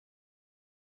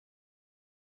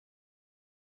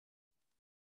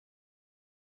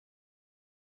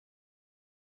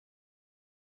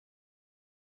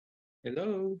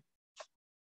Hello.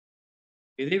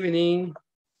 Good evening.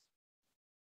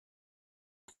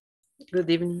 Good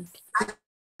evening.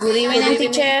 Good evening,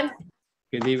 teacher.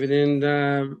 Good evening,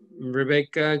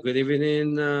 Rebecca. Good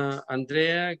evening,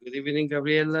 Andrea. Good evening,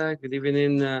 Gabriela. Good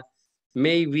evening,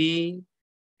 Maybe.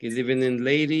 Good evening,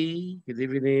 Lady. Good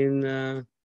evening,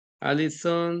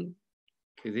 Allison.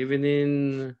 Good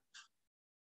evening,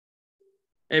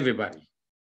 everybody.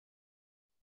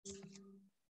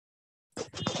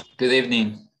 Good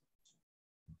evening.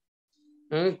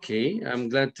 Okay, I'm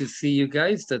glad to see you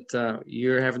guys that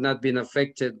you have not been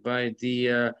affected by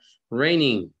the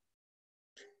raining.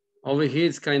 Over here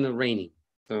it's kind of raining,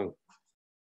 so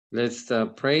let's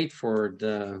pray for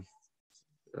the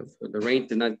rain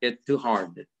to not get too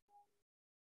hard.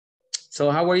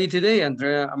 So how are you today,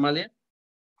 Andrea Amalia?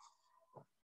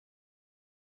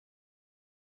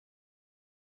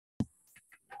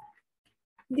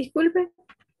 Disculpe.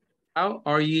 How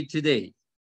are you today?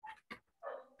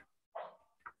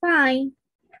 Fine.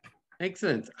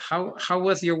 Excellent. How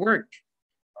was your work?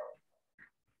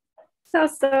 So.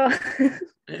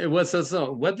 It was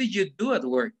so. What did you do at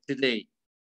work today?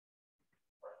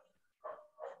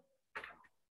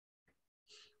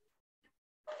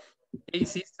 ¿Qué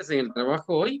hiciste en el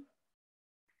trabajo hoy?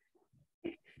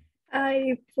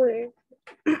 Ay, pues.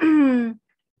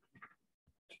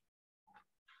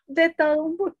 De todo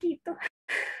un poquito.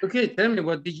 Okay, tell me,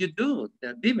 what did you do?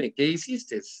 Dime, ¿qué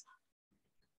hiciste?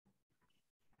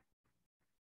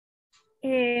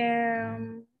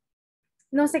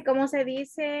 No sé cómo se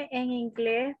dice en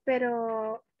inglés,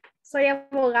 pero soy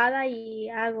abogada y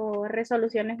hago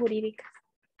resoluciones jurídicas.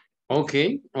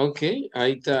 Okay.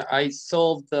 I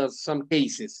solved some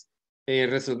cases.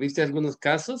 ¿Resolviste algunos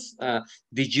casos?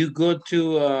 Did you go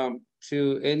to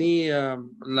any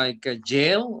like a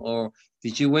jail, or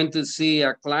did you went to see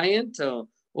a client,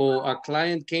 or a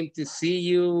client came to see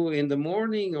you in the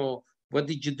morning, or what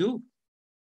did you do?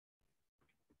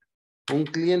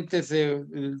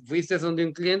 Fuiste donde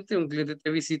un cliente te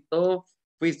visitó,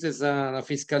 fuiste a la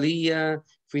fiscalía,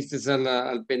 fuiste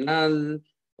al penal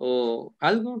o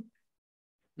algo,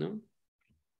 ¿no?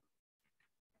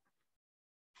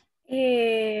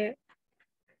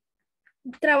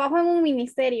 Trabajo en un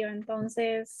ministerio,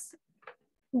 entonces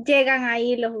llegan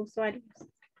ahí los usuarios.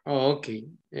 Oh, okay.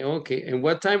 And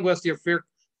what time was your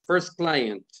first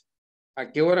client? ¿A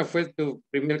qué hora fue tu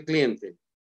primer cliente?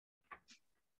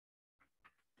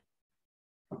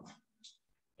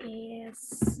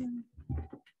 Es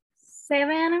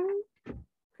 7:30.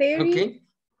 Okay.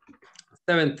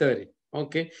 7:30.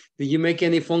 Okay. Did you make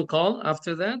any phone call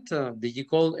after that? Did you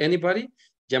call anybody?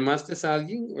 ¿Llamaste a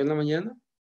alguien en la mañana?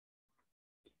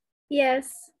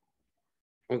 Yes.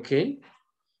 Okay.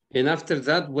 And after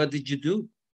that, what did you do?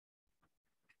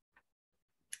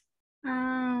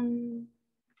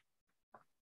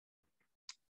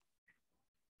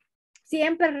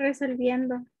 Siempre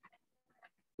resolviendo.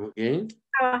 Okay.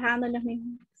 Trabajando en los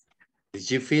mismos.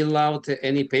 Did you fill out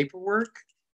any paperwork?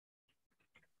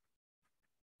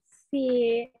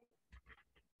 Sí.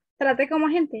 Traté como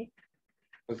agente.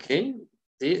 Okay.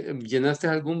 ¿Sí? ¿Llenaste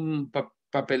algún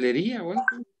papelería o algo?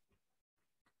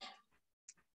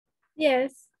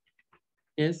 Yes.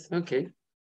 Yes, okay.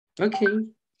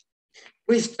 Okay.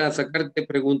 Pues a sacarte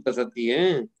preguntas a ti,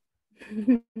 ¿eh?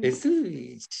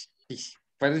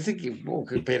 Parece que,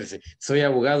 espérese, soy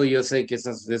abogado y yo sé que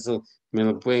eso me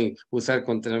lo pueden usar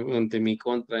ante mi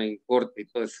contra en corte y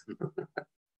todo eso.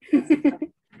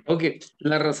 Ok,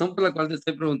 la razón por la cual te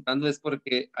estoy preguntando es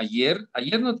porque ayer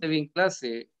no te vi en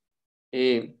clase.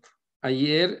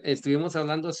 Ayer estuvimos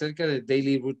hablando acerca de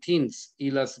daily routines y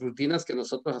las rutinas que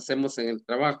nosotros hacemos en el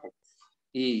trabajo.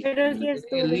 Y Pero ya sí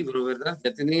tienen el libro, ¿verdad?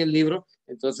 Ya tienen el libro.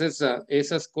 Entonces,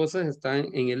 esas cosas están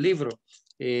en el libro.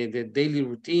 De daily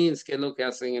routines, qué es lo que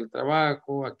hacen en el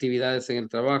trabajo, actividades en el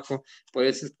trabajo. Por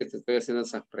eso es que te estoy haciendo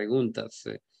esas preguntas.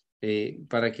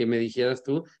 Para que me dijeras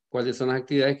tú cuáles son las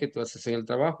actividades que tú haces en el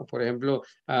trabajo. Por ejemplo,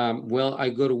 well, I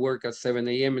go to work at 7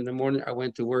 a.m. in the morning. I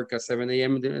went to work at 7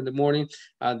 a.m. in the morning.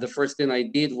 The first thing I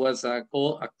did was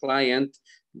call a client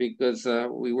because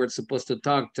we were supposed to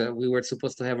talk. We were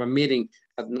supposed to have a meeting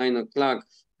at 9 o'clock,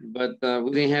 but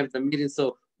we didn't have the meeting.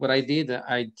 So what I did,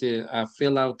 I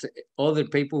fill out other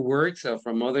paperwork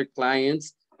from other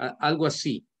clients, algo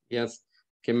así, yes,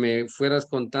 que me fueras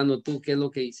contando tú qué es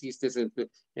lo que hiciste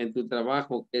en tu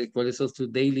trabajo, cuáles son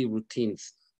tus daily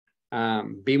routines.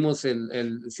 Vimos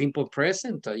el simple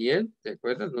present ayer, ¿te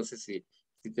acuerdas? No sé si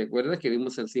te acuerdas que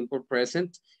vimos el simple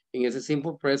present. En ese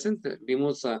simple present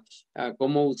vimos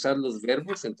cómo usar los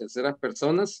verbos en terceras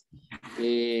personas.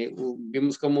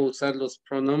 Vimos cómo usar los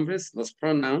pronombres, los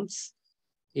pronouns.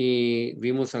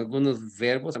 vimos algunos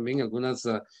verbos también, algunos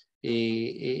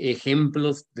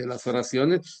ejemplos de las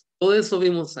oraciones. Todo eso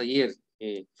vimos ayer.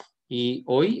 Y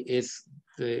hoy es,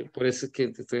 por eso es que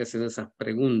te estoy haciendo esas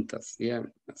preguntas, ¿ya?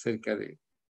 Acerca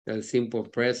del simple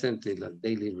present y la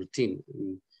daily routine.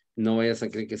 No vayas a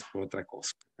creer que es por otra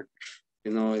cosa.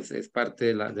 No, es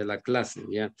parte de la clase,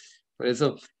 ¿ya? Por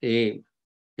eso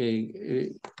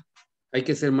hay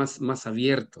que ser más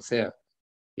abierto, o sea,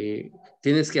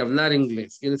 tienes que hablar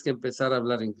inglés, tienes que empezar a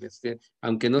hablar inglés.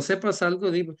 Aunque no sepas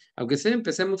algo, aunque sea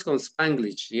empecemos con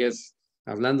Spanglish, y es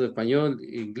hablando español,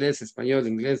 inglés,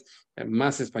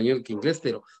 más español que inglés,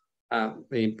 pero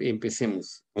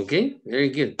empecemos, ¿ok?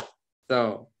 Very good.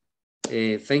 So,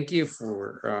 thank you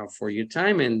for your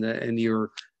time and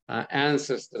your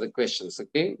answers to the questions,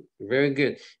 okay? Very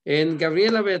good. And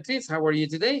Gabriela Beatriz, how are you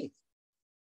today?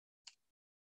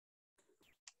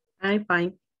 I'm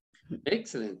fine.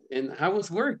 Excellent. And how was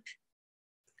work?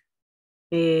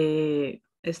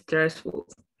 Stressful.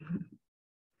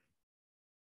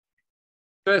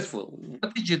 Stressful.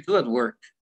 What did you do at work?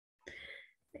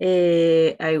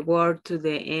 I work to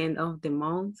the end of the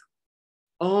month.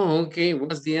 Oh, okay.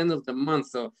 What's the end of the month?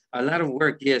 So a lot of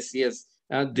work. Yes, yes.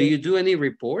 Do you do any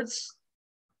reports?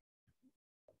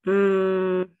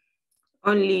 Only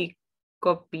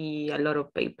copy a lot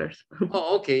of papers.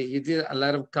 Oh, okay. You did a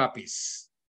lot of copies.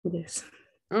 Yes.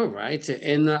 All right.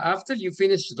 And after you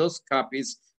finish those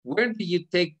copies, where do you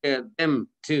take them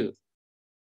to?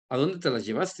 ¿A dónde te las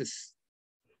llevaste?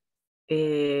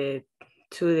 To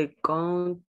the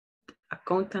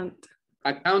accountant.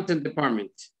 Accountant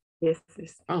department. Yes,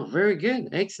 yes. Oh, very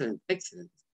good. Excellent. Excellent.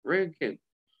 Very good.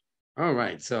 All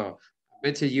right. So, I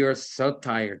bet you're so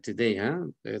tired today,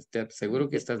 huh? Seguro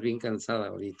que estás bien cansada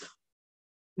ahorita.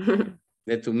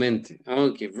 De tu mente.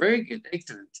 Okay, very good.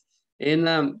 Excellent.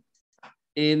 And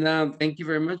thank you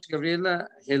very much, Gabriela.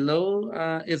 Hello,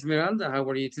 Esmeralda. How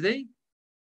are you today?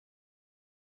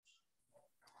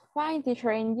 Fine,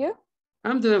 teacher, and you?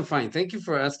 I'm doing fine. Thank you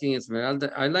for asking,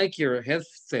 Esmeralda. I like your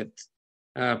headset.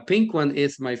 Pink one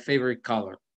is my favorite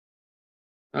color.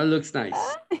 That looks nice.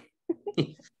 I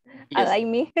Yes. like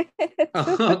me.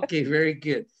 Okay, very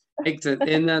good. Excellent.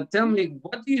 And tell me,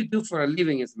 what do you do for a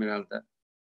living, Esmeralda?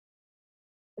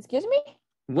 Excuse me?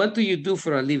 What do you do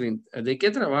for a living? ¿De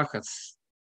qué trabajas?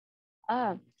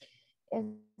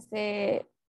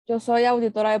 Yo soy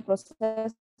auditora de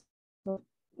procesos.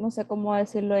 No sé cómo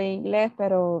decirlo en inglés,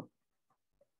 pero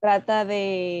trata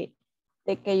de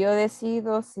que yo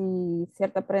decido si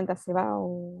cierta prenda se va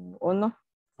o no.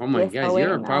 Oh my Si está God,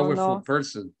 you're a buena o powerful no.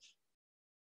 person.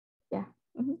 Yeah.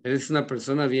 Eres una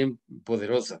persona bien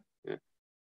poderosa.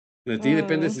 De ti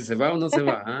depende si se va o no se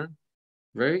va. ¿Ah?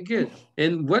 Very good.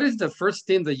 And what is the first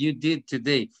thing that you did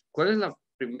today? ¿Cuál es la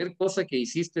primera cosa que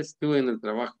hiciste tú en el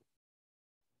trabajo?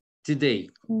 Today.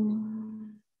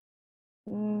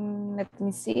 Let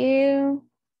me see.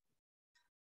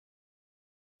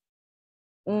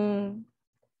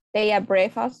 Take a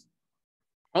breakfast.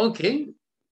 Okay.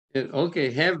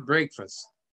 Okay, have breakfast.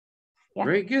 Yeah.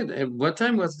 Very good. And what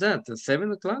time was that? At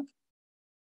 7 o'clock?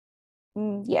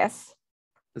 Yes.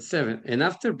 At 7. And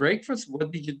after breakfast,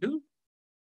 what did you do?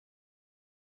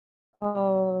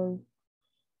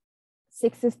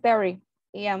 6:30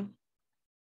 a.m.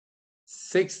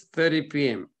 6:30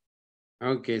 p.m.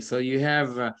 Okay, so you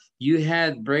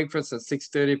had breakfast at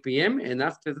 6:30 p.m. and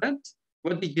after that,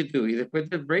 what did you do? Y después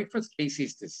del breakfast, ¿qué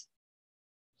hiciste?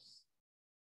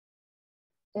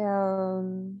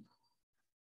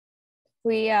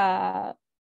 Fui a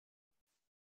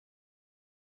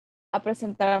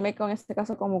presentarme con este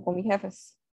caso como con mis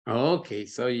jefes. Okay,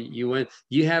 so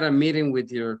you had a meeting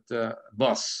with your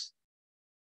boss.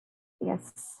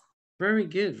 Yes. Very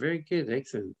good,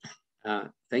 excellent.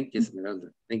 Thank you,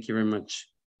 Esmeralda. Thank you very much.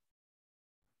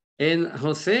 And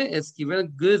Jose Esquivel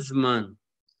Guzman,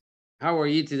 how are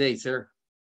you today, sir?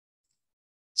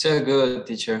 So good,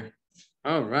 teacher.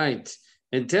 All right.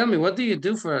 And tell me, what do you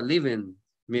do for a living,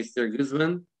 Mr.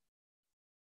 Guzman?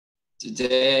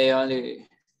 Today I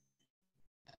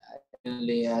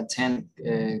only attend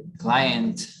a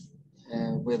client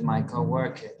with my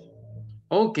coworker.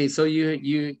 Okay, so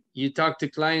you talk to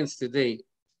clients today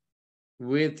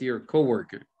with your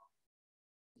coworker.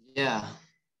 Yeah.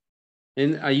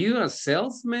 And are you a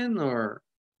salesman or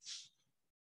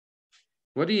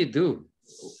what do you do?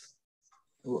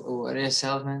 What is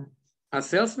salesman? A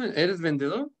salesman? ¿Eres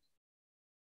vendedor?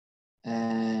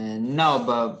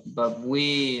 No, but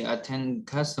we attend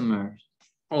customers.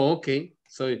 Oh, okay.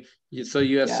 So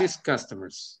you assist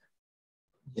customers.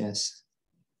 Yes.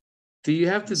 Do you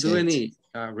have to That's do it. any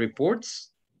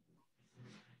reports?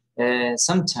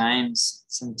 Sometimes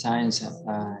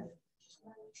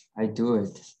I do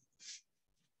it.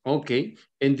 Okay.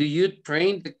 And do you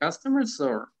train the customers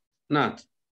or not?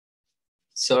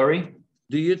 Sorry?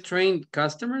 Do you train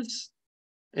customers?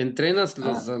 ¿Entrenas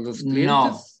los No.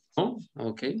 clientes? No.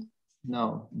 Okay.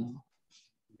 No.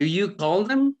 Do you call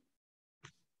them?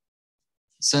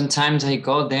 Sometimes I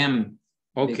call them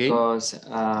Okay. because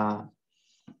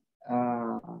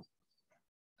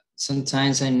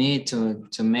sometimes I need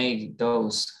to make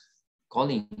those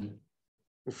calling.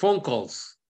 Phone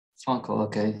calls. Phone call,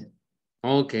 okay.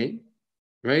 Okay.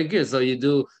 Very good. So you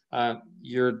do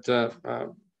your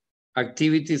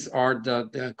activities are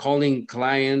the calling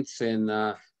clients and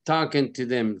talking to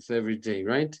them every day,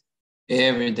 right?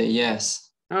 Every day,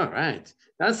 yes. All right.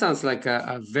 That sounds like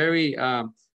a very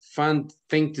fun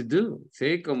thing to do.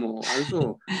 Sí, como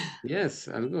algo, yes,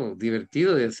 algo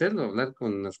divertido de hacerlo, hablar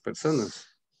con las personas.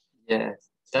 Yes,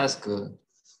 that's good.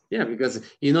 Yeah, because,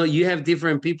 you know, you have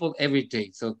different people every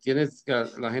day. So tienes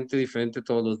la gente diferente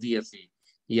todos los días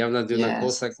y hablas de una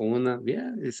cosa con una.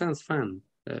 Yeah, it sounds fun.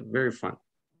 Very fun.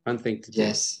 Fun thing to do.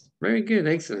 Yes. Very good.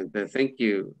 Excellent. Thank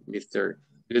you, Mr.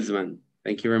 Guzman.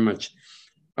 Thank you very much.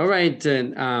 All right.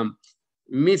 And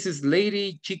Mrs.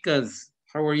 Lady Chicas,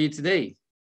 how are you today?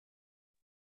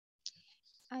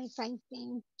 I'm fine,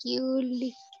 thank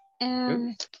you.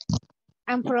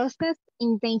 I'm processed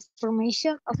in the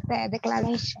information of the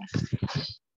declaration.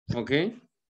 Okay.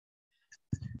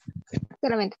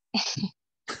 Solamente.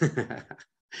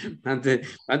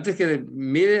 antes que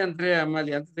mire, Andrea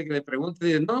Amalia, antes de que le pregunte,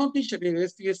 dice, no, teacher, mire,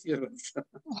 esto y esto y esto.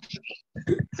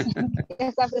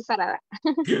 Está preparada.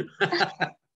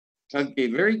 Okay,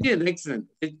 very good, excellent.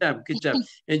 Good job, good job.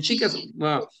 And chicas,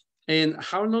 wow, and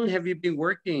how long have you been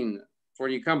working for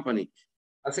your company?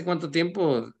 ¿Hace cuánto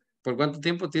tiempo, por cuánto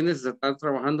tiempo tienes de estar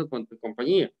trabajando con tu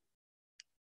compañía?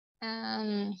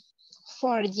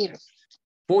 4 years.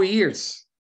 4 years.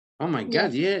 Oh my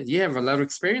God, Yes. yeah, you have a lot of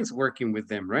experience working with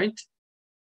them, right?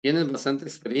 Tienes bastante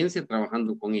experiencia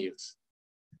trabajando con ellos.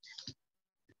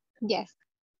 Yes.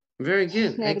 Very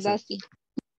good. La verdad, Excellent. sí.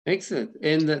 Excellent.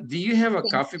 And do you have a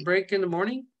Thank coffee break in the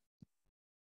morning?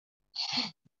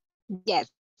 Yes.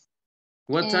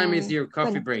 What time is your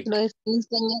coffee Bueno, break? lo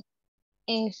enseño,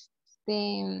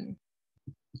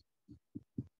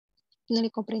 no le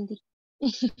comprendí.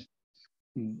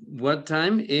 What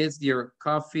time is your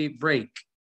coffee break?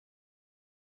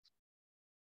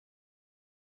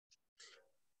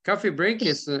 Coffee break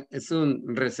es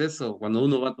un receso cuando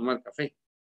uno va a tomar café.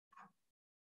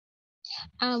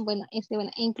 Bueno,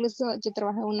 incluso yo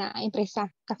trabajo en una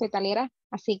empresa cafetalera,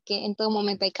 así que en todo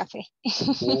momento hay café.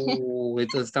 Oh,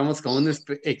 entonces estamos con un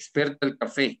experto del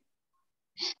café.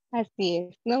 Así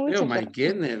es. No mucho, Oh my pero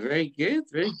goodness, very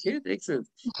good, excellent.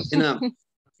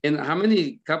 And how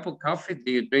many cup of coffee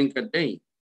do you drink a day?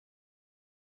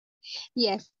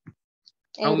 yes.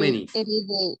 How many? Every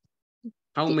day.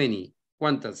 How many?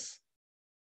 ¿Cuántas?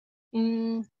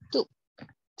 2.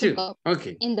 2. cups.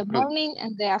 Okay. In the morning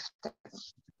and the afternoon.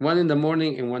 1 in the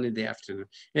morning and 1 in the afternoon.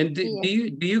 And do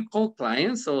Yes. you call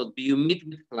clients or do you meet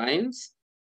with clients?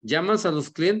 ¿Llamas a los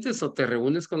clientes o te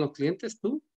reúnes con los clientes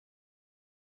tú?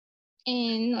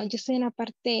 No, yo soy en la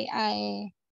parte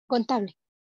contable.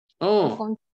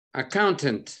 Oh,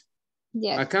 accountant.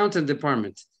 Yes. Accountant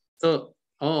department. So,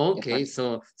 oh, okay.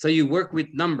 So you work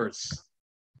with numbers.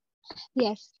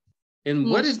 Yes. And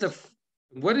Most.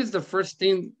 what is the first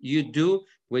thing you do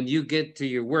when you get to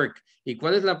your work? ¿Y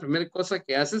cuál es la primera cosa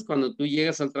que haces cuando tú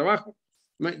llegas al trabajo?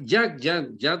 Ya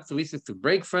tuviste tu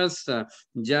breakfast,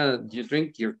 ya you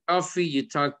drink your coffee, you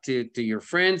talk to your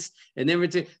friends and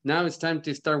everything. Now it's time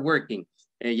to start working.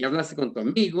 Ya hablaste con tu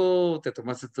amigo, te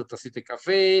tomaste tu tacita de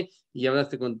café, y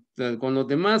hablaste con los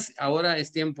demás. Ahora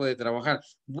es tiempo de trabajar.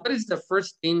 What is the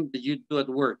first thing that you do at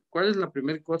work? ¿Cuál es la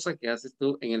primera cosa que haces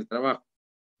tú en el trabajo?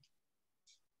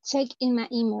 Check in my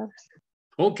emails.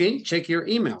 Okay, check your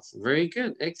emails. Very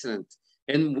good, excellent.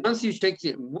 And once you check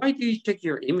it, why do you check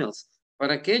your emails?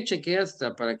 ¿Para qué chequeas,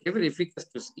 para qué verificas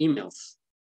tus emails?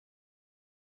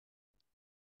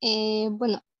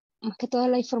 Bueno, más que toda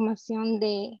la información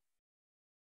de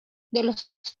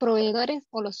los proveedores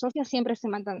o los socios siempre se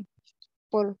mandan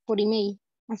por email.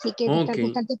 Así que estar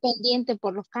bastante pendiente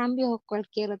por los cambios o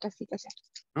cualquier otra situación.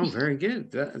 Oh, very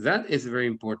good. That is very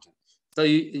important. So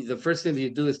the first thing you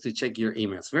do is to check your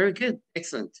emails. Very good.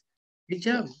 Excellent. Good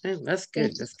job. Yes. That's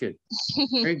good. That's good.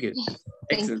 Very good.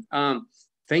 Excellent. Thanks.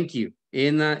 Thank you.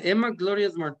 And Emma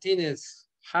Glorias Martinez,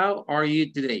 how are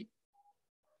you today?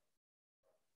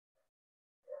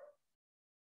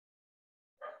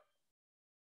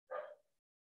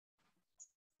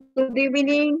 Good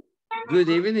evening. Good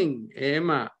evening,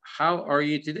 Emma. How are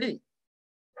you today?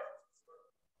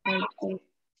 Okay.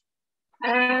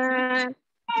 I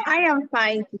am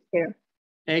fine, teacher.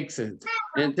 Excellent.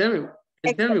 And tell me,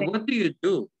 what do you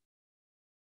do?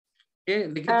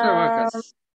 ¿De qué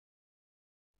trabajas?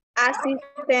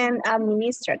 Assistant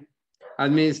administrator.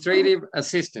 Administrative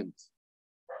assistant.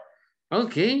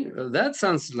 Okay, well, that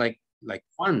sounds like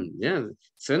fun, yeah.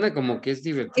 Suena como que es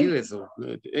divertido eso.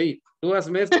 Hey, tú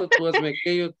hazme esto, tú hazme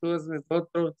aquello, tú hazme esto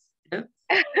otro. Yeah.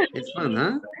 It's fun,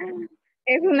 huh?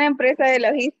 Es una empresa de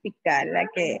logística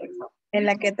en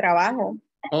la que trabajo.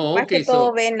 Oh, Más okay, que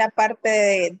todo ven la parte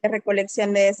de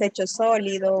recolección de desechos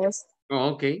sólidos.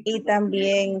 Oh, okay. Y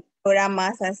también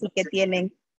programas así que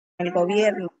tienen el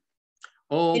gobierno.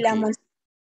 Oh, okay. Y las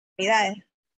municipalidades.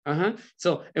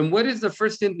 So, and what is the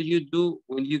first thing that you do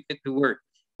when you get to work?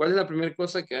 ¿Cuál es la primera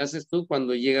cosa que haces tú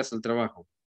cuando llegas al trabajo?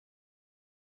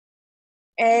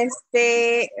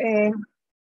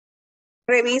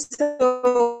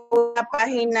 Reviso la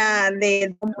página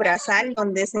de Comprasal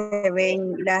donde se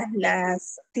ven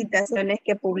las citaciones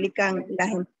que publican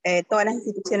todas las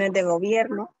instituciones de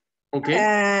gobierno.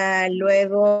 Okay.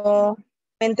 Luego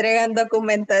me entregan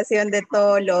documentación de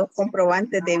todos los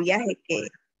comprobantes de viaje que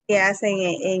hacen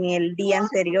en el día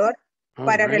anterior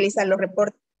para realizar los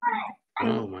reportes.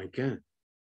 Oh my God.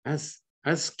 That's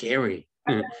scary.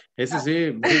 Eso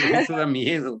sí, eso da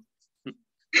miedo.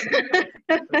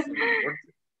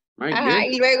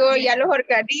 Y luego ya los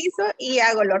organizo y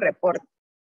hago los reportes.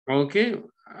 Okay.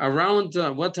 Around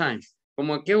what time?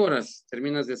 ¿Cómo a qué horas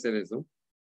terminas de hacer eso?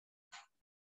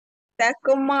 Está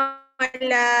como a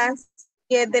las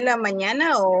 10 de la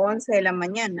mañana o 11 de la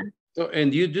mañana. So,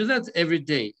 and you do that every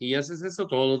day. ¿Y haces eso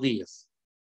todos los días?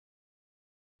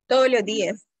 Todos los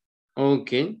días.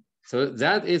 Okay. So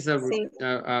that is a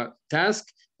task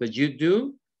that you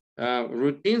do,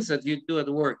 routines that you do at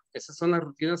work. Esas son las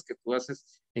rutinas que tú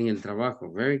haces en el trabajo.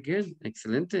 Very good.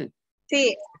 Excelente.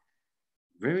 Sí.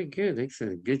 Very good.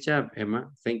 Excellent. Good job,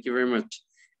 Emma. Thank you very much.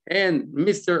 And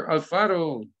Mr.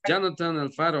 Alfaro, Jonathan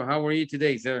Alfaro, how are you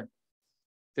today, sir?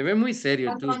 Te ve muy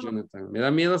serio tú, Jonathan. Me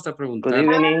da miedo hasta preguntar. Good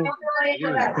evening.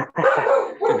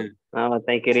 No,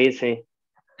 take it easy.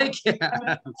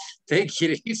 Take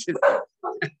it easy.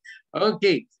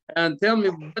 Okay, and tell me,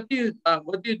 what do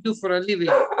you do for a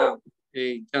living,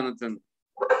 Jonathan?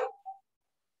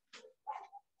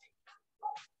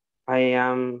 I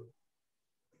am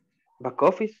back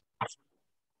office.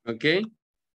 Okay.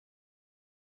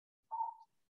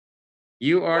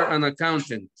 You are an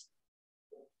accountant.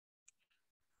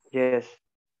 Yes.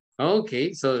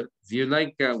 Okay, so you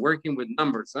like working with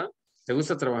numbers, huh? ¿Te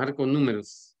gusta trabajar con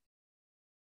números?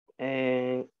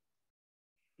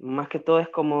 Más que todo es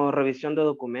como revisión de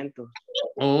documentos.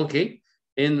 Oh, okay.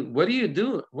 And what do you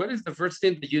do? What is the first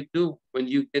thing that you do when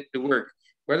you get to work?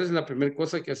 ¿Cuál es la primera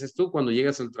cosa que haces tú cuando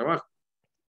llegas al trabajo?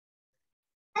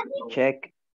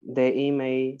 Check the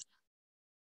email.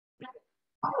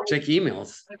 Check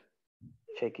emails.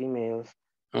 Check emails.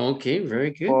 Okay,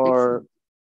 very good. For excellent.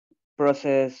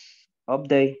 Process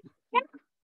update.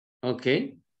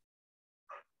 Okay.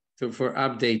 So for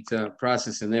update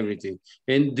process and everything.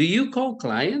 And do you call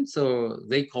clients or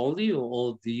they call you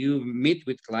or do you meet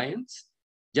with clients?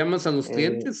 ¿Llamas a los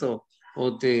clientes o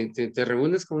te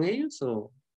reúnes con ellos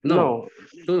o no?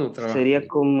 Tú no trabajas. Sería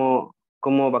como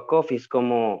back office,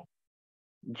 como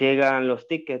llegan los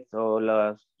tickets o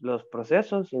los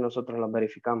procesos y nosotros los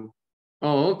verificamos.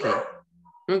 Oh, okay.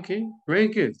 Okay, very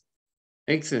good.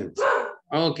 Excellent.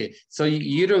 Okay, so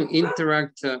you don't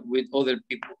interact with other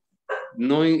people.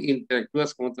 No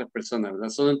interactúas con otras personas, ¿verdad?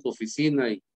 Solo en tu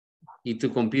oficina y tu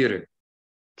computer.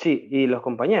 Sí, y los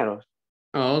compañeros.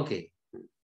 Oh, okay.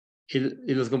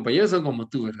 Y los compañeros son como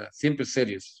tú, ¿verdad? Siempre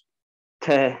serios.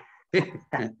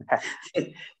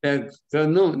 So,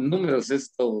 no, números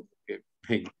es todo.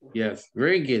 Yes,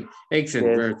 very good.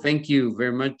 Excellent. Yes. Thank you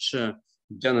very much,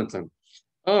 Jonathan.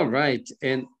 All right.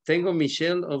 And tengo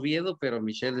Michelle Oviedo, pero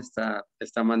Michelle está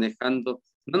manejando.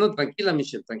 No, tranquila,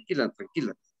 Michelle, tranquila.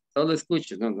 Solo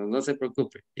escucho, no se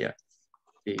preocupe. Yeah.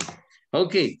 Sí.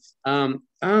 Okay.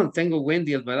 Tengo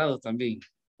Wendy Alvarado también.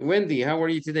 Wendy, how are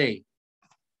you today?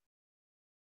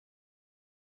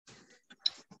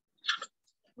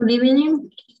 Good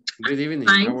evening. Good evening.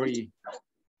 Fine. How are you?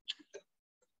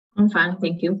 I'm fine,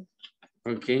 thank you.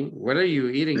 Okay. What are you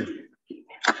eating?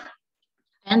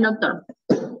 And doctor.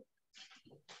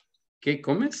 ¿Qué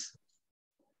comes?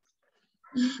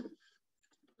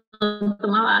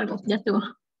 Tomaba algo, ya estuvo.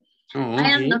 Oh, okay. I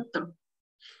am doctor.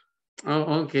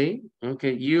 Oh, okay.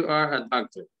 Okay. You are a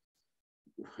doctor.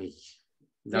 Uy,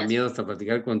 da miedo hasta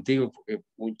platicar contigo porque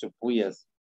mucho puyas.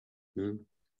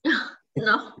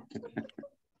 No.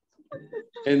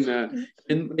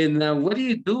 And what do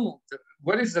you do?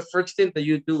 What is the first thing that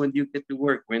you do when you get to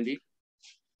work, Wendy?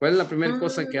 ¿Cuál es la primera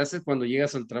cosa que haces cuando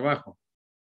llegas al trabajo?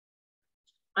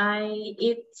 I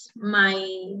eat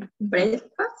my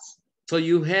breakfast. So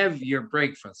you have your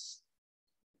breakfast.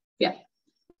 Yeah.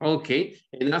 Okay.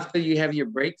 And after you have your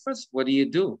breakfast, what do you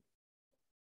do?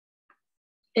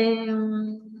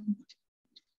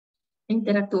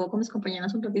 Interactúo con mis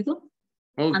compañeros un ratito.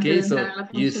 Okay, so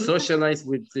you socialize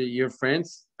with your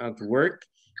friends at work.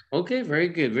 Okay, very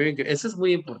good, very good. Eso es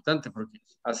muy importante porque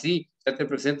así ya te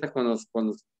presentas con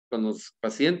los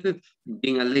pacientes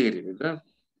bien alegre, ¿verdad?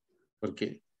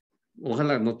 Porque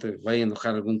ojalá no te vaya a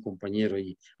enojar algún compañero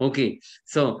ahí. Ok,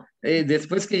 so,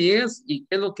 después que llegas, ¿y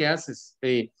qué es lo que haces?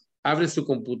 ¿Abres tu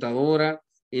computadora?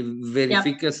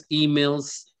 ¿Verificas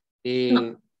emails?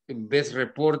 No. ¿Ves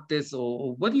reportes?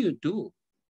 ¿O what do you do?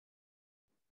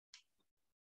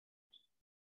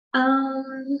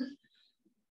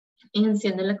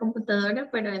 Enciende la computadora,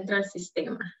 pero entra al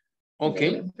sistema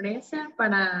de la empresa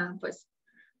para, pues,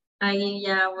 ahí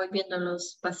ya voy viendo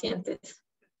los pacientes.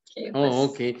 Que, pues,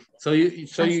 okay. So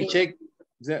you check,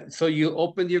 so you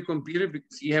open your computer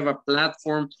because you have a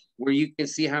platform where you can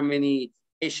see how many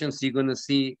patients you're going to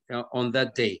see on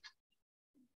that day.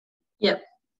 Yep.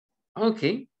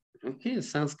 Okay,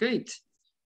 sounds great.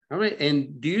 All right,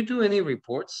 and do you do any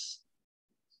reports?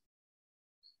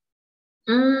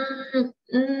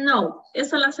 No,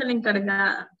 eso lo hace la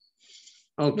encargada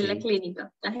de la Okay.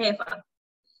 clínica, la jefa.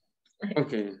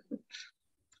 Okay.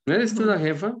 ¿No eres tú la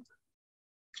jefa?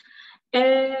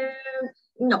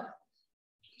 No.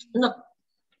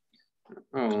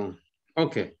 Oh,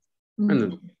 okay.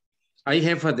 Bueno, hay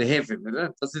jefa de jefe, ¿verdad?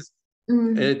 Entonces,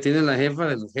 tiene la jefa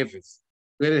de los jefes.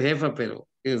 Tú eres jefa, pero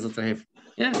tienes otra jefa.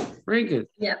 Yeah, very good.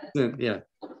 Yeah. Yeah.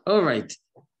 All right.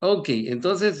 Okay,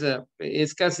 entonces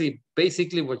it's casi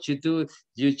basically what you do.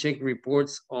 You check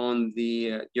reports on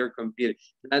your computer.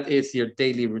 That is your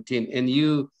daily routine, and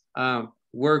you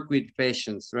work with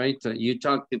patients, right? You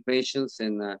talk to patients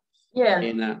and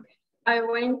I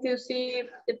went to see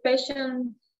the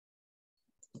patient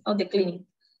of the clinic.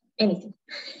 Anything.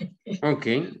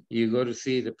 Okay, you go to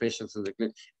see the patients of the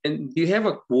clinic. And do you have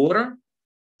a quota?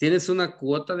 ¿Tienes una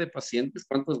cuota de pacientes?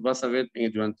 ¿Cuántos vas a ver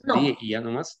durante el día y ya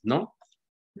nomás? ¿No?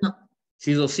 No.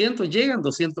 Si 200 llegan,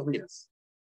 200 miras.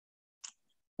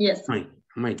 Yes.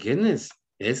 My goodness.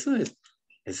 Eso es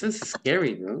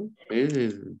scary, ¿no?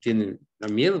 Da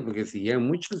miedo porque si llegan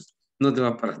muchos, no te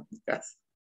va para tu casa.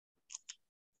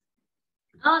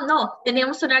 No,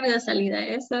 teníamos horario de salida.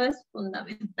 Eso es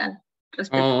fundamental.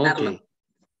 Respetarlo.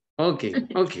 Okay,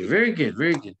 very good,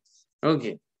 very good.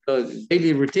 Okay, so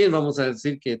daily routine, vamos a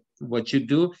decir que what you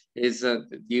do is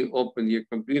you open your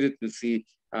computer to see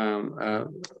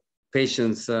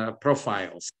patients'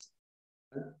 profiles.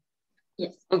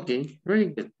 Yes. Okay, very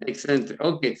good, excellent.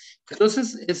 Okay,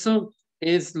 entonces eso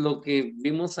es lo que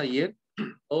vimos ayer.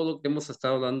 Todo lo que hemos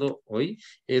estado hablando hoy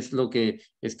es lo que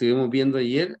estuvimos viendo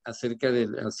ayer acerca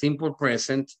del simple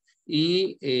present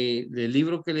y del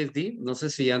libro que les di. No sé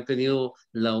si han tenido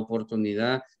la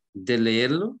oportunidad de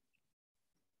leerlo.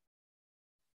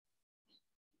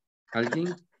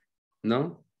 ¿Alguien?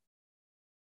 ¿No?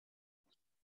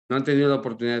 No han tenido la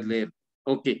oportunidad de leer.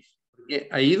 Ok.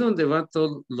 Ahí donde van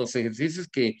todos los ejercicios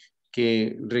que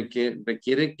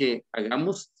requiere que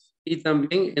hagamos. Y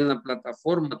también en la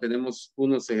plataforma tenemos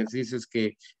unos ejercicios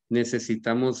que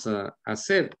necesitamos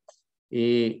hacer.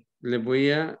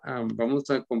 Vamos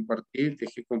a compartir,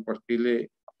 deje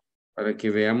compartirle para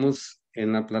que veamos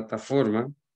en la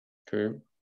plataforma. Okay.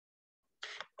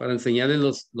 Para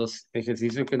enseñarles los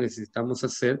ejercicios que necesitamos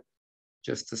hacer.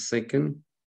 Just a second.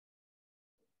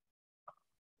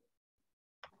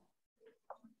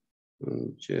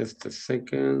 Just a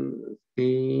second.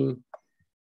 Sí.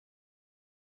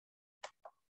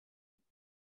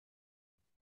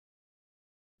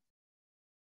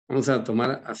 Vamos a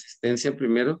tomar asistencia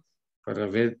primero para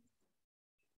ver.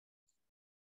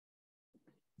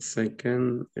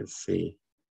 Second, let's see.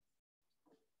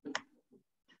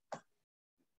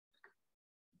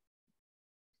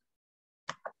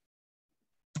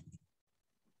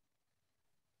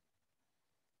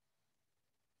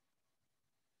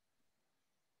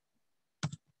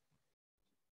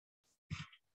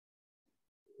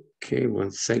 Okay,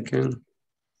 1 second.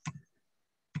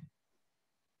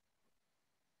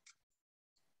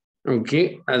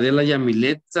 Ok, Adela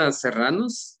Yamileta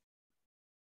Serranos.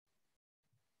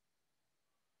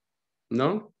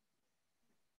 ¿No?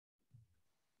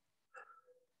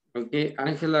 Ok,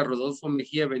 Ángela Rodolfo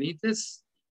Mejía Benítez.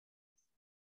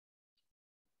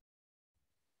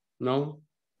 No.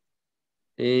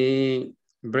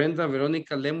 Brenda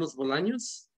Verónica Lemos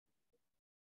Bolaños.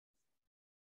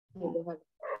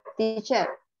 Teacher.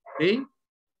 ¿Sí?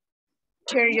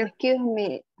 Excuse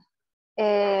me.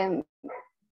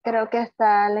 Creo que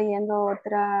está leyendo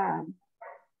otra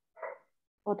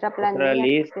planilla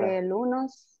lista. del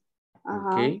unos. Ajá.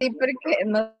 Okay. Sí, porque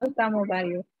no estamos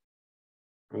varios.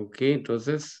 Ok,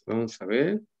 entonces vamos a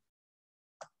ver.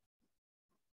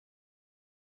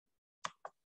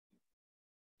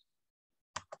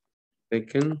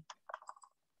 Second.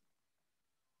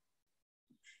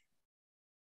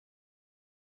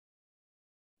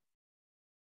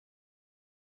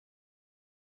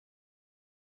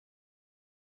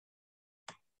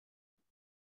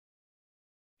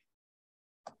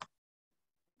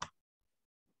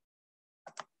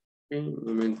 Un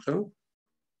momento.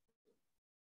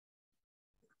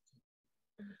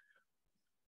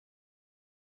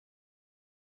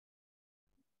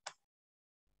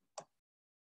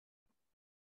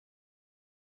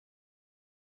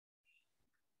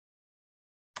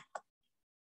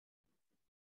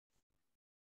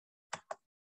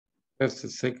 Just a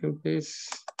second, please.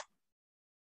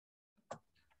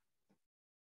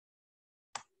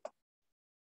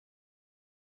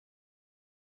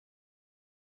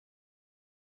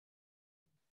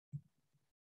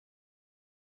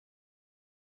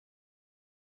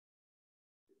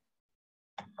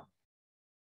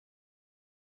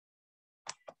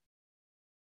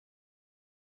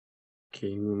 Ok,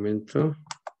 un momento.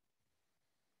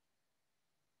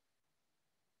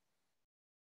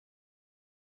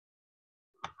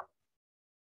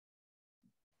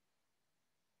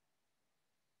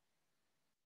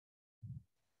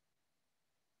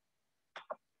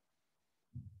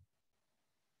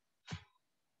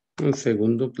 Un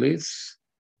segundo, please.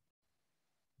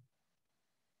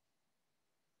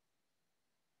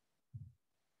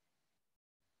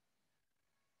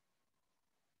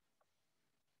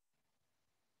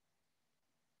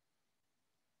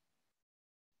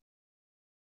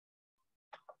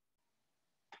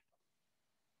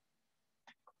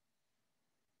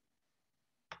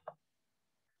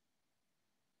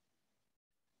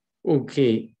 Ok,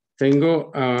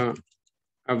 tengo a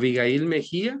Abigail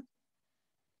Mejía.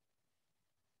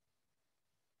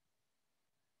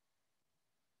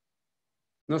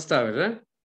 No está, ¿verdad?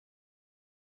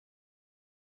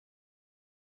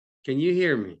 Can you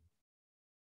hear me?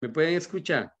 ¿Me pueden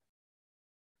escuchar?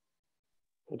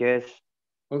 Yes.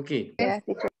 Ok. Yes,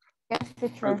 teacher. Yes,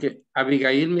 teacher. Ok.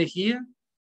 Abigail Mejía.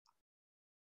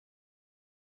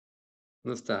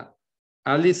 No está.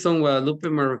 Alison Guadalupe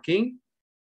Marroquín.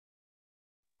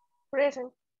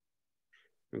 Present.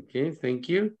 Ok, thank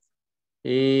you.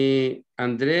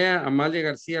 Andrea Amalia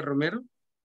García Romero.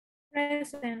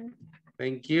 Present.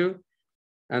 Thank you.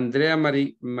 Andrea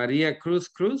María Cruz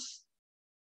Cruz.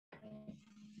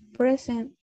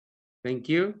 Present. Thank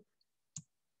you.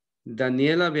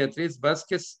 Daniela Beatriz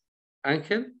Vázquez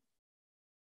Ángel.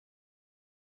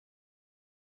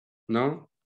 No.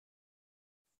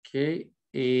 Ok.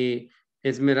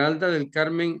 Esmeralda del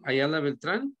Carmen Ayala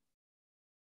Beltrán.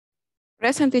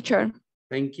 Present, teacher.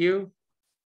 Thank you.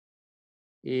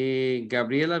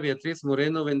 Gabriela Beatriz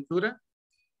Moreno Ventura.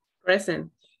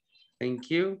 Present. Thank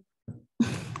you.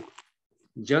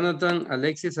 Jonathan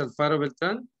Alexis Alfaro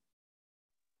Beltrán.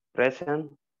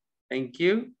 Present. Thank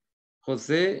you.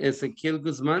 José Ezequiel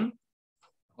Guzmán.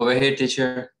 Over here,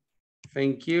 teacher.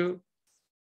 Thank you.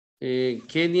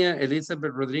 Kenia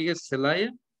Elizabeth Rodríguez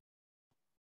Zelaya.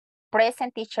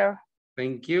 Present, teacher.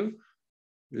 Thank you.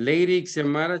 Lady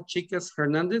Xiomara Chicas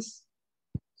Hernández.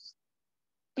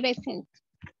 Present.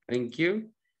 Thank you.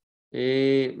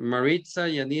 Maritza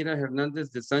Yanira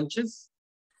Hernández de Sánchez.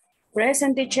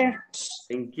 Present, teacher.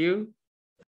 Thank you.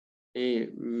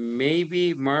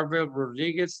 Maybe Marvel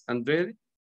Rodriguez Andrade.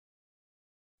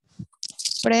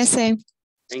 Present.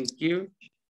 Thank you.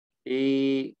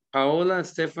 Paola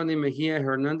Stephanie Mejía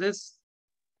Hernández.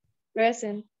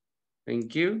 Present.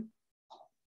 Thank you.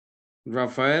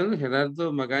 Rafael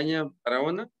Gerardo Magaña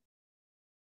Barahona.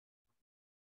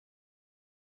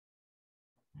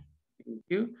 Thank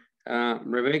you.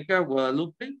 Rebecca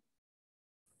Guadalupe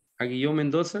Aguilló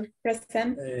Mendoza.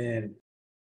 Present.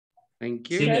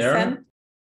 Thank you. Present.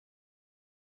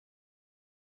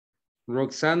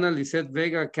 Roxana Lisette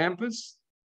Vega Campus.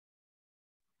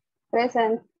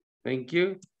 Present. Thank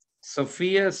you.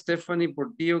 Sofía Stephanie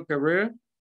Portillo Carrera.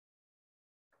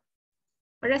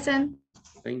 Present.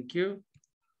 Thank you.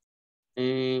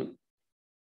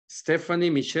 Stephanie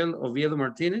Michelle Oviedo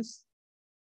Martínez.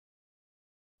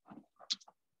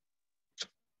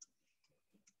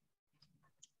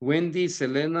 Wendy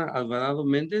Selena Alvarado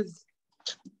Méndez.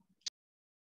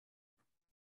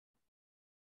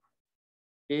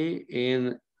 Okay,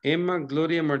 and Emma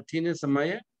Gloria Martinez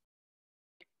Amaya.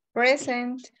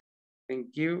 Present.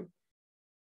 Thank you.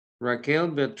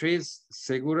 Raquel Beatriz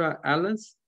Segura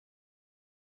Alas.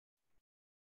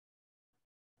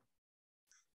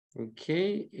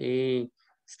 Okay.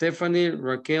 Stephanie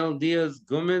Raquel Diaz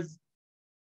Gomez.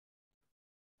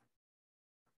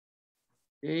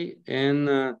 Okay.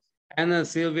 And Ana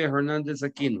Silvia Hernandez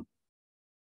Aquino.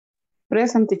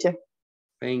 Present, teacher.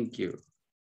 Thank you.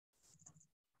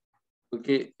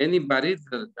 Okay. Anybody,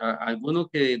 alguno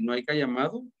que no haya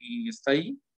llamado y está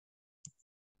ahí.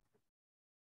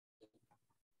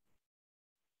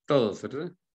 Todos,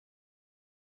 ¿verdad?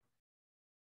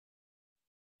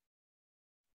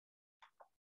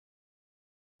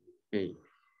 Okay.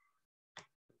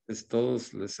 Pues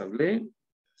todos les hablé.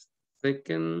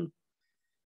 Second.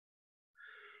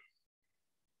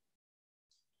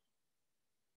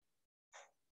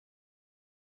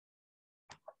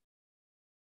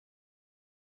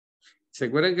 ¿Se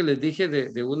acuerdan que les dije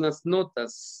de unas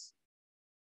notas?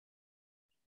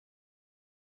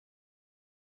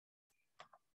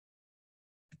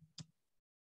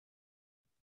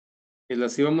 Que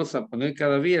las íbamos a poner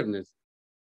cada viernes.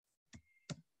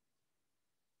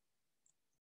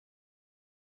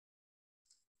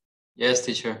 Yes,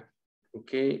 teacher.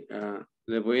 Ok,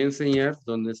 les voy a enseñar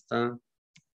dónde están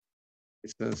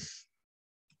estas.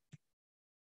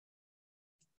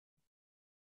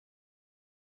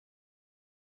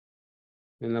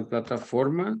 En la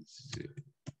plataforma. Sí.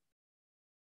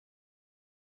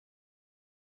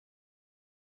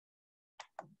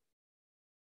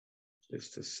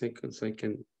 Just a second so I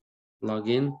can log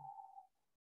in.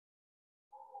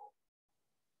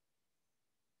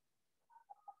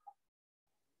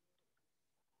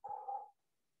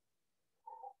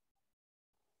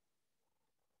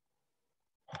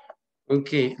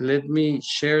 Okay, let me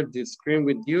share the screen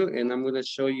with you and I'm going to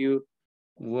show you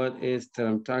what is that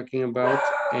I'm talking about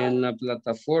en la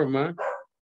plataforma.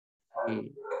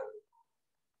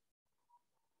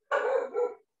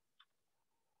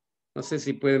 No sé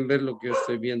si pueden ver lo que yo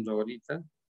estoy viendo ahorita.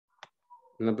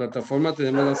 En la plataforma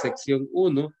tenemos la sección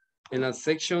 1. En la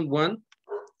sección 1,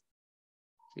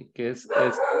 que es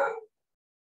esta,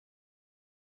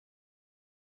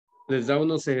 les da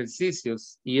unos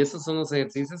ejercicios y esos son los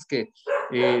ejercicios que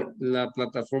la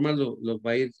plataforma los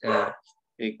va a ir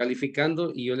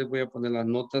calificando y yo les voy a poner las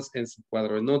notas en su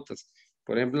cuadro de notas.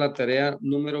 Por ejemplo, la tarea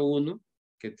número 1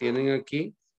 que tienen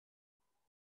aquí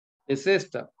es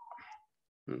esta.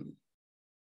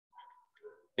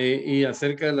 Y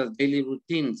acerca de las daily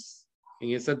routines.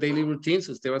 En esas daily routines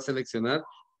usted va a seleccionar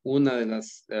una de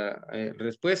las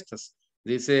respuestas.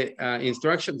 Dice, the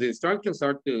instructions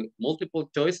are to multiple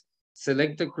choice.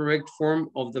 Select the correct form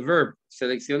of the verb.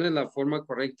 Seleccione la forma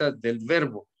correcta del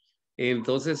verbo.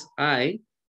 Entonces, I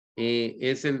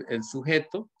es el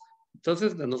sujeto.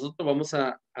 Entonces, nosotros vamos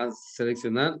a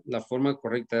seleccionar la forma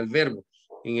correcta del verbo.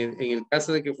 En el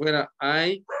caso de que fuera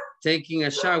I taking a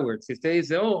shower. Si usted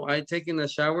dice, oh, I taking a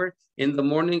shower in the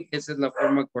morning, esa es la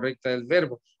forma correcta del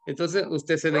verbo. Entonces,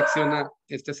 usted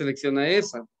selecciona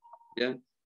esa, ¿ya?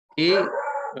 Y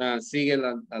sigue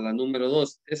a la número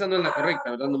 2. Esa no es la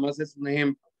correcta, ¿verdad? Nomás es un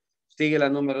ejemplo. Sigue la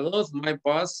número 2, my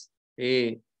boss.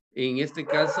 En este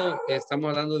caso, estamos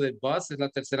hablando de boss, es la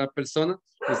tercera persona.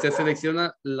 Usted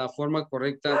selecciona la forma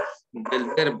correcta del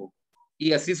verbo.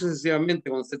 Y así sucesivamente,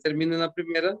 cuando usted termine la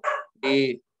primera,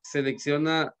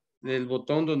 selecciona el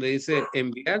botón donde dice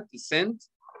enviar, send,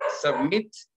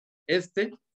 submit,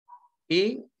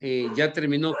 y ya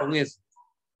terminó con eso.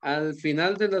 Al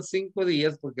final de los 5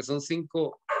 días, porque son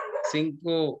 5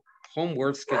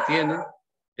 homeworks que tienen,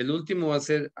 el último va a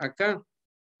ser acá,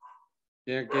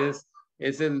 ya que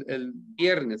es el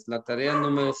viernes, la tarea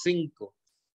número 5,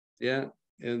 ya,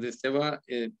 donde usted va,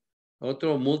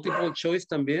 otro multiple choice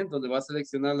también, donde va a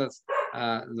seleccionar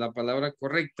la palabra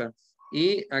correcta.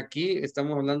 Y aquí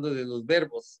estamos hablando de los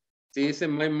verbos. Si dice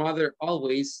my mother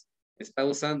always, está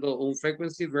usando un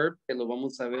frequency verb, que lo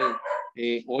vamos a ver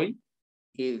hoy.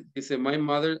 Y dice my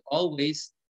mother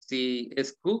always, si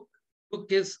es cook,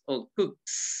 cookies o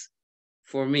cooks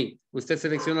for me. Usted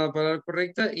selecciona la palabra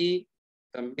correcta y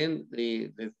también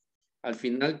al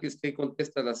final que usted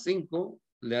contesta las 5,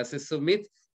 le hace submit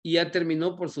y ya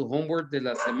terminó por su homework de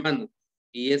la semana.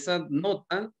 Y esa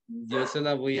nota yo se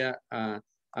la voy a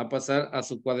pasar a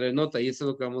su cuadro de nota y eso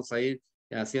es lo que vamos a ir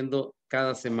haciendo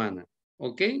cada semana.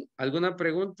 ¿Ok? ¿Alguna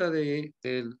pregunta de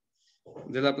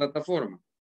la plataforma?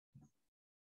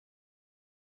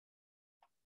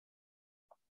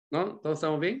 ¿No? ¿Todos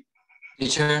estamos bien?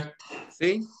 Teacher.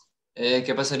 Sí.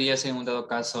 ¿Qué pasaría si en un dado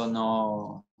caso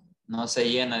no se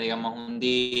llena, digamos, un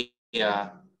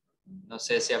día no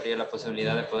sé si habría la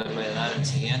posibilidad de poderlo llenar el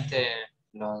siguiente,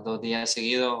 los 2 días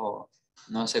seguidos, o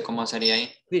no sé cómo sería ahí.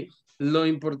 Sí, lo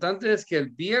importante es que el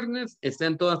viernes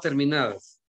estén todas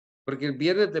terminadas, porque el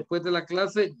viernes después de la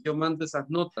clase yo mando esas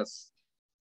notas.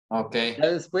 Ok.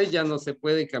 Ya después ya no se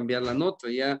puede cambiar la nota,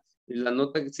 ya la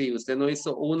nota, si usted no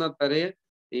hizo una tarea,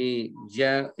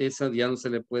 ya esa ya no se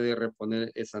le puede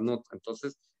reponer esa nota.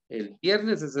 Entonces, el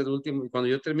viernes es el último, y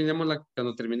cuando terminemos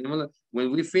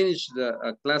when we finish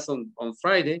the class on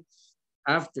Friday,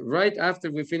 right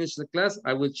after we finish the class,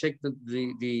 I will check the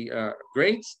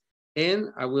grades,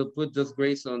 and I will put those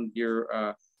grades on your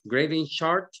grading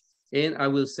chart, and I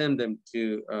will send them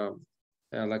to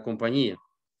a la compañía.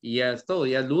 Y ya es todo,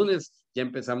 ya el lunes ya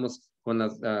empezamos con la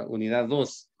unidad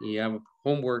 2, y ya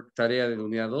homework, tarea de la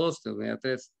unidad 2, de la unidad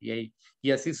 3,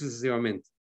 y así sucesivamente.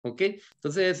 ¿Ok?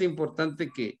 Entonces es importante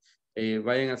que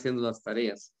vayan haciendo las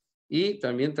tareas y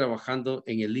también trabajando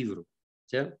en el libro.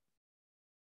 ¿Ya?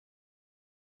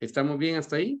 ¿Estamos bien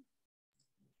hasta ahí?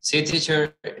 Sí,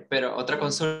 teacher, pero otra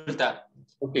consulta.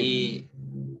 Okay.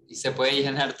 ¿Y se puede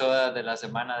llenar toda de la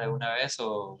semana de una vez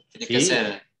o tiene que Sí.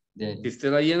 ser? Si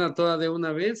usted la llena toda de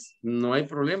una vez, no hay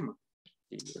problema.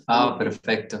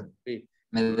 Perfecto. Sí.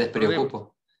 Me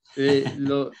despreocupo.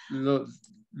 Yo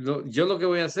lo que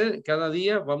voy a hacer, cada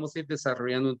día vamos a ir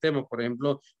desarrollando un tema. Por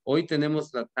ejemplo, hoy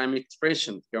tenemos la time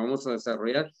expression, que vamos a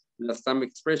desarrollar las time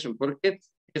expression, porque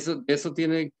eso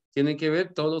tiene que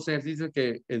ver, todos los ejercicios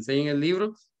que enseñan en el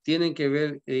libro, tienen que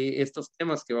ver estos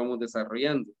temas que vamos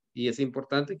desarrollando. Y es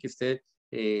importante que usted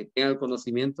tenga el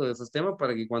conocimiento de esos temas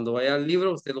para que cuando vaya al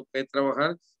libro usted lo puede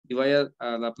trabajar y vaya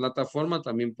a la plataforma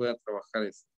también pueda trabajar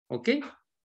eso. ¿Ok?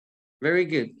 Very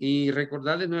good. Y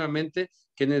recordarles nuevamente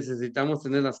que necesitamos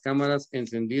tener las cámaras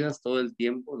encendidas todo el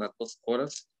tiempo, las 2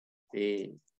 horas.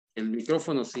 El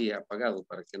micrófono sí apagado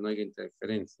para que no haya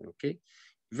interferencia. ¿Ok?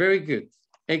 Very good.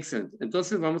 Excellent.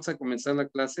 Entonces vamos a comenzar la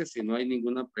clase. Si no hay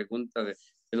ninguna pregunta de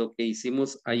lo que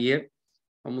hicimos ayer,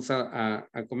 vamos a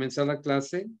comenzar la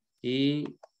clase.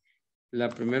 Y la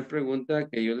primera pregunta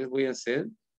que yo les voy a hacer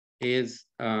es,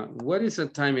 what is a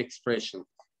time expression?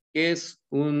 ¿Qué es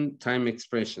un time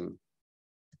expression?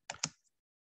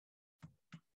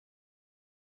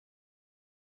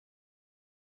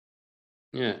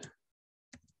 Yeah.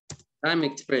 Time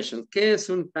expression. ¿Qué es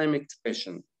un time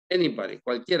expression? Anybody,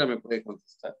 cualquiera me puede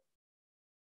contestar.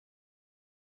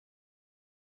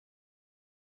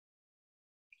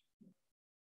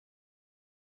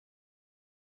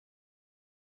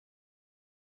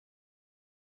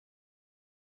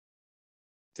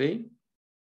 ¿Sí?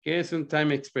 ¿Qué es un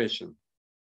time expression?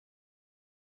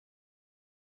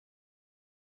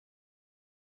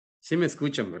 Sí me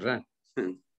escuchan, ¿verdad?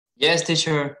 Yes,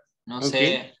 teacher. No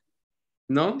sé.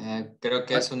 ¿No? Creo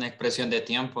que es una expresión de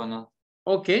tiempo, ¿no?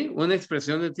 Ok, una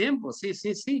expresión de tiempo. Sí,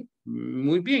 sí, sí.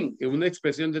 Muy bien, una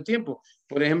expresión de tiempo.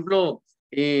 Por ejemplo,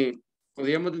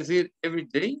 podríamos decir every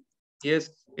day.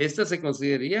 Yes. Esta se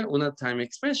consideraría una time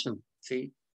expression.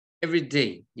 Sí. Every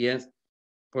day. Yes.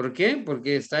 ¿Por qué?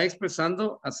 Porque está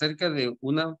expresando acerca de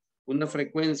una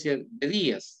frecuencia de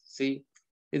días, ¿sí?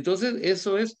 Entonces,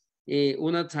 eso es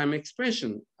una time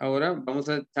expression. Ahora vamos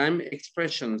a time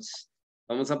expressions.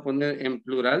 Vamos a poner en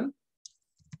plural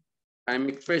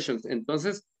time expressions.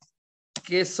 Entonces,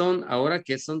 ¿qué son ahora?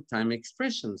 ¿Qué son time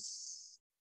expressions?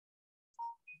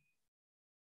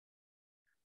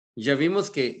 Ya vimos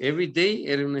que every day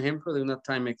era un ejemplo de una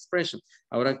time expression.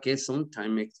 Ahora, ¿qué son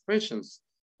time expressions?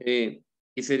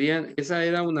 Y serían, esa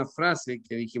era una frase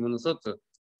que dijimos nosotros.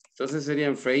 Entonces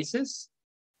serían phrases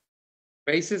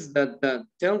that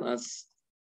tell us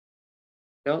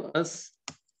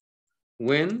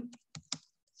when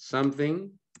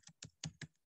something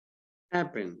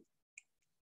happened.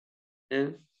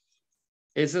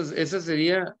 Esa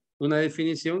sería una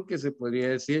definición que se podría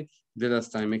decir de las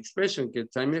time expressions, que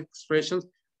time expressions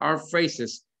are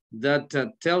phrases that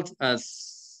tell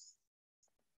us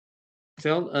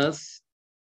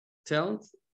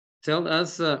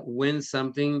when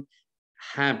something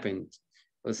happened.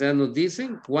 O sea, nos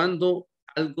dicen cuando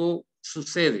algo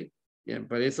sucede. Bien,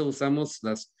 para eso usamos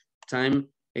las time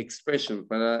expression,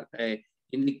 para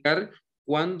indicar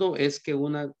cuándo es que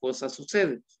una cosa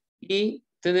sucede. Y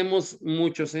tenemos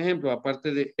muchos ejemplos,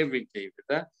 aparte de every day,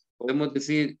 ¿verdad? Podemos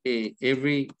decir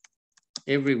every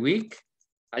week.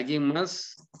 ¿Alguien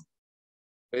más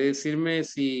puede decirme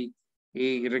si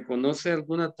reconoce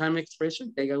alguna time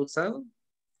expression que haya usado?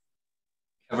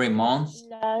 Every month.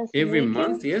 Every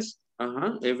month, yes.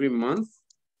 Every month.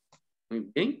 Muy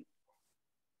bien.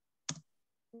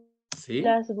 Sí.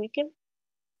 Last weekend.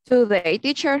 Today,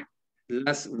 teacher.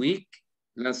 Last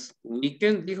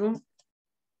weekend, dijo.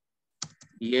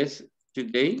 Yes,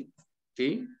 today.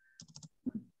 ¿Sí?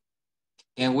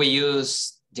 Can we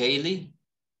use daily?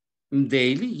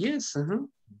 Daily, yes.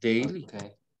 Daily.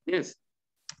 Okay. Yes.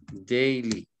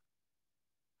 Daily.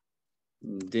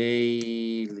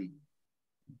 Daily.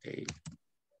 Daily.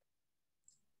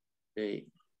 Daily.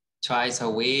 Twice a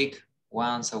week,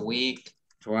 once a week.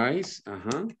 Twice,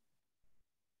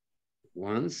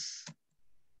 Once.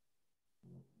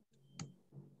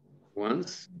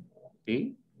 Once.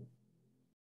 ¿Sí?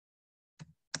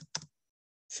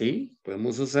 Sí,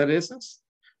 podemos usar esas.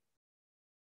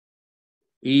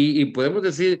 Y podemos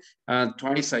decir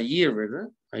twice a year, ¿verdad?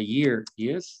 A year,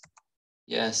 yes.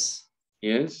 Yes.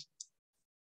 Yes.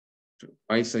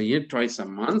 Twice a year, twice a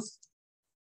month.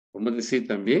 Podemos decir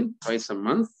también twice a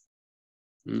month.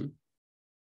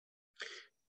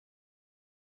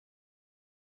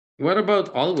 What about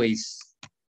always?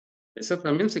 ¿Esa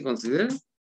también se considera?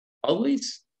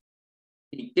 Always.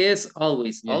 ¿Y qué es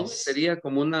always? Yes. Always sería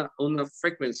como una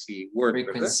frequency word,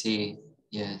 Frequency, ¿verdad?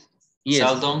 yes. Yes.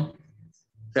 Seldom.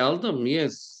 Seldom,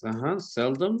 yes.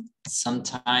 Seldom.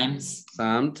 Sometimes.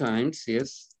 Sometimes,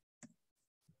 yes.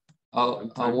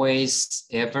 Sometimes. Always,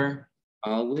 ever.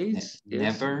 Always, yes.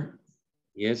 Never.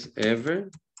 Yes, ever.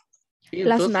 Sí,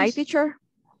 last night, teacher.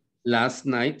 Last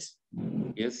night,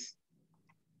 yes.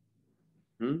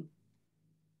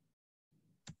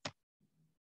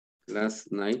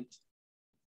 Last night.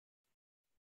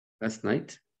 Last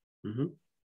night.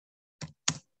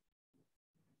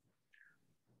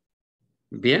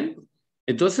 Bien.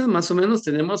 Entonces, más o menos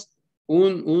tenemos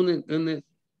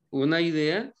una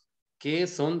idea que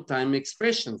son time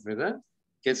expressions, ¿verdad?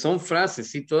 Que son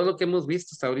frases. Y todo lo que hemos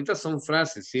visto hasta ahorita son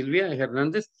frases. Silvia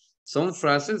Hernández, son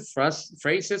frases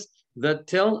that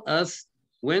tell us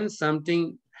when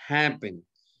something happened.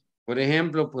 Por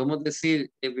ejemplo, podemos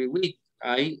decir every week,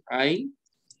 I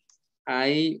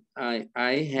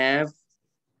have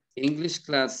English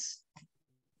class.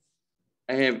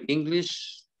 I have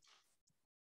English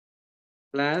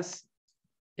class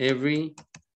every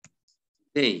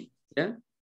day. Yeah?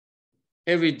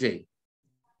 Every day.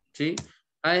 ¿Sí?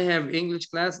 I have English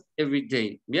class every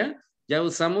day. ¿Ya? Ya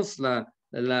usamos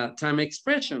la time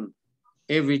expression.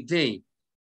 Every day.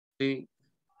 ¿Sí?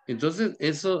 Entonces,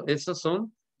 esos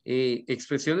son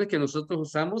expresiones que nosotros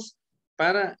usamos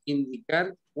para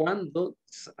indicar cuándo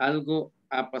algo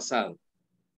ha pasado.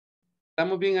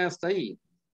 ¿Estamos bien hasta ahí?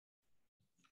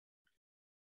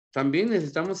 También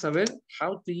necesitamos saber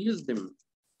how to use them.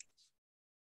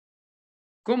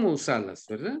 ¿Cómo usarlas,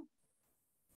 verdad?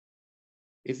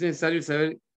 Es necesario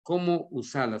saber cómo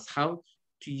usarlas, how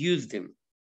to use them.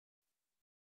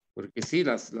 Porque sí,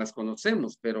 las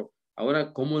conocemos, pero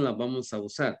ahora, ¿cómo las vamos a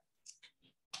usar?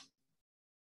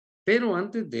 Pero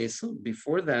antes de eso,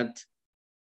 before that,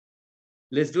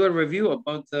 let's do a review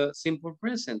about the simple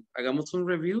present. Hagamos un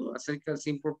review acerca del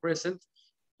simple present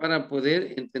para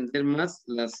poder entender más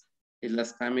las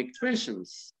time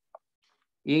expressions.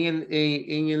 Y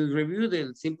en el review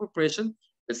del simple present,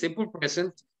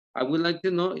 I would like to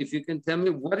know if you can tell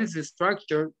me what is the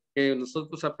structure que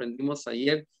nosotros aprendimos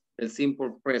ayer del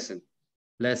simple present.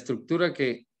 La estructura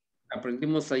que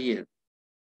aprendimos ayer.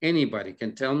 Anybody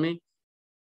can tell me?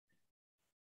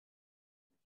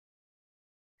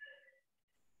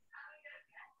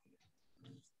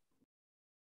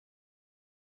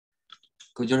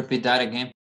 Could you repeat that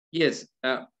again? Yes.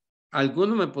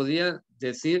 ¿Alguno me podía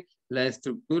decir la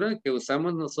estructura que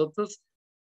usamos nosotros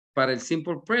para el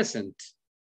simple present?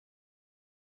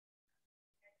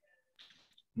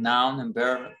 Noun and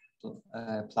verb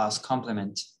plus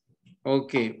complement.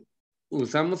 Ok.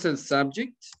 Usamos el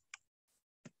subject.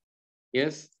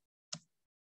 Yes.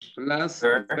 Plus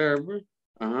verb.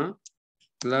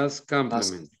 Plus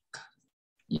complement.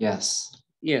 Yes.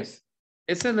 Yes.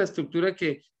 Esa es la estructura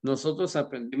que nosotros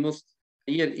aprendimos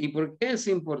ayer. ¿Y por qué es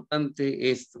importante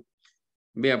esto?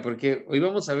 Vea, porque hoy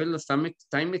vamos a ver los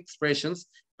time expressions,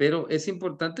 pero es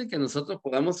importante que nosotros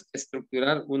podamos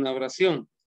estructurar una oración,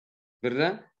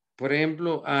 ¿verdad? Por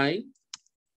ejemplo, I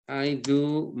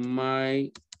do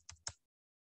my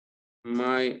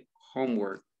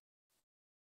homework.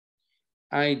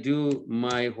 I do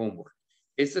my homework.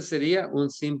 Este sería un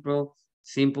simple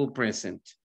present.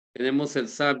 Tenemos el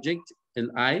subject,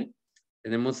 el I,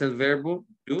 tenemos el verbo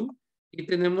do y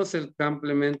tenemos el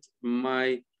complement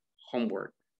my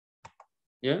homework.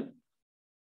 ¿Ya?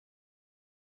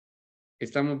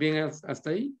 ¿Estamos bien hasta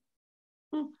ahí?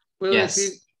 Puedo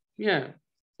decir, ya.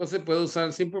 Entonces puedo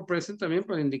usar simple present también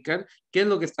para indicar qué es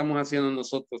lo que estamos haciendo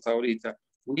nosotros ahorita.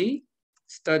 We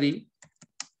study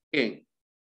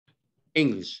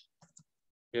English.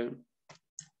 Yeah.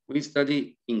 We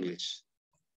study English.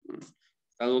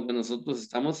 Algo que nosotros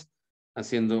estamos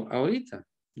haciendo ahorita.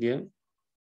 ¿Ya?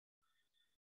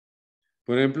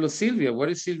 Por ejemplo, Silvia. What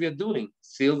is Silvia doing?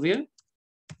 Silvia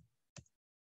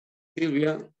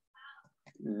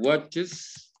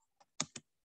watches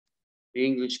the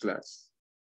English class.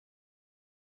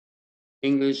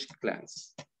 English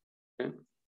class. ¿Ya?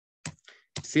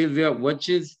 Silvia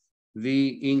watches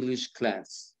the English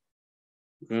class.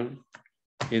 ¿Ya?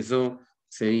 Eso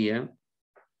sería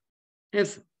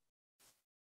eso.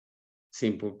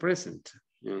 Simple present.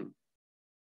 ¿Ya?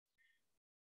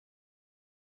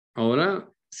 Ahora,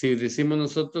 si decimos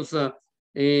nosotros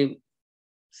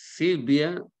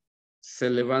Silvia se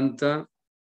levanta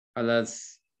a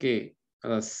las, ¿qué? A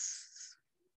las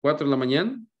 4 de la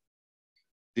mañana.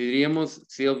 Diríamos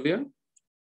Silvia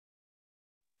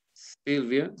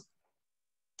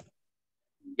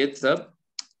gets up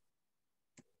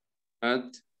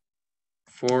at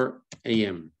 4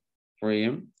 a.m. 4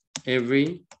 a.m.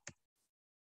 every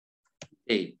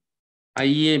day.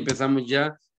 Ahí empezamos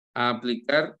ya a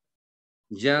aplicar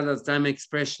ya las time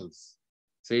expressions.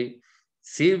 ¿Sí?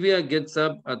 Silvia gets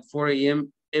up at 4 a.m.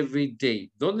 every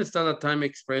day. ¿Dónde está la time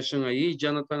expression ahí,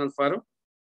 Jonathan Alfaro?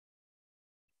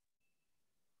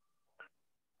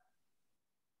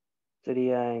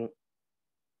 Sería en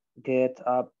get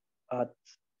up at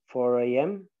 4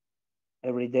 a.m.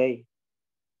 every day.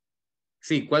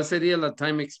 Sí, ¿cuál sería la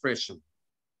time expression?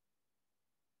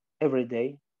 Every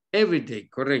day. Every day,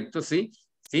 correcto, sí.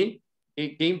 Sí.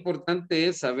 Y qué importante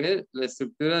es saber la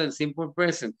estructura del simple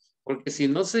present, porque si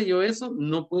no sé yo eso,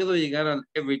 no puedo llegar al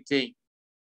every day.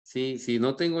 Sí, si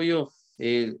no tengo yo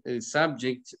el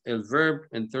subject, el verb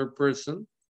en third person,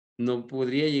 no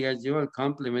podría llegar yo al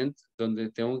complement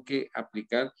donde tengo que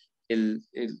aplicar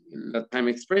la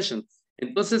time expression.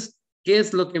 Entonces, ¿qué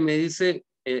es lo que me dice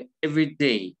every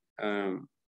day?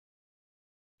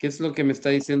 ¿Qué es lo que me está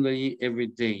diciendo ahí every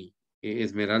day,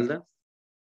 Esmeralda?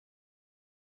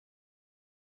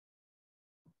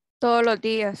 Todos los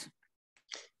días.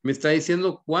 Me está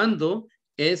diciendo cuándo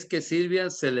es que Silvia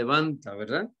se levanta,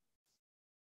 ¿verdad?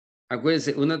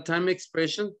 Acuérdense, una time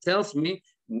expression tells me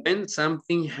when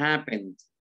something happened.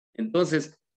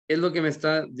 Entonces, ¿qué es lo que me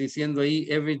está diciendo ahí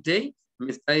every day?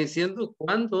 Me está diciendo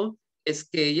cuándo es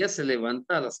que ella se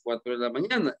levanta a las 4 de la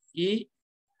mañana. ¿Y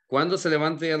cuándo se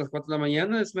levanta ella a las 4 de la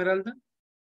mañana, Esmeralda?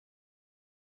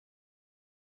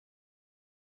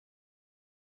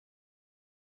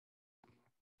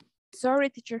 Sorry,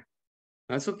 teacher.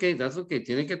 That's okay, that's okay.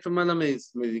 Tiene que tomar la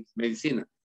medicina.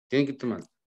 Tiene que tomar.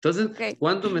 Entonces, Okay.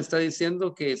 ¿cuándo me está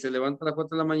diciendo que se levanta a las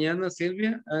 4 de la mañana,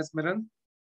 Silvia, Esmeralda?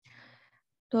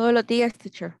 Todos los días,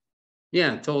 teacher.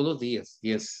 Yeah, todos los días.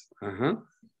 Yes. Ajá.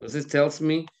 Entonces, tells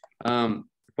me,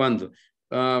 ¿cuándo?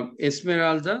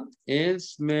 Esmeralda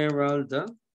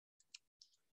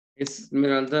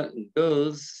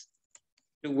goes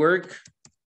to work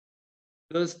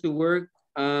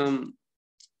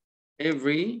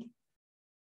every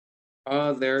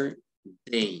other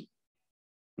day.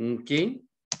 Okay.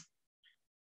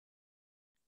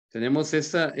 Tenemos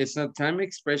esa time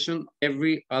expression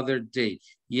every other day.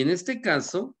 Y en este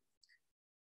caso,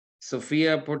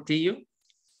 Sofía Portillo,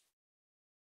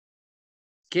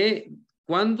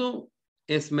 ¿cuándo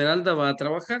Esmeralda va a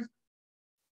trabajar?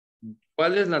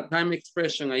 ¿Cuál es la time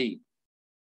expression ahí?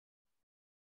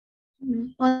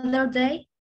 Other day.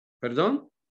 ¿Perdón?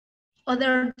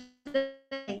 Other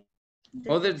day.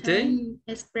 Other day? Time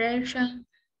expression.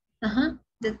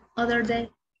 The other day.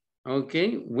 Ok.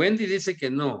 Wendy dice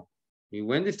que no. Y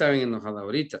Wendy está bien enojada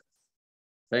ahorita.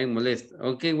 Está bien molesta.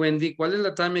 Ok, Wendy, ¿cuál es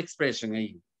la time expression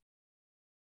ahí?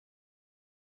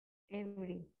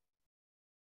 Every.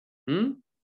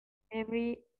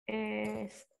 Every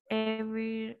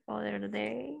other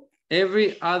day.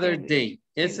 Every other day.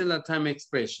 Esa es la time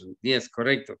expression. Yes,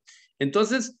 correcto.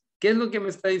 Entonces, ¿qué es lo que me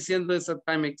está diciendo esa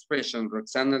time expression,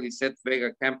 Roxana Lisette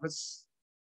Vega Campos?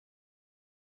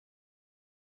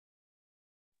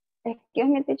 Excuse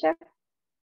me, teacher.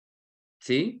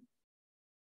 ¿Sí?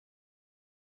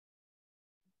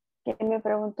 ¿Quién me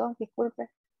preguntó?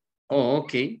 Disculpe. Oh,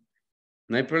 ok.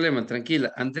 No hay problema,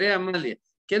 tranquila. Andrea Amalia,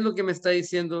 ¿qué es lo que me está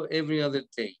diciendo every other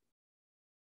day?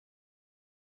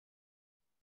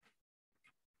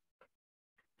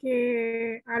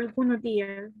 Que algunos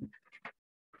días.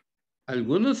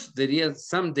 Algunos dirían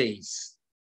some days.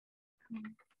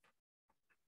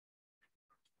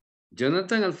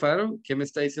 Jonathan Alfaro, ¿qué me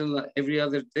está diciendo la every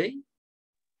other day?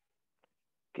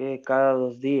 Que cada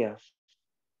 2 días.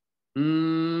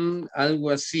 Algo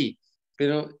así.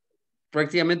 Pero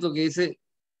prácticamente lo que dice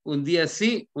un día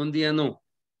sí, un día no.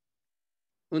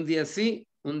 Un día sí,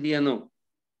 un día no.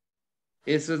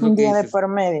 Eso es lo Un que día dice. de por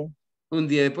medio. Un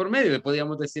día de por medio, le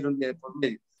podríamos decir un día de por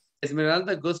medio.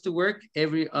 Esmeralda goes to work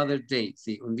every other day.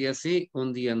 Sí, un día sí,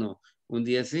 un día no. Un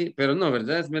día sí, pero no,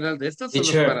 ¿verdad, Esmeralda? Esto solo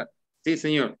es para... Sí,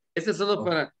 señor. Este es solo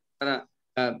para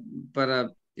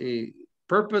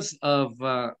purpose of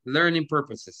learning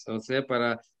purposes. O sea,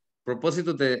 para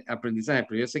propósitos de aprendizaje.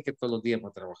 Pero yo sé que todos los días va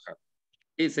a trabajar.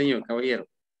 Sí, señor, caballero.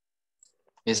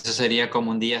 Eso sería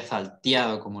como un día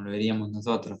salteado, como lo diríamos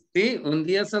nosotros. Sí, un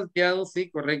día salteado, sí,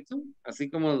 correcto. Así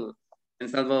como en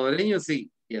salvadoreño,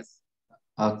 sí, yes.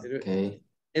 Ok.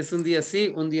 Es un día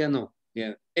sí, un día no.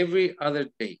 Yeah. Every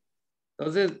other day.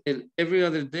 Entonces, el every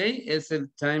other day es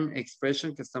el time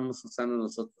expression que estamos usando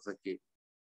nosotros aquí.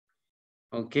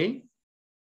 ¿Ok?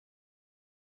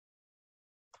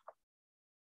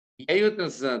 Y hay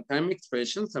otras time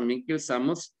expressions también que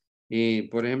usamos,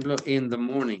 por ejemplo, in the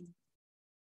morning.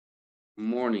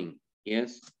 Morning,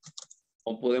 yes.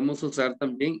 O podemos usar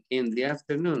también in the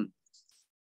afternoon.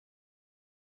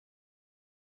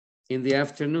 In the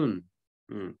afternoon.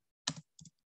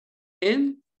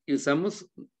 Y usamos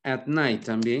at night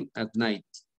también, at night.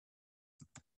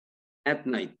 At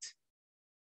night.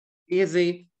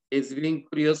 Fíjese, es bien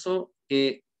curioso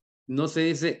que no se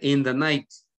dice in the night.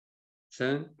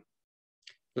 ¿Sí?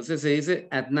 Entonces se dice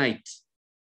at night.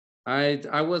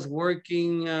 I was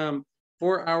working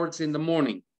 4 hours in the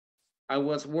morning. I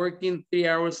was working 3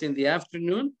 hours in the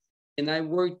afternoon and I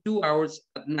worked 2 hours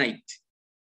at night.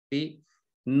 ¿Sí?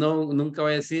 No, nunca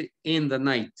voy a decir in the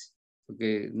night,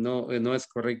 porque no es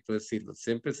correcto decirlo.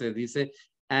 Siempre se dice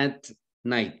at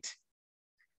night.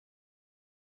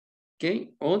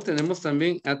 ¿Ok? O tenemos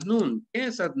también at noon. ¿Qué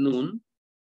es at noon?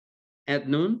 At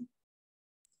noon.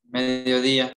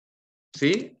 Mediodía.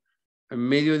 Sí,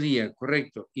 mediodía,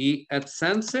 correcto. ¿Y at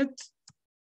sunset?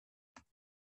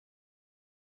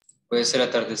 Puede ser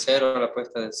atardecer o la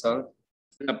puesta del sol.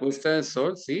 La puesta del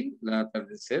sol, sí, la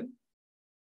atardecer.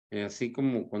 Así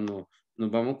como cuando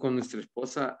nos vamos con nuestra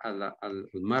esposa al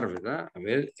mar, ¿verdad? A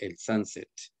ver el sunset.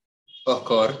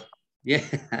 Oscar.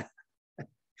 Yeah.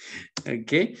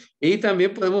 Ok. Y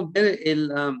también podemos ver el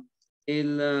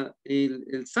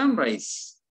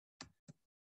sunrise.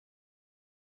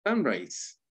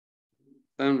 Sunrise.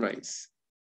 Sunrise.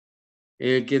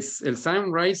 El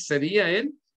sunrise sería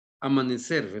el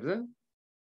amanecer, ¿verdad?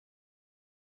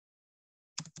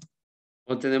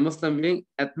 O tenemos también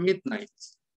at midnight.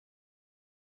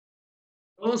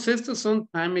 Todos estos son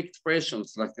time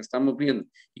expressions, las que estamos viendo.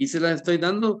 Y se las estoy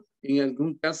dando, en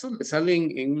algún caso, le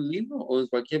salen en un libro o en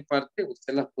cualquier parte,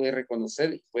 usted las puede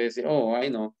reconocer y puede decir, oh, I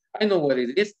know what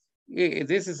it is.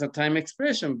 This is a time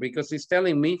expression because it's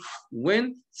telling me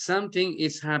when something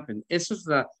is happening. Esa es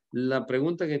la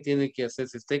pregunta que tiene que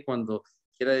hacerse usted cuando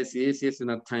quiera decidir si es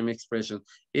una time expression.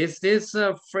 Is this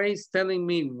a phrase telling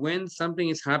me when something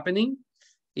is happening?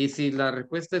 Y si la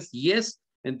respuesta es yes,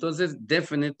 entonces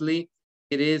definitely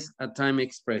it is a time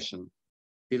expression.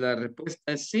 Si la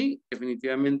respuesta es sí,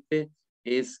 definitivamente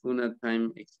es una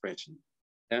time expression.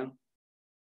 ¿Ya?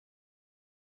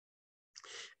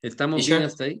 ¿Estamos bien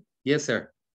hasta ahí? Yes,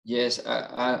 sir. Yes,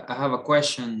 I have a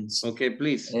question. Okay,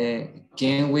 please.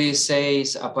 Can we say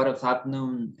a part of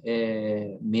afternoon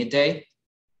midday?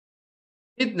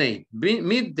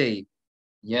 Midday.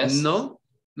 Yes. No,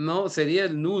 sería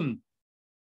el noon.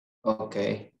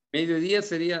 Okay. Mediodía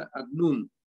sería at noon.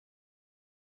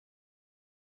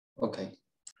 Okay.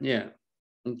 Yeah.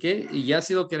 Okay. Y ya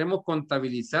si lo queremos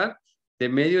contabilizar de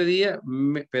mediodía,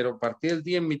 pero partir del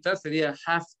día en mitad sería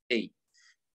half day.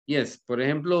 Yes. Por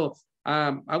ejemplo,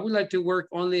 I would like to work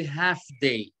only half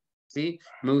day. ¿Sí?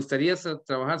 Me gustaría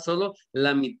trabajar solo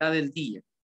la mitad del día.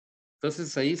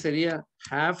 Entonces ahí sería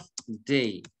half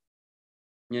day.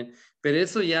 Yeah. Pero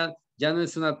eso ya no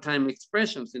es una time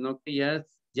expression, sino que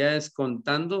ya es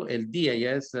contando el día,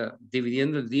 ya es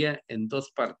dividiendo el día en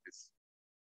dos partes.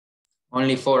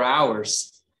 Only 4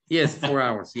 hours. Yes, 4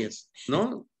 hours, yes.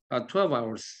 No, 12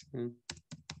 hours.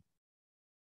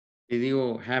 Y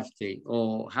digo half day,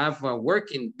 o half a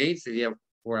working day sería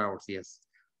 4 hours, yes.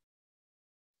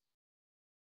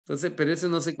 Entonces, pero eso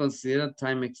no se considera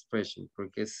time expression,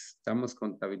 porque estamos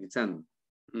contabilizando.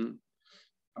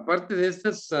 Aparte de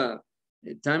estas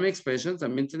time expressions,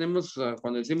 también tenemos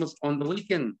cuando decimos on the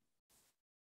weekend,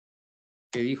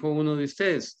 que dijo uno de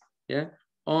ustedes, ¿ya?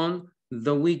 On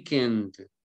the weekend.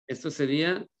 Esto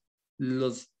sería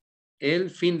el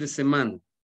fin de semana,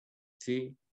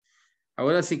 ¿sí?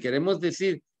 Ahora, si queremos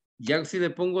decir, ya si le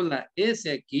pongo la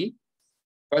S aquí,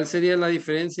 ¿cuál sería la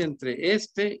diferencia entre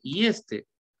este y este?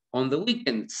 On the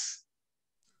weekends.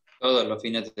 Todos los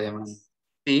fines de semana.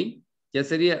 Sí, ya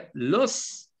sería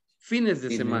los fines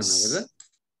de semana, ¿verdad?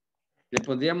 Le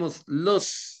pondríamos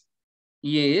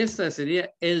y esta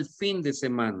sería el fin de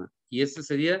semana. Y este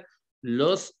sería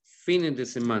los fines de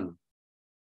semana.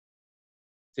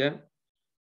 ¿Ya?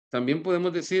 También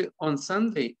podemos decir on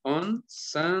Sunday,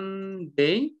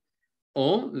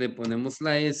 o le ponemos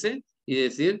la S y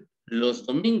decir los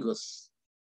domingos.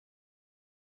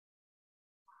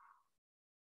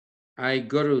 I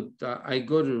go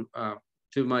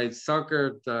to my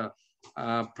soccer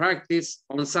practice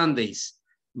on Sundays.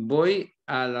 Voy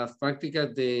a las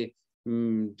prácticas del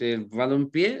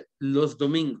balompié los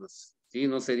domingos. ¿Sí?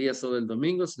 No sería solo el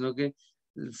domingo, sino que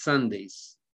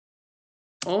Sundays.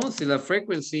 O si la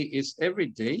frequency is every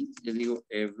day, yo digo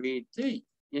every day.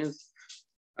 Yes.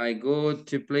 I go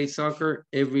to play soccer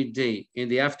every day in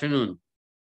the afternoon.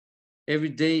 Every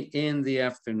day in the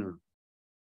afternoon.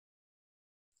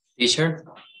 Teacher,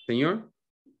 Señor?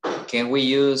 can we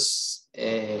use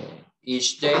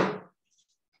each day?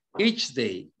 Each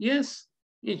day, yes.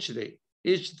 Each day.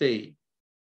 Each day.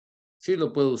 Sí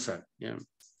lo puedo usar. Yeah.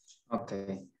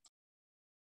 Okay.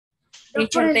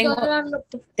 Teacher,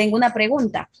 tengo una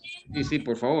pregunta. Sí,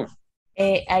 por favor.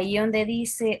 Ahí donde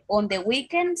dice on the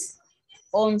weekends,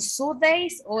 on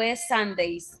Sundays o es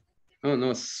Sundays.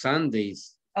 No,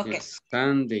 Sundays. Okay. Yes,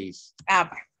 Sundays.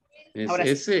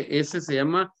 Ese se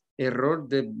llama error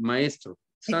de maestro.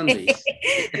 Sundays.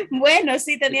 Bueno,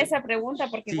 sí tenía esa pregunta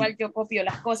porque igual yo copio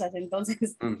las cosas,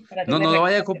 entonces. No lo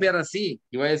vaya a copiar así.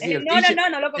 Iba a decir,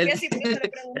 no lo copié así porque se lo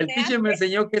pregunté. El teacher me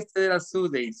enseñó que este era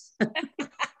Sundays.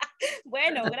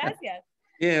 Bueno, gracias.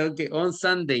 Yeah, okay. On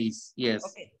Sundays, yes.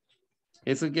 Okay.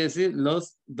 Eso quiere decir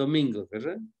los domingos,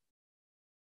 ¿verdad?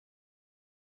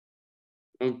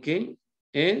 Ok.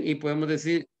 Y podemos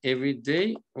decir every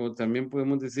day o también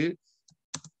podemos decir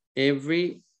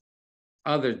every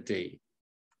other day.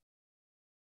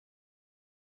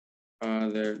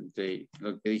 Other day.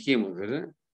 Lo que dijimos,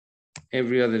 ¿verdad?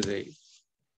 Every other day.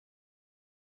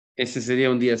 Ese sería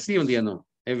un día sí, un día no.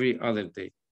 Every other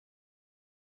day.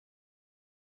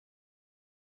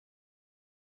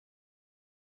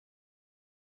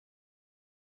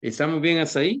 ¿Estamos bien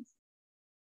hasta ahí?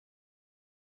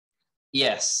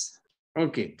 Yes.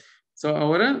 Ok. So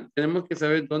ahora tenemos que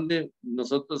saber dónde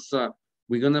nosotros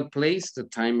we're gonna place the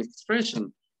time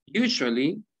expression.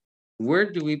 Usually,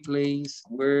 where do we place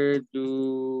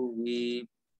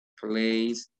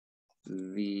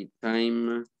the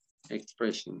time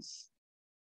expressions?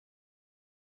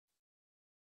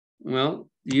 Well,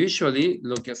 usually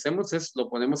lo que hacemos es lo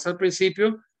ponemos al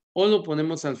principio o lo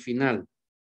ponemos al final.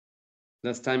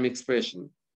 Las time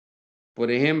expression. Por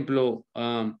ejemplo,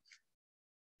 vamos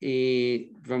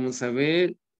a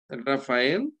ver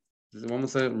Rafael.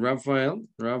 Vamos a ver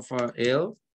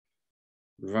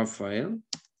Rafael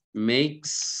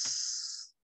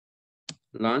makes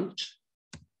lunch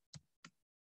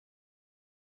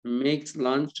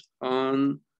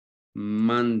on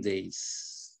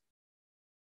Mondays.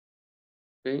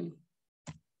 Okay.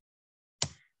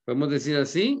 Podemos decir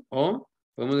así o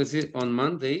podemos decir on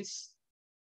Mondays,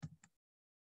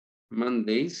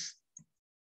 Rafael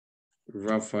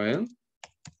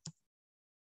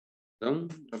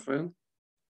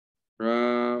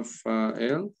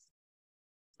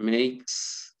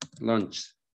makes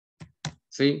lunch.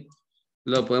 ¿Sí?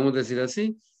 Lo podemos decir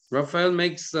así. Rafael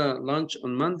makes lunch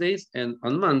on Mondays and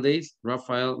on Mondays,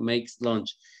 Rafael makes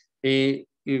lunch. Y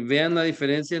vean la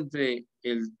diferencia entre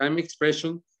el time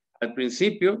expression. Al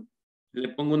principio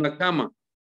le pongo una cama.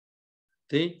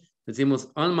 ¿Sí?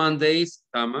 Decimos on Mondays,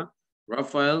 cama,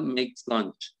 Rafael makes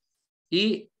lunch.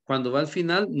 Y cuando va al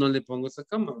final, no le pongo esa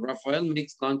cama. Rafael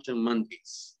makes lunch on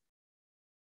Mondays.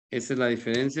 Esa es la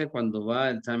diferencia cuando va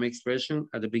el time expression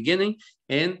at the beginning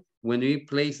and when we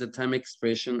place the time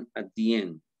expression at the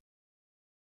end.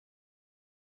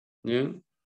 ¿Yeah?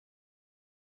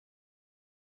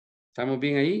 ¿Estamos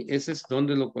bien ahí? Ese es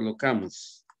donde lo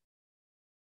colocamos.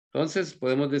 Entonces,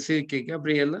 podemos decir que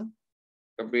Gabriela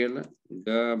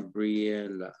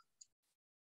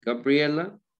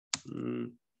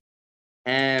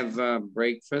have a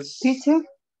breakfast. Teacher.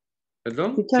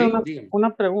 Perdón. Teacher, Sí,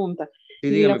 una pregunta. Sí,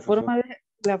 dígame,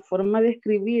 la forma de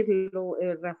escribirlo,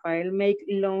 Rafael make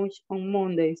lunch on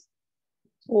Mondays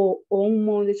o on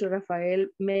Mondays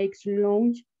Rafael makes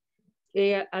lunch,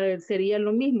 sería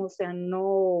lo mismo, o sea,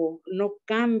 no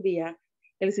cambia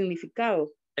el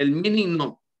significado. El meaning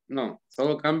no,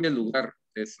 solo cambia el lugar.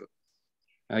 Eso.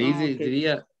 Ahí Okay.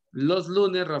 diría, los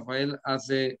lunes Rafael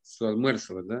hace su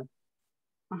almuerzo, ¿verdad?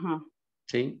 Ajá.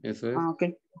 Sí, eso es. Ok.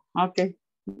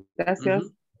 Gracias.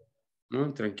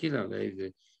 No, tranquila.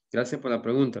 Gracias por la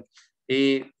pregunta.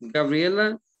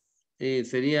 Gabriela,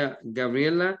 sería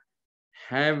Gabriela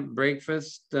have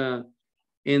breakfast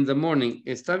in the morning.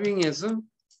 ¿Está bien eso?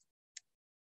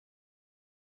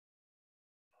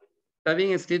 ¿Está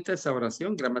bien escrita esa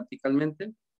oración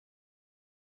gramaticalmente?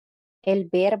 El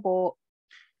verbo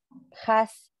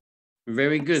has.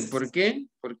 Very good. ¿Por qué?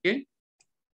 ¿Por qué?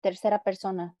 Tercera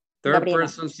persona. Third Gabriela.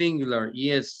 person singular.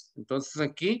 Yes. Entonces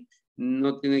aquí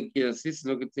no tiene que ir así,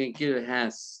 sino que tiene que ir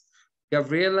has.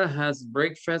 Gabriela has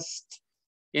breakfast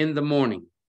in the morning.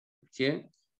 ¿Sí?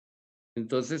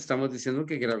 Entonces estamos diciendo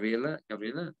que Gabriela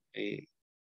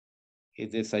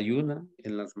desayuna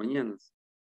en las mañanas.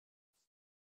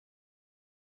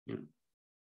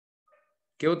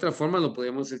 ¿Qué otra forma lo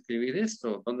podemos escribir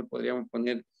esto? ¿Dónde podríamos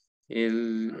poner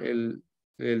el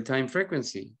time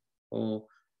frequency o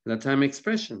la time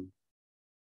expression?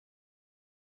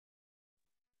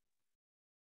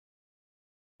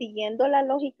 Siguiendo la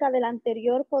lógica del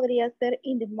anterior, podría ser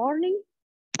in the morning,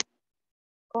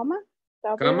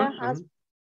 Gabriela has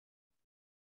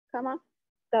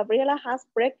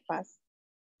breakfast.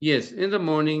 Yes, in the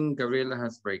morning, Gabriela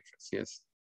has breakfast, yes.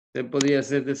 Se podría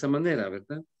hacer de esa manera,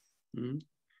 ¿verdad?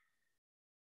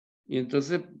 Y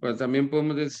entonces, pues, también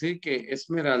podemos decir que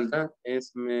Esmeralda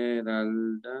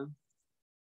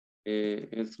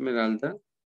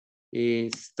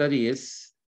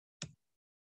studies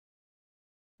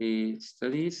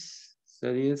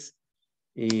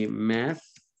math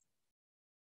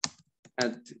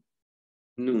at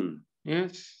noon.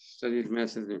 Yes, studies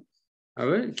math at noon. A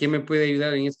ver, ¿quién me puede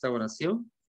ayudar en esta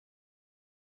oración?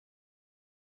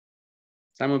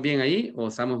 ¿Estamos bien ahí o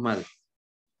estamos mal?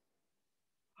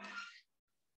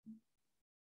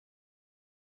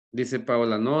 Dice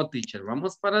Paola, no, teacher,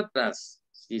 vamos para atrás.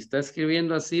 Si está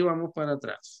escribiendo así, vamos para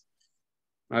atrás.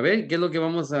 A ver, ¿qué es lo que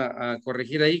vamos a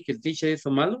corregir ahí que el teacher hizo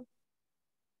malo?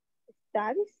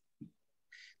 Studies.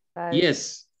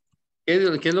 Yes. ¿Qué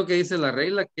es lo que dice la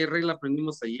regla? ¿Qué regla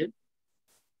aprendimos ayer?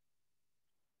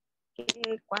 Que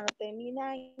cuando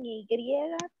termina en Y,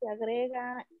 se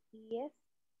agrega IS.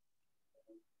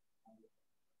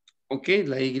 Ok,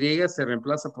 la Y se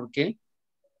reemplaza por qué?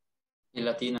 Y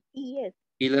latina. IS.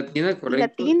 Y latina,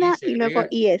 correcto. Y latina y luego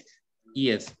IS.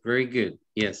 Yes, very good.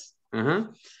 Yes.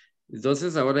 Ajá.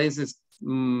 Entonces ahora dices,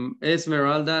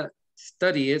 Esmeralda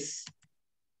studies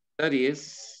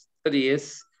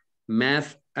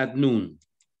math at noon.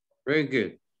 Very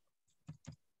good.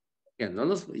 Ya no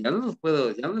les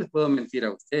puedo mentir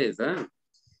a ustedes, ¿ah?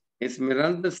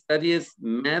 Esmeralda studies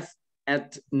math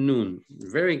at noon.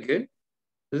 Very good.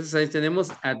 Entonces ahí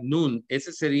tenemos at noon.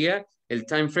 Ese sería el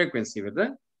time frequency,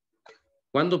 ¿verdad?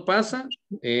 ¿Cuándo pasa?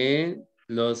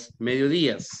 Los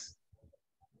mediodías.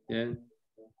 ¿Yeah?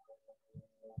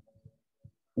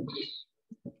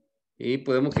 Y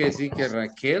podemos decir que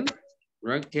Raquel,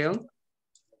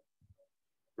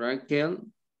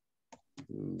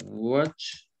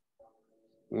 watch.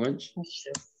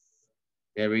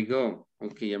 There we go.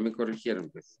 Ok, ya me corrigieron,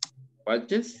 pues.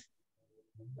 Watches.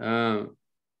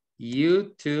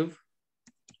 YouTube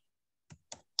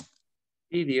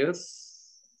videos.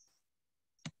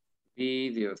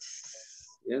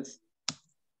 Yes.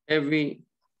 Every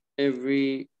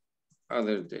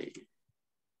other day.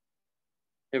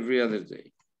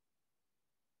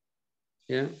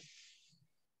 Yeah.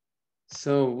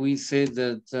 So we say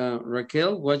that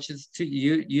Raquel watches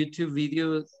YouTube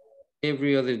videos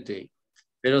every other day.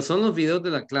 Pero son los videos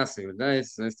de la clase, ¿verdad?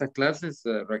 Estas clases,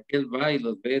 Raquel va y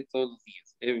los ve todos los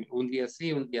días. Un día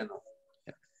sí, un día no.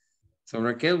 So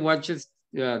Raquel watches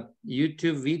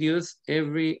YouTube videos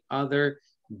every other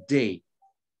day.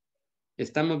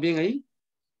 ¿Estamos bien ahí?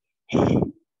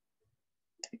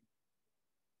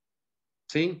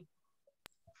 ¿Sí?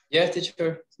 Yes,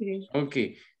 teacher. Sí. Ok.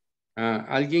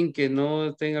 ¿Alguien que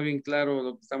no tenga bien claro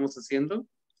lo que estamos haciendo?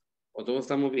 ¿O todos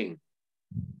estamos bien?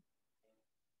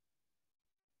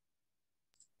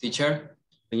 Teacher.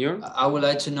 Señor. I would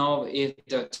like to know if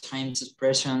the time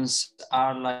expressions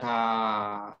are like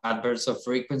adverbs of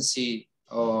frequency,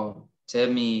 or tell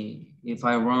me if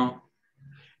I'm wrong.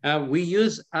 We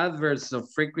use adverbs of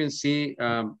frequency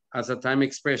as a time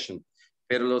expression,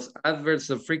 pero los adverbs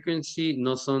of frequency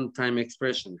no son time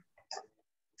expression.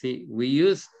 See, we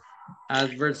use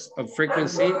adverbs of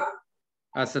frequency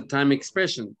as a time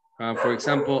expression. For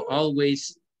example,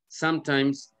 always,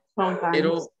 sometimes,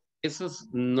 pero esos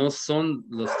no son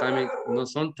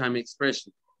time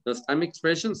expression. Los time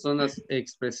expressions son las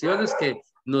expresiones que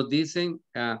nos dicen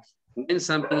when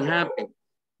something happened.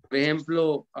 Por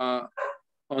ejemplo,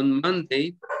 on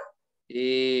Monday,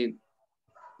 in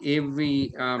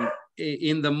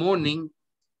the morning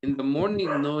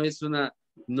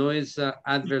no es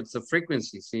adverbs of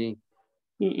frequency, sí.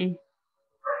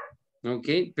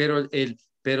 Ok, pero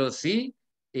sí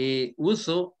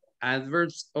uso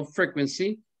adverbs of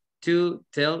frequency to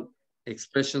tell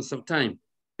expressions of time.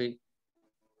 ¿Sí?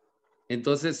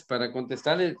 Entonces, para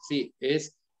contestarle, sí,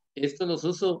 esto los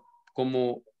uso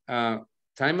como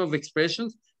time of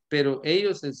expressions, pero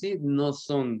ellos en sí no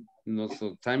son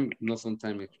time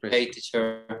expressions. Hey,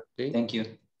 teacher. Okay? Thank you.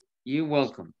 You're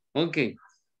welcome. Okay.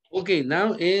 Okay,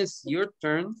 now is your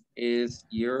turn. Is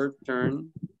your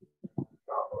turn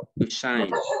to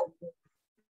shine.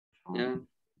 Yeah.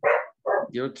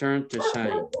 Your turn to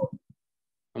shine.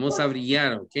 Vamos a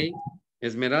brillar, ¿ok?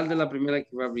 Esmeralda es la primera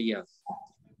que va a brillar.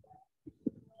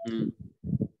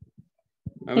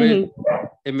 A ver,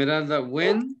 Esmeralda,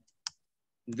 when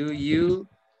do you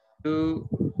do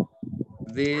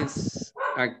this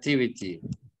activity?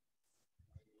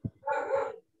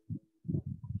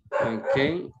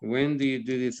 Okay, when do you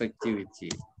do this activity?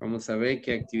 Vamos a ver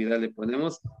qué actividad le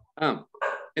ponemos.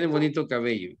 Tiene bonito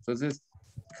cabello. Entonces,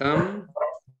 comb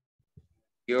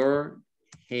your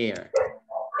hair.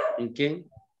 Okay.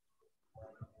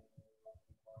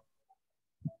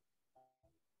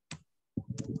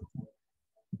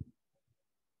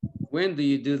 When do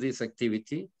you do this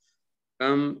activity?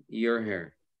 Comb your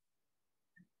hair.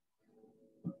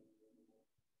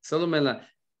 Solo me la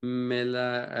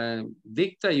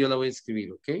dicta y yo la voy a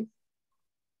escribir, ¿ok?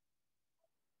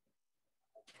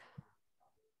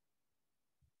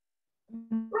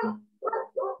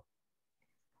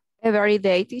 Every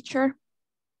day, teacher.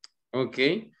 Ok.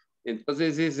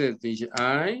 Entonces dice, teacher,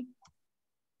 I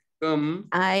comb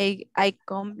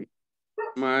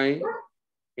my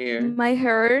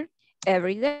hair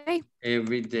every day.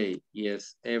 Every day,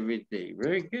 yes, every day.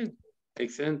 Very good.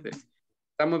 Excelente.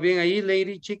 ¿Estamos bien ahí,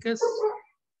 lady, chicas?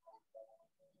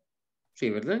 Sí,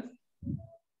 ¿verdad?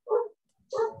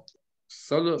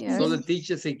 Solo el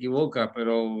teacher se equivoca,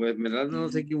 pero Esmeralda no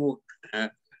se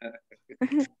equivoca.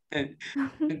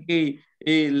 Ok,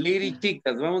 lady,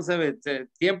 chicas, vamos a ver,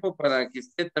 tiempo para que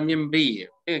usted también brille.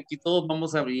 Okay, aquí todos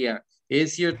vamos a brillar.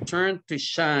 It's your turn to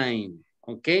shine,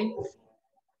 ¿ok?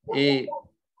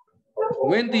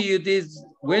 When do you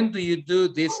do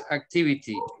this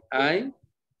activity? I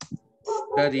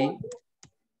study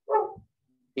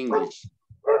English.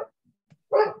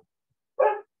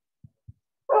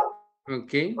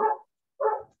 Okay.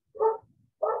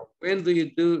 When do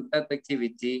you do that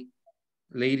activity,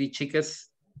 lady chicas?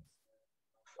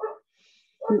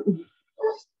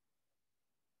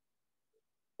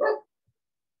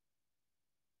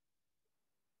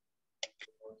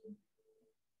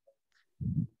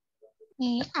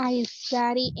 I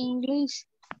study English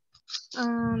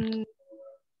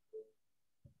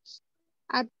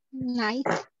at night.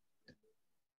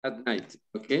 At night,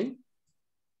 okay.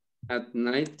 At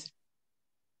night,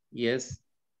 yes.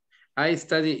 I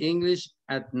study English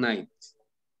at night.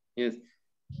 Yes.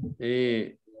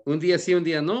 Un día sí, un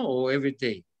día no, or every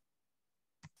day?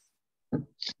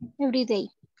 Every day.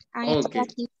 I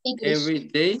study English. Every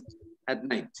day at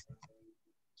night.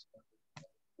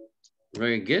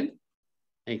 Very good.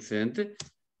 Excelente.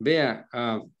 Vea,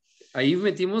 ahí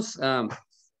metimos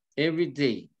every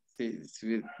day.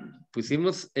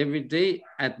 Pusimos every day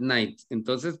at night.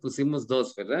 Entonces pusimos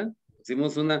dos, ¿verdad?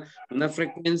 Pusimos una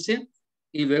frecuencia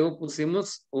y luego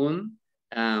pusimos un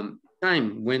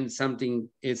time when something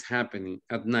is happening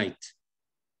at night.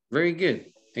 Very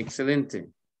good.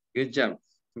 Excelente. Good job.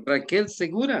 Raquel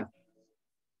Segura.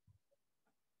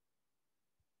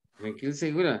 Raquel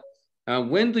Segura.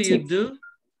 When do you do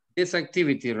this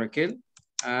activity, Raquel?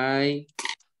 I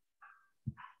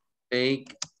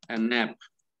take a nap.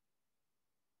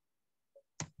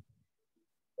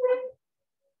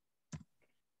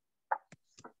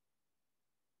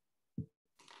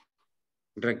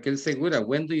 Raquel Segura,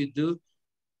 when do you do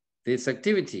this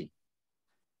activity?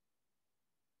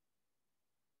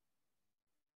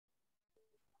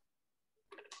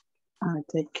 I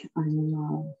take a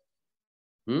nap.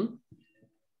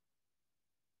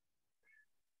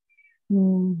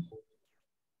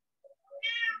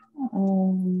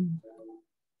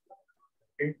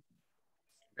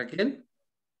 Raquel?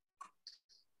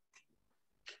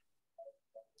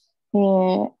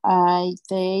 I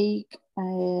take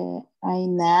a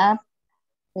nap.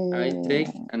 I take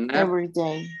a nap. Every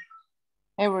day.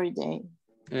 Every day.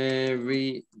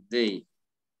 Every day.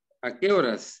 ¿A qué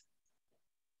horas?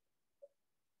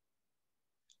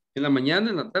 ¿En la mañana,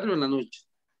 en la tarde o en la noche?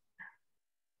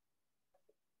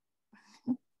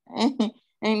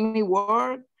 In my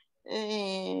work,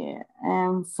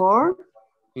 and 4.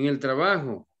 En el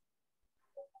trabajo.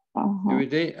 Every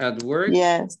day at work.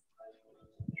 Yes.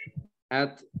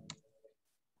 At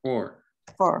 4.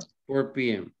 4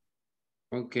 p.m.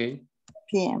 Ok.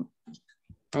 PM.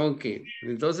 Ok.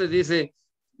 Entonces dice,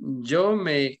 yo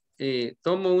me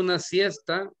tomo una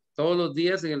siesta todos los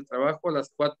días en el trabajo a las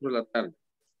 4 de la tarde.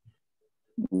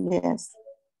 Yes.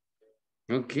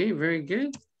 Okay, very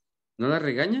good. ¿No la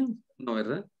regañan? No,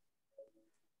 ¿verdad?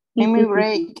 Let me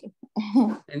break.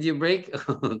 And you break?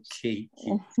 Okay.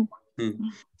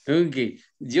 Okay.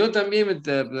 Yo también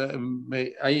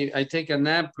I take a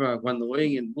nap cuando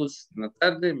voy en el bus en la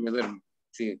tarde, me duermo.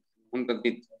 Sí, un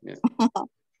ratito. Yeah.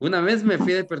 Una vez me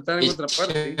fui a despertar en otra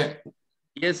parte.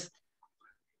 Yes.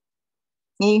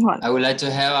 I would like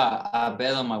to have a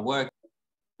bed on my work.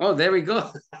 Oh, there we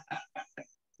go.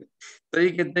 So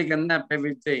you can take a nap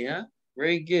every day, huh?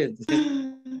 Very good.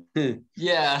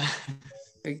 Yeah.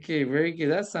 Okay, very good.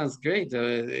 That sounds great.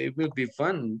 It will be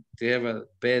fun to have a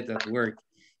bed at work.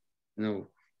 No.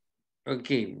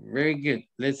 Okay, very good.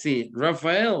 Let's see.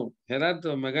 Rafael,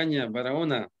 Gerardo Magaña,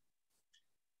 Barahona.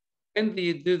 When do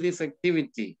you do this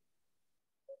activity?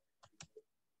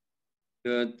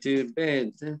 Go to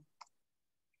bed.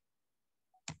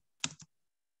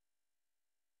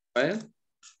 Rafael.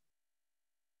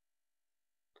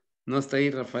 ¿No está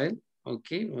ahí Rafael?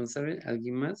 Ok, vamos a ver.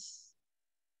 ¿Alguien más?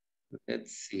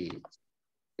 Let's see.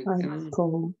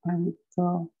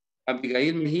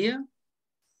 Abigail Mejía.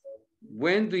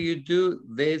 When do you do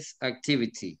this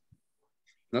activity?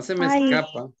 No se me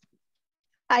escapa.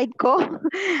 I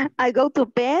go to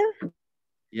bed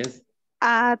Yes.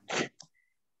 at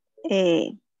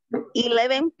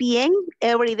 11 p.m.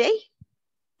 every day.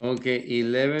 Okay,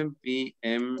 11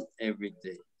 p.m. every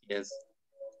day. Yes.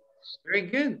 Very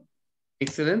good.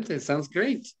 Excelente. Sounds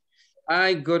great.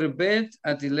 I go to bed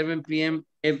at 11 p.m.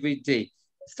 every day.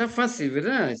 Está fácil,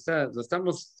 ¿verdad? Lo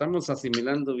estamos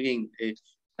asimilando bien.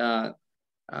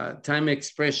 Time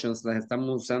expressions las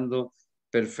estamos usando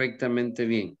perfectamente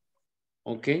bien.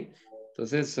 Ok.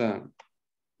 Entonces,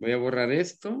 voy a borrar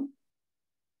esto.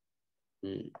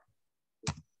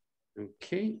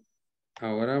 Ok.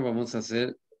 Ahora vamos a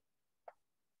hacer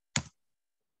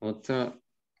otro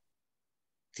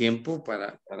tiempo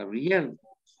para brillar.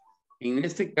 En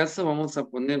este caso vamos a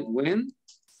poner when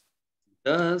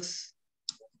does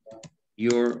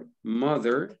your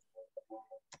mother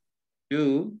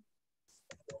do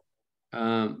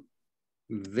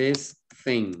this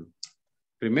thing?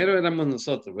 Primero éramos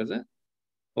nosotros, ¿verdad?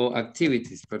 O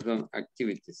activities, perdón,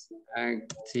 activities.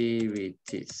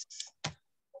 Activities.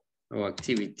 O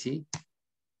activity.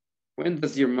 When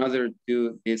does your mother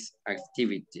do this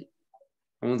activity?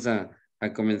 Vamos a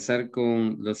comenzar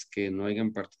con los que no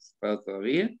hayan participado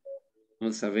todavía.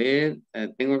 Vamos a ver,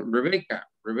 tengo Rebecca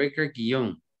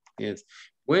Guillón. Yes.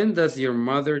 When does your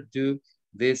mother do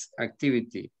this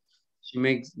activity? She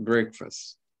makes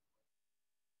breakfast.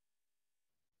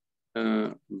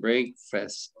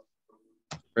 Breakfast.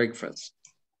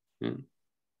 Yeah.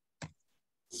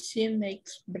 She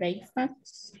makes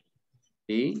breakfast.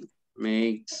 She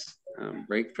makes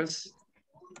breakfast.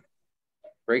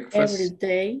 Every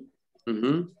day.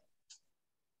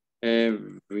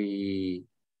 Every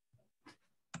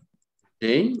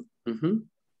day.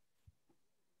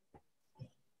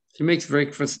 She makes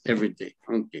breakfast every day.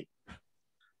 Okay.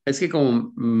 Es que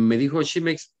como me dijo she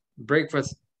makes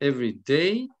breakfast every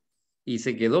day y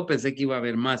se quedó, pensé que iba a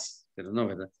haber más, pero no,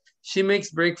 ¿verdad? She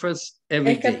makes breakfast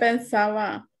every day. Es que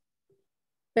pensaba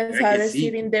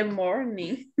decir in the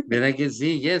morning. ¿Verdad que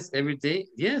sí? Yes, every day.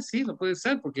 Yes, sí, lo puede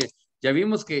ser porque ya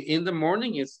vimos que in the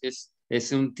morning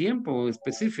es un tiempo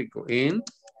específico. In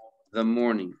the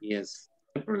morning, yes.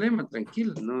 No hay problema,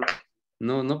 tranquilo.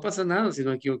 No pasa nada. Si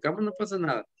nos equivocamos, no pasa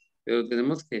nada. Pero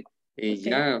tenemos que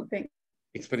ya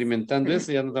experimentando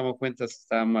eso, ya nos damos cuenta si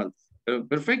estaba mal. Pero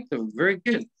perfecto, very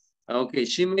good. Okay,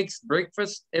 she makes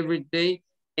breakfast every day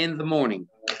in the morning.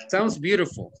 Sounds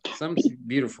beautiful. Sounds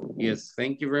beautiful. Yes,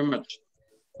 thank you very much.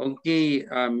 Okay,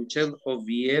 Michelle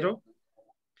Oviero.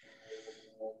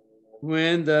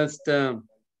 When does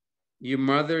your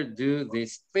mother do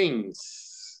these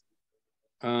things?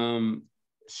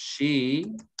 She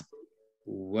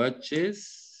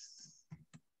watches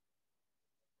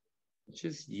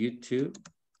YouTube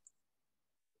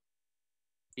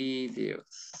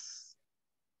videos.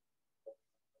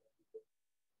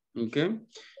 Okay.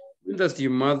 When does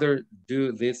your mother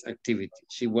do this activity?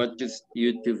 She watches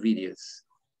YouTube videos.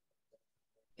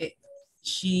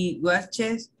 She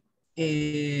watches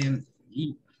YouTube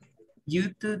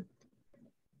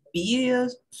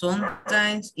videos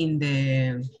sometimes in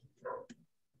the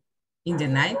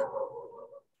night.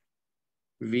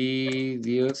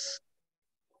 Videos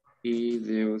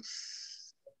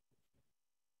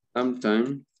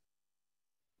sometimes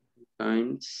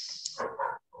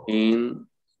in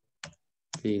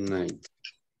the night.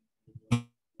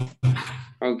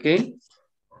 Okay.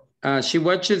 She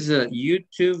watches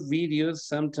YouTube videos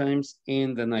sometimes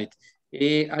in the night.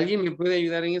 ¿Alguien me puede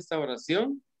ayudar en esta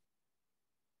oración?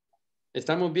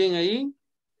 ¿Estamos bien ahí?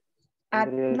 At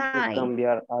Tendría que night.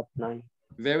 cambiar at night.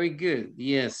 Very good.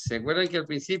 Yes. ¿Se acuerdan que al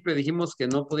principio dijimos que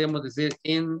no podíamos decir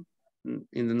in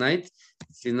the night,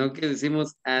 sino que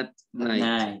decimos at night?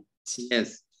 Night.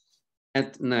 Yes.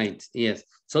 At night. Yes.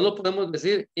 Solo podemos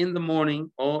decir in the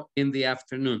morning o in the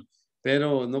afternoon,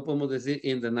 pero no podemos decir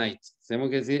in the night. Tenemos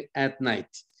que decir at night.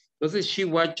 Entonces, she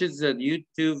watches the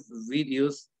YouTube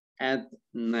videos at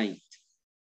night.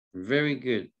 Very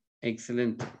good.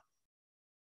 Excellent.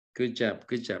 Good job.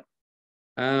 Good job.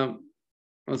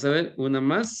 Vamos a ver una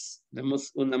más.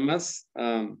 Demos una más.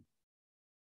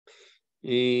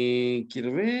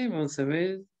 Quiero ver. Vamos a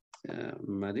ver.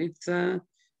 Maritza.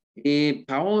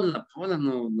 Paola. Paola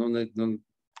no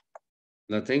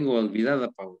la tengo olvidada,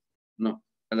 Paola. No,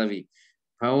 ya la vi.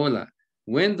 Paola.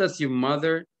 When does your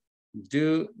mother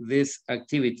do this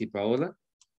activity, Paola?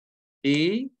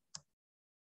 She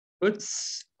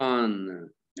puts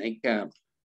on makeup.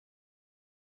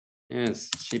 Yes,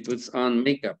 she puts on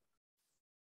makeup.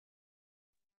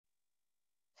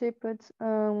 She puts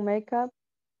on makeup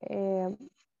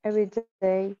every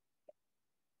day.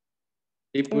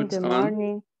 She puts in the on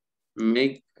morning.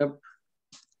 makeup.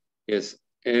 Yes,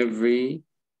 every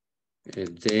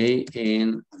day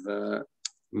in the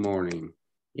morning.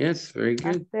 Yes, very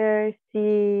good. After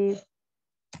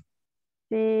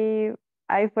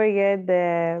I forget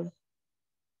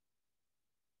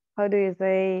how do you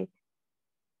say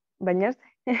bañarse?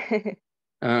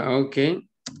 Okay,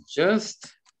 just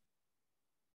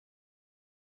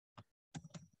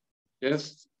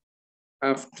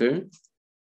after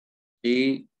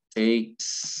she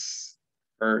takes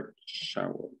her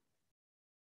shower.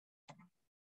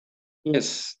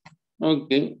 Yes,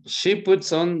 okay. She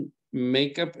puts on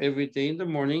makeup every day in the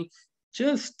morning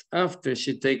just after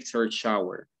she takes her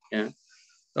shower. Yeah.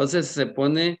 Entonces se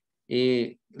pone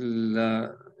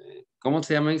 ¿cómo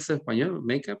se llama en español?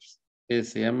 Makeups.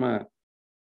 Se llama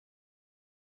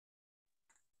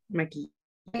Maquillaje.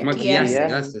 maquillaje.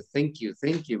 Gracias. Thank you.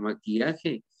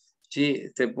 Maquillaje. Sí,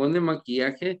 se pone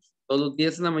maquillaje todos los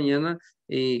días en la mañana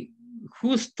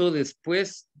justo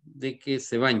después de que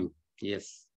se bañe.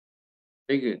 Yes.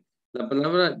 Very good. La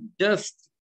palabra just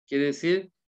quiere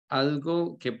decir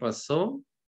algo que pasó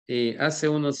hace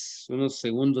unos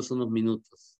segundos, unos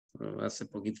minutos, hace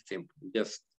poquito tiempo.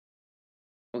 Just.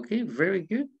 Okay, very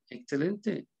good.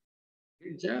 Excelente.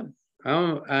 Good job.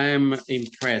 I'm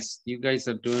impressed. You guys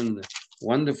are doing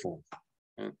wonderful.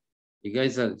 You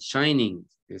guys are shining.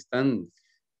 Están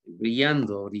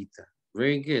brillando ahorita.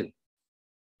 Very good.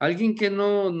 ¿Alguien que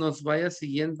no nos vaya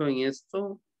siguiendo en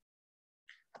esto?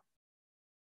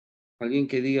 Alguien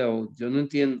que diga, oh, yo no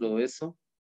entiendo eso.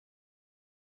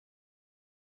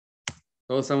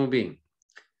 Todos estamos bien.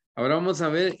 Ahora vamos a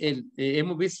ver,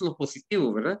 hemos visto los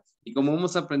positivos, ¿verdad? Y como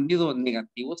hemos aprendido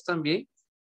negativos también,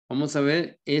 vamos a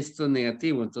ver esto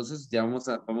negativo. Entonces ya vamos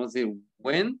a decir,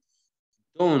 when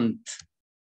don't.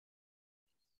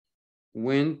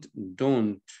 When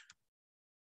don't.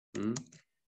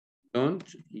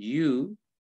 Don't you.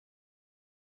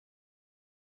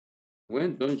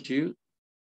 When don't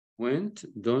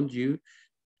you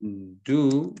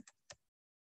do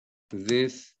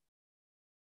these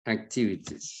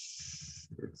activities?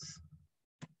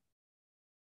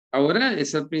 Ahora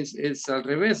es al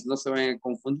revés, no se vayan a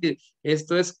confundir.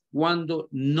 Esto es cuando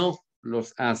no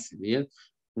los hace, ¿bien?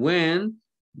 When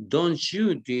don't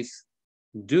you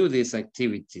do these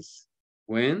activities?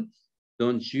 When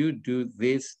don't you do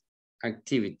this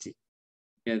activity?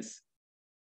 Yes.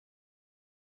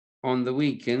 On the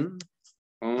weekend,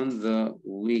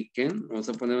 vamos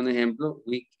a poner un ejemplo,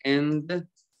 weekend,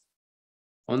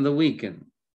 on the weekend.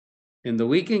 En the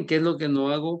weekend, ¿qué es lo que no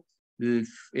hago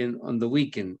on the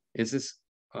weekend? Ese es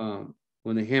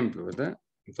un ejemplo, ¿verdad?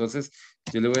 Entonces,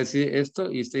 yo le voy a decir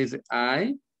esto y usted dice,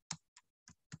 I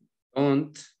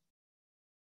don't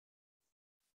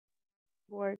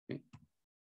work.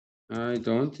 I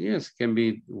don't, yes, can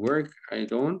be work, I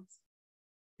don't.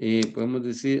 Podemos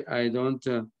decir, I don't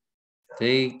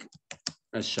take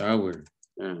a shower.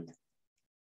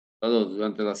 Todo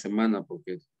durante la semana,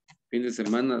 porque fin de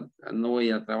semana no voy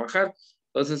a trabajar.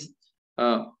 Entonces,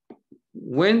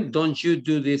 when don't you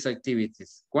do these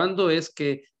activities? ¿Cuándo es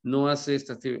que no hace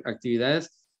estas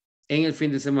actividades en el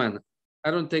fin de semana?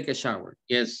 I don't take a shower.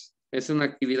 Yes, es una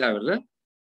actividad, ¿verdad?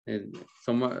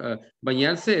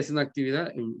 Bañarse es una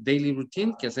actividad, daily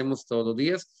routine que hacemos todos los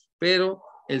días, pero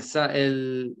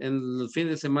el fin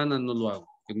de semana no lo hago.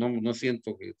 No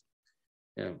siento que...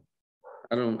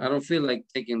 I don't feel like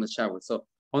taking a shower. So,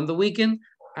 on the weekend,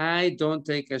 I don't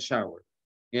take a shower.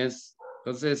 Yes.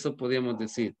 Entonces, eso podríamos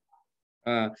decir.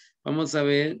 Vamos a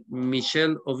ver,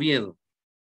 Michelle Oviedo.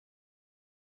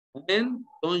 When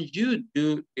don't you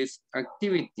do this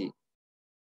activity?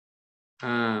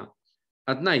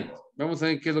 At night. Vamos a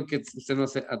ver qué es lo que usted no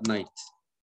hace at night.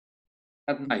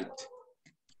 At night.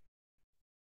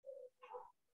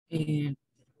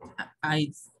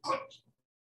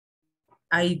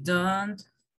 I don't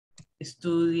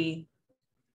study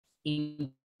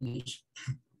English.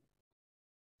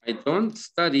 I don't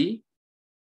study,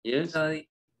 yes, Study.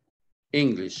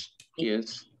 English,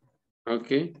 yes,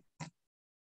 okay.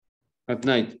 At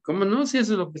night. ¿Cómo no? Si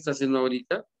eso es lo que está haciendo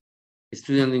ahorita,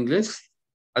 estudiando inglés.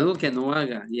 Algo que no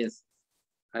haga, yes.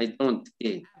 I don't.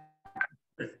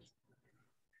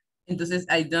 Entonces,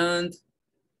 I don't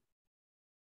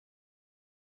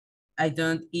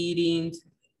eat,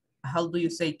 how do you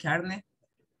say carne?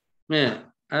 Yeah,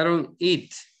 I don't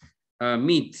eat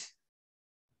meat.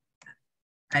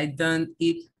 I don't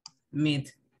eat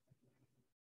meat.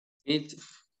 Meat,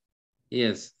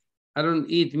 yes. I don't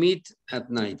eat meat at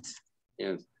night.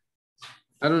 Yes.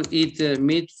 I don't eat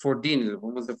meat for dinner.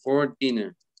 Vamos a for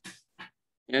dinner.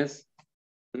 Yes.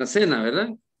 La cena, ¿verdad?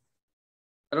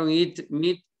 I don't eat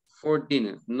meat for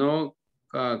dinner. No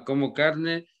como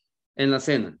carne en la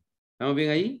cena. ¿Estamos bien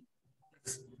ahí?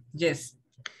 Yes.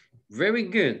 Very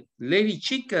good. Lady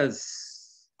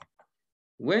chicas,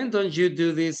 when don't you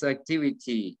do this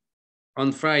activity?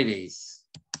 On Fridays.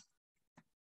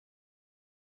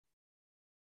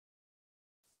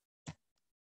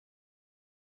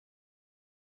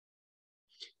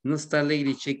 No está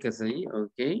Lady chicas ahí,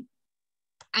 ok.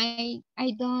 I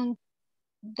don't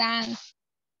dance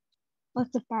of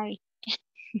the party.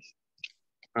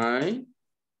 I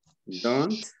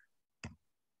don't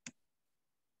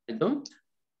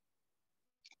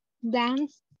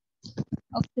dance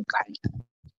of the party.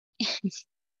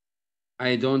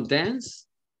 I don't dance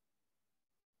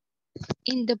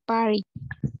In the party.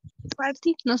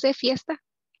 Party, no sé, fiesta.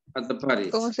 at the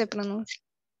parties. ¿Cómo se pronuncia?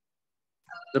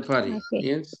 The party, Okay.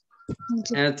 yes.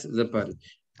 At the party.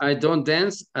 I don't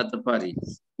dance at the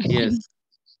parties. Yes.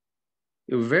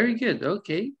 You're very good,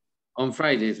 okay. On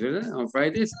Fridays, ¿verdad? On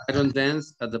Fridays, I don't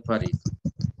dance at the parties.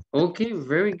 Okay,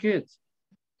 very good.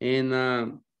 And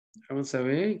vamos a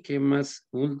ver, ¿qué más?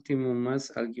 Último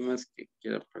más, alguien más que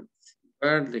quiera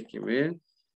participar, de que ver.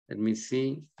 Let me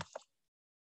see.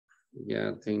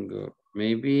 Ya tengo,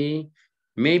 maybe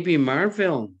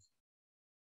Marvel.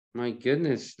 My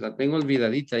goodness, la tengo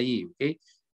olvidadita ahí, okay?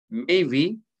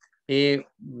 Maybe,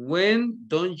 when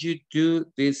don't you do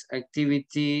this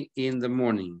activity in the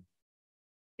morning?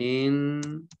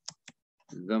 In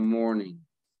the morning.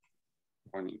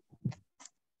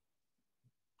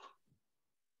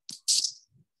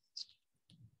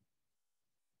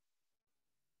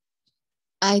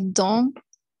 I don't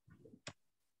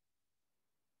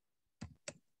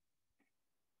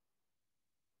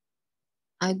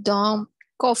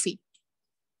coffee.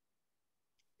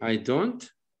 I don't?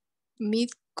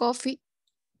 Meet coffee.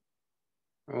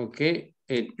 Okay,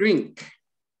 a drink.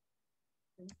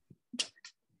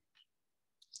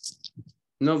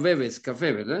 No bebes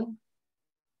café, ¿verdad?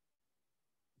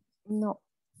 No.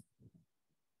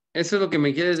 Eso es lo que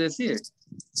me quieres decir.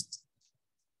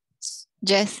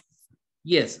 Yes.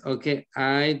 Yes, okay.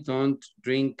 I don't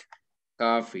drink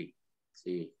coffee.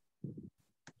 Sí.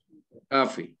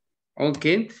 Coffee.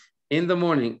 Okay. In the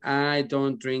morning, I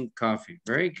don't drink coffee.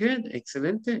 Very good.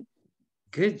 Excelente.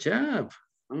 Good job.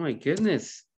 Oh my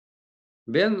goodness.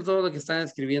 Vean todo lo que están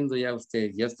escribiendo ya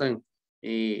ustedes. Ya están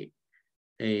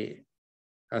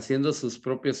haciendo sus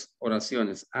propias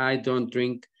oraciones. I don't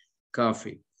drink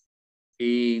coffee.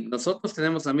 Y nosotros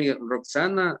tenemos amigas.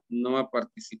 Roxana no ha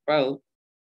participado.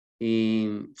 Y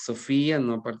Sofía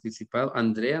no ha participado.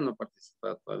 Andrea no ha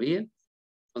participado todavía.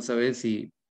 Vamos a ver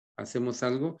si hacemos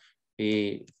algo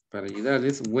para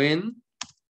ayudarles. When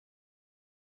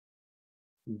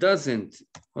doesn't.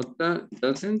 Otra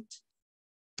doesn't.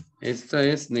 Esta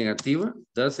es negativa.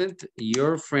 Doesn't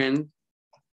your friend.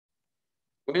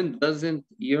 When doesn't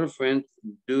your friend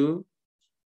do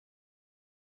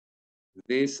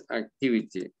this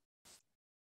activity?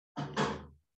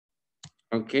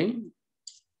 Ok.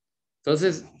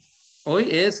 Entonces, hoy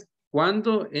es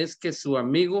cuando es que su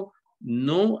amigo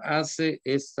no hace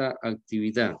esta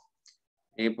actividad.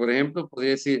 Por ejemplo,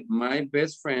 podría decir, my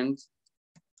best friend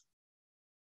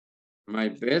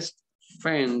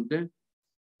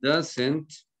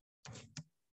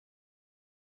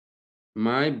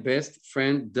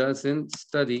doesn't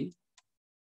study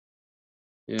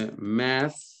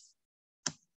math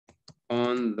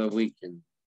on the weekend.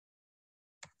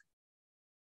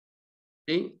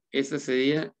 ¿Sí? Esa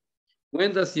sería,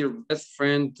 when does your best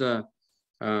friend,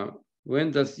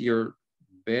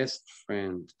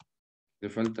 le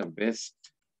falta best,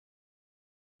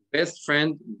 best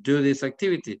friend do this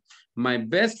activity. My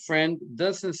best friend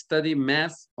doesn't study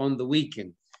math on the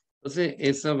weekend. Entonces,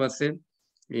 esa va a ser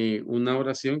una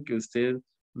oración que usted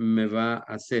me va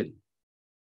a hacer.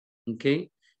 ¿Ok?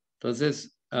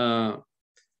 Entonces,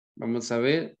 vamos a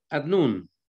ver. At noon.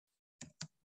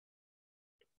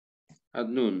 At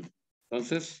noon.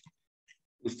 Entonces,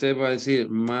 usted va a decir,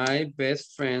 my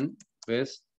best friend,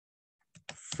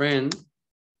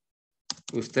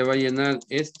 usted va a llenar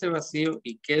este vacío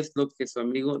y qué es lo que su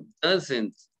amigo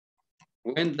doesn't.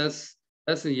 When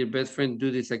doesn't your best friend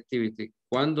do this activity?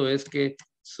 ¿Cuándo es que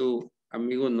su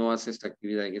amigo no hace esta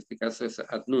actividad? En este caso es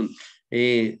at noon.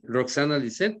 Roxana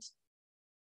Lisette.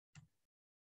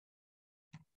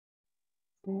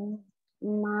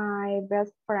 My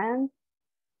best friend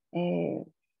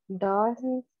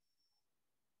doesn't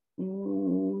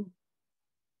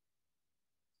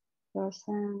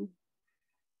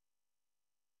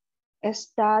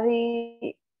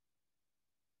study.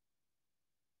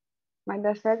 My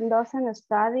best friend doesn't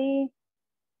study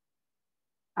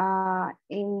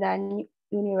in the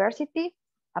university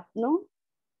at noon.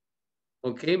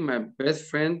 Okay, my best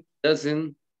friend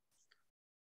doesn't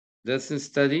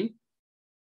study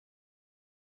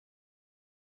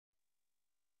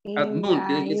at noon.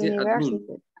 Tiene que decir at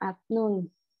noon. At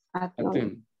noon. At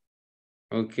noon.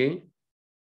 Okay.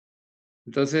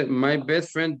 Entonces, my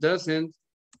best friend doesn't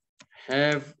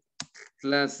have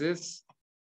classes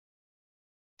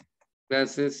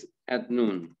at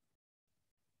noon.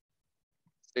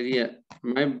 Sería,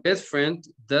 my best friend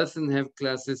doesn't have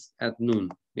classes at noon.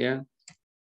 Yeah.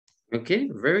 Okay,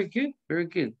 very good, very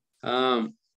good.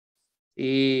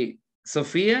 Y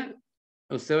Sofía,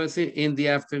 usted va a decir in the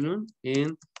afternoon,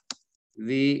 in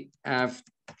the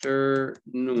afternoon.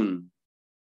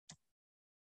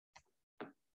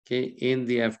 Okay, in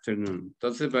the afternoon.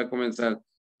 Entonces va a comenzar,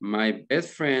 my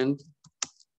best friend,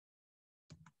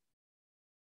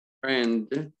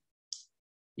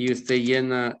 y usted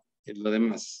llena lo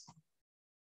demás.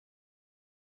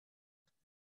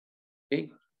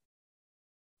 Okay.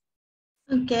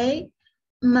 Okay.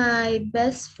 My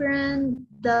best friend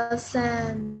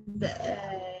doesn't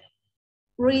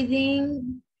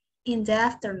reading in the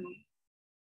afternoon.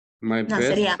 My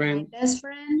best friend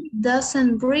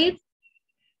doesn't read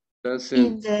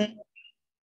in the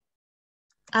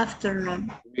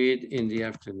afternoon. Read in the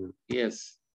afternoon.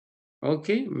 Yes.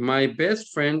 Okay. My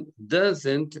best friend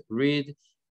doesn't read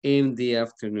in the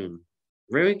afternoon.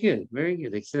 Very good. Very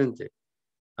good. Excelente.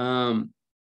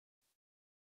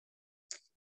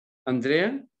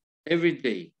 Andrea, every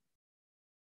day.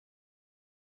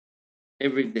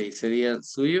 Every day sería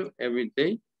suyo, every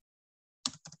day.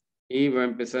 Y va a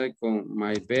empezar con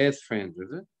my best friend,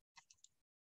 ¿verdad?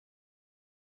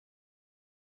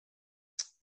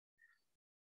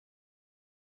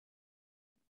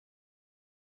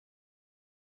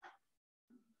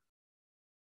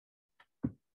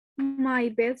 My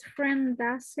best friend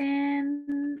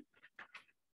doesn't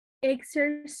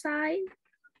exercise.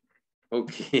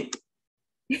 Okay.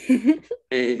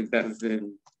 It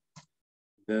doesn't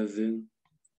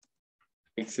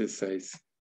exercise.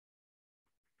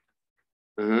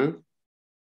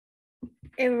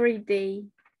 Every day.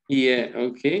 Yeah,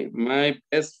 okay. My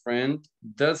best friend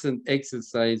doesn't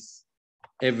exercise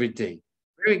every day.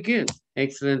 Very good.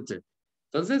 Excelente.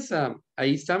 Entonces,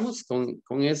 ahí estamos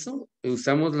con eso.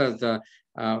 Usamos las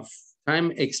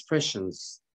time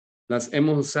expressions. Las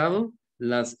hemos usado,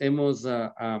 las hemos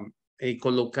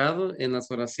colocado en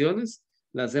las oraciones,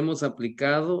 las hemos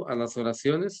aplicado a las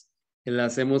oraciones,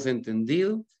 las hemos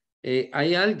entendido.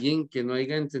 ¿Hay alguien que no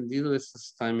haya entendido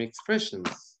esas time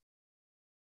expressions?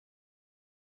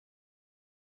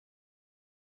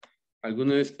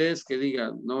 ¿Alguno de ustedes que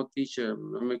diga, no, teacher,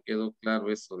 no me quedó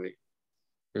claro eso de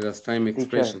las time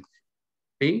expressions?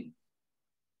 ¿Sí?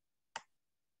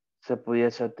 Se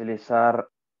pudiese utilizar,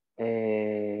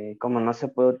 como no se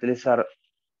puede utilizar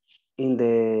in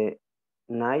the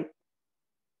night,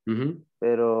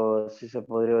 pero sí se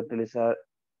podría utilizar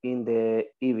in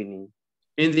the evening.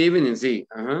 In the evening, sí.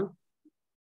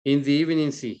 In the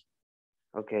evening, sí.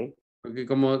 Ok. Porque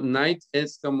como night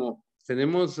es como,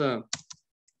 tenemos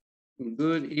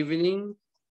good evening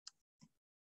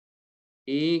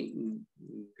y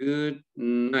good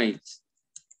night.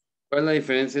 ¿Cuál es la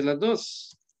diferencia de las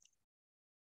dos?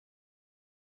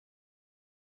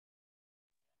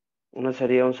 Una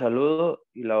sería un saludo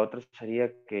y la otra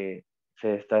sería que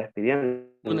se está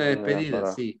despidiendo. Una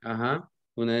despedida, sí.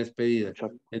 Una despedida.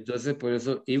 Exacto. Entonces, por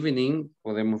eso, evening,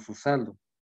 podemos usarlo.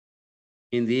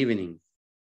 In the evening.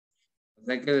 O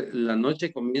sea que la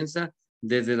noche comienza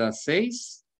desde las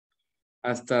 6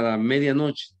 hasta la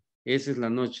medianoche. Esa es la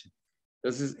noche.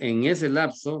 Entonces, en ese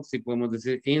lapso, sí podemos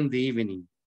decir in the evening.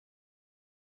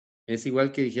 Es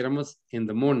igual que dijéramos in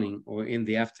the morning o in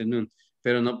the afternoon,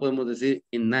 pero no podemos decir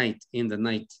in the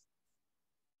night.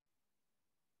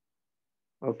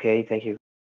 Okay, thank you.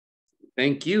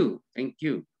 Thank you, thank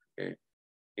you. Okay.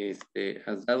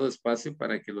 Has dado espacio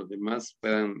para que los demás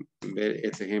puedan ver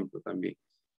ese ejemplo también.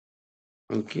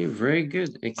 Okay, very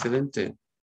good, excelente.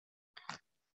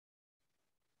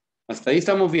 Hasta ahí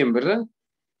estamos bien, ¿verdad?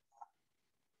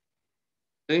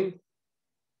 Sí.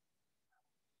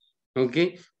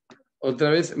 Ok.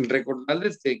 Otra vez,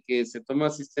 recordarles que se toma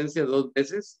asistencia 2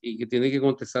 veces y que tiene que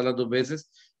contestar las 2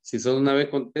 veces. Si solo una vez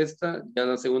contesta, ya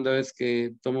la segunda vez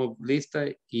que tomo lista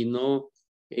y no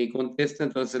contesta,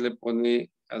 entonces le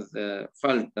pone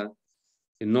falta,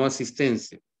 no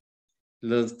asistencia.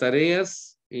 Las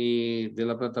tareas de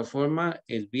la plataforma,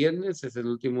 el viernes es el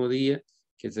último día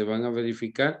que se van a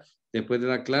verificar. Después de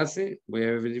la clase voy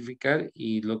a verificar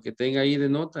y lo que tenga ahí de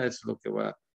nota es lo que va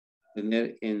a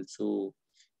tener en su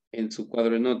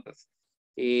cuadro de notas.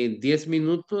 10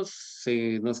 minutos,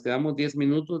 nos quedamos 10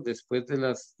 minutos después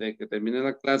de que termine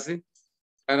la clase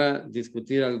para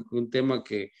discutir algún tema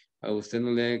que a usted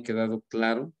no le haya quedado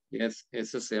claro.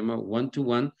 Eso se llama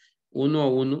one-to-one, uno a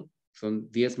uno,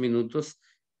 son 10 minutos.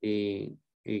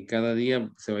 Cada día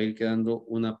se va a ir quedando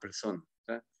una persona.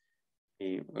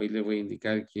 Hoy le voy a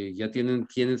indicar que ya tienen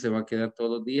quién se va a quedar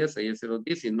todos los días, ahí se los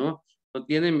dice. Si no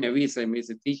tienen, me avisa y me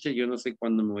dice, teacher, yo no sé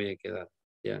cuándo me voy a quedar.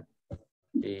 Ya,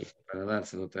 para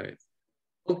dárselo otra vez.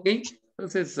 Ok,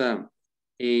 entonces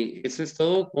eso es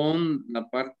todo con la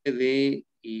parte de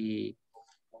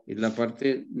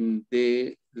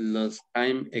los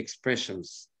time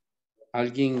expressions.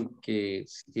 Alguien que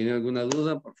si tiene alguna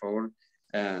duda, por favor,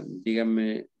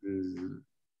 dígame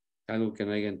algo que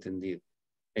no haya entendido.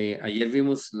 Ayer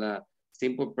vimos la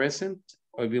simple present,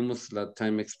 hoy vimos la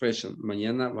time expression.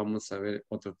 Mañana vamos a ver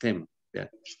otro tema. ¿Ya?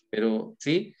 Pero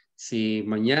sí, si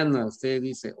mañana usted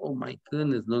dice, oh my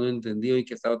goodness, no lo entendí hoy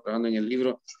que estaba trabajando en el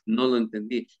libro, no lo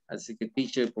entendí. Así que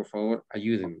teacher, por favor,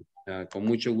 ayúdenme. Con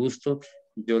mucho gusto,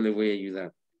 yo le voy a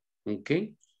ayudar. ¿Ok?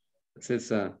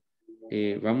 Entonces,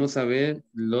 vamos a ver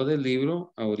lo del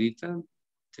libro ahorita.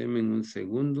 Denme un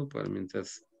segundo para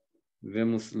mientras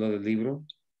vemos lo del libro.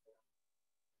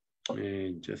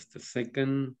 Just a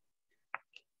second.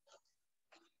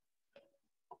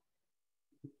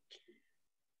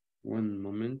 One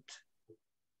moment.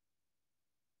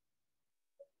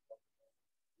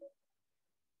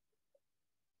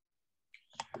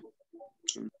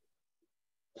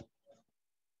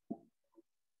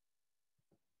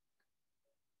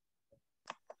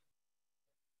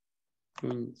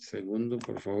 Un segundo,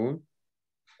 por favor.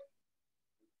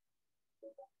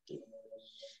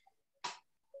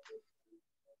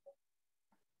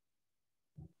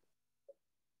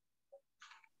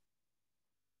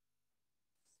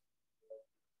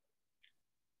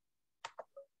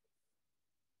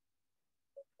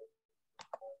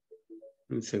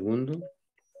 Un segundo.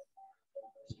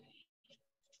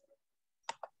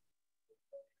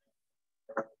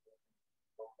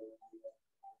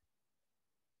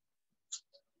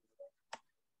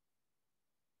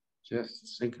 Just a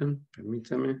second,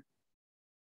 permítame.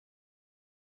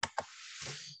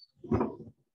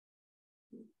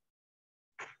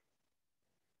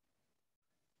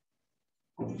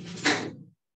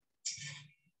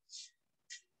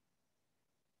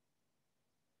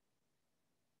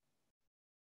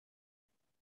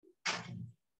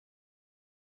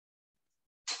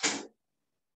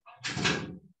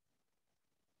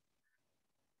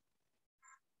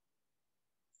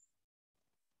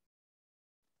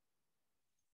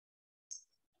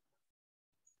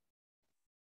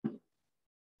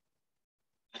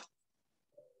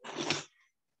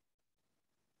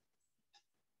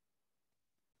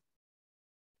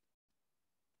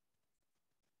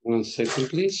 One second,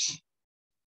 please.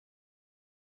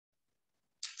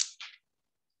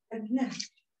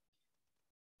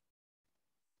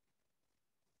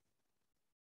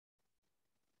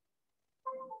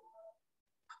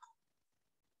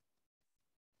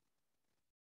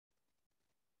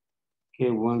 Okay,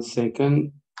 one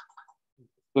second.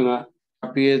 I'm gonna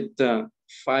copy the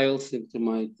files into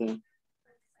my.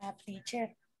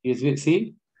 Teacher.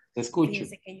 ¿Sí? Te escucho.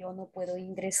 Fíjese que yo no puedo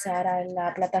ingresar a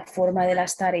la plataforma de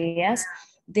las tareas.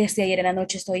 Desde ayer en la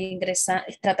noche estoy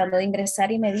tratando de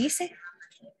ingresar y me dice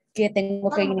que tengo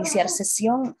que iniciar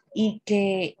sesión y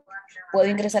que puedo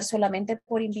ingresar solamente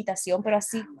por invitación, pero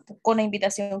así con la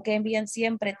invitación que envían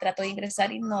siempre trato de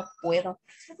ingresar y no puedo.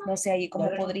 No sé ahí cómo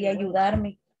podría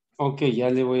ayudarme. Ok, ya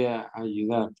le voy a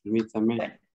ayudar,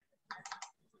 permítame.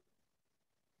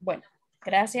 Bueno,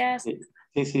 gracias.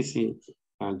 Sí.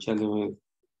 Ya le voy.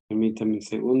 Permítame un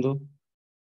segundo.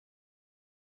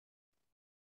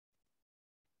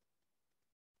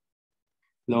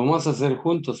 Lo vamos a hacer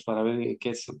juntos para ver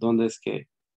dónde es que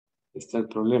está el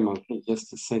problema. Okay,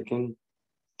 just a second.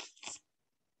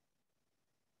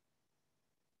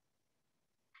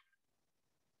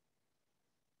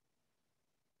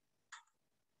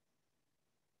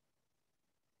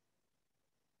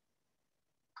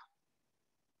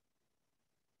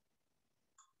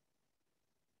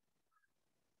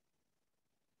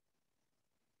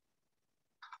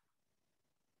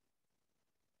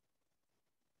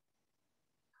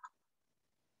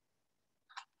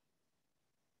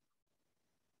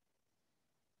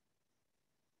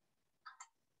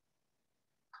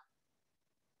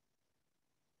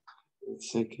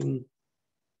 Second.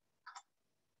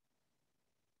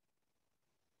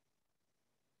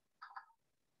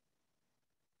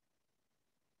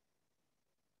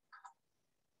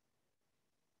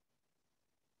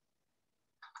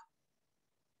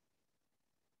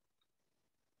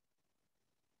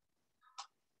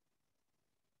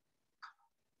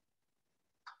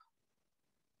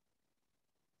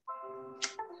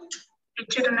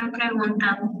 Teacher, una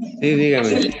pregunta. Sí,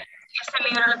 dígame. Este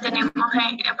libro lo tenemos,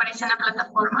 aparece en la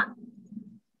plataforma.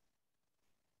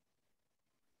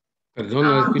 Perdón,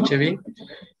 ¿no escuché bien?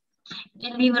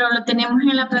 El libro lo tenemos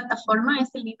en la plataforma,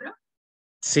 este libro.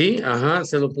 Sí, ajá,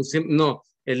 se lo puse. No,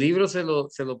 el libro se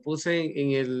lo puse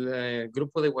en el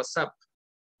grupo de WhatsApp.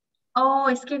 Oh,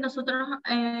 es que nosotros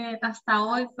hasta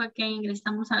hoy fue que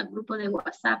ingresamos al grupo de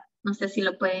WhatsApp. No sé si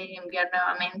lo pueden enviar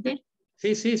nuevamente.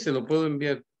 Sí, se lo puedo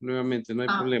enviar nuevamente, no hay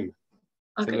problema.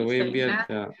 Ok, Se lo voy a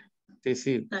enviar.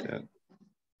 Sí.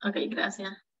 Ok,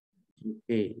 gracias.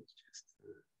 Okay.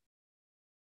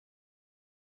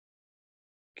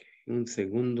 Un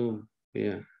segundo, voy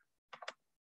a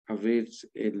abrir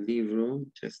el libro.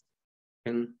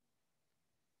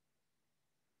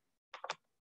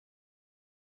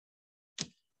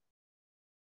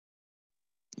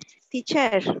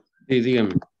 Teacher. Sí,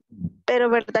 dígame. Pero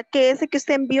 ¿verdad que ese que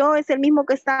usted envió es el mismo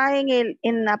que está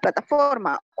en la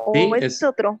plataforma? ¿O Sí, es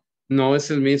otro? No,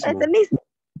 es el mismo. ¿Es el mismo?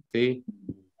 Sí.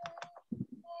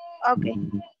 Ok.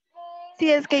 Sí,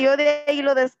 es que yo de ahí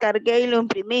lo descargué y lo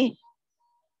imprimí.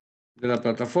 ¿De la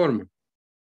plataforma?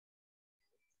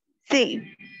 Sí.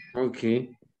 Ok.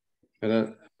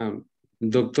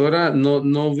 Doctora,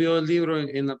 no vio el libro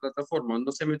en la plataforma,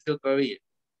 no se metió todavía.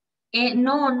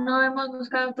 No hemos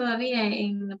buscado todavía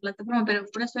en la plataforma, pero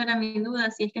por eso era mi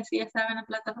duda. Si es que sí estaba en la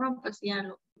plataforma, pues ya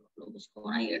lo buscó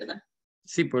ahí, ¿verdad?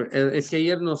 Sí, es que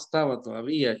ayer no estaba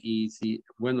todavía y sí,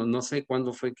 bueno, no sé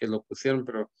cuándo fue que lo pusieron,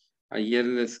 pero ayer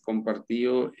les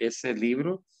compartió ese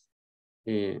libro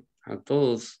a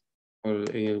todos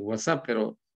en el WhatsApp,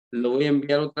 pero lo voy a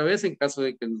enviar otra vez en caso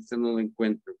de que usted no lo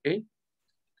encuentre, ¿ok?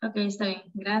 Ok, está bien,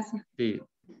 gracias. Sí.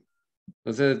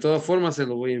 O sea, de todas formas se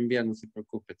lo voy a enviar, no se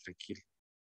preocupe, tranquilo.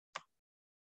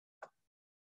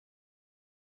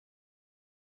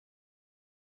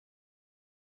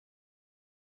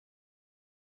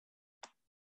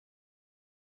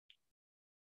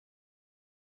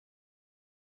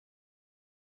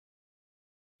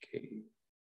 Okay.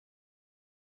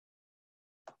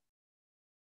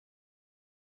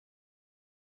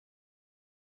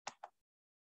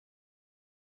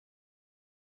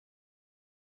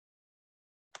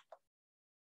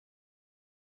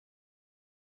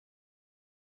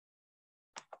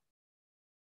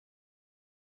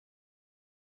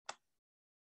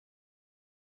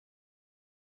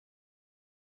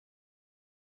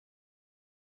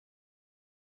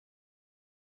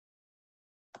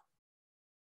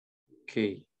 Ok,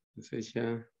 entonces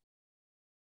ya.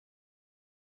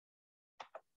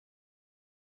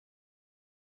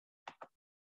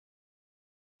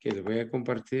 Que les voy a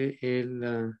compartir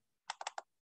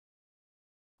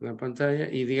la pantalla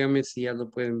y dígame si ya lo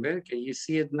pueden ver. Can you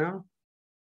see it now?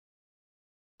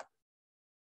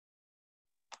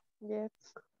 Yes.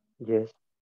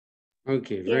 Ok,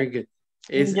 very good.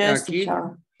 Es Yes, aquí,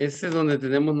 teacher. este es donde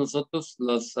tenemos nosotros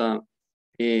los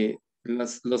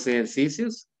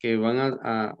ejercicios que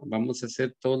vamos a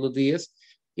hacer todos los días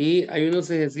y hay unos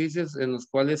ejercicios en los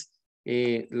cuales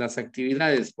las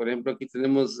actividades, por ejemplo, aquí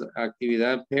tenemos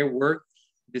actividad pair work,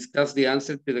 discuss the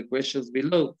answer to the questions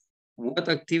below. What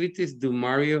activities do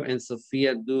Mario and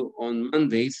Sofia do on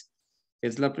Mondays?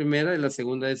 Es la primera y la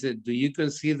segunda es, do you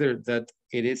consider that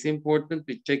it is important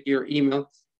to check your email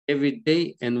every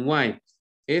day and why?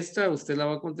 Esta usted la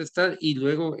va a contestar y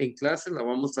luego en clase la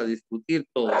vamos a discutir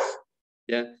todos.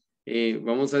 ¿Ya?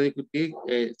 Vamos a discutir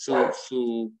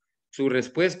su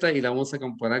respuesta y la vamos a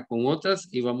comparar con otras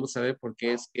y vamos a ver por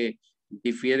qué es que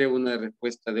difiere una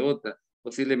respuesta de otra.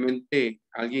 Posiblemente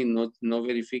alguien no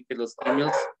verifique los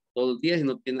emails todos los días y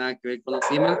no tiene nada que ver con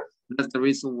los emails. That's the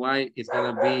reason why it's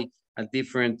going to be a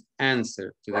different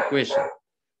answer to the question.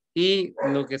 Y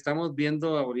lo que estamos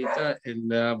viendo ahorita, el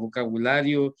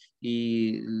vocabulario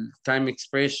y time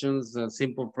expressions,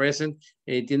 simple present,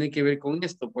 tiene que ver con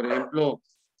esto. Por ejemplo,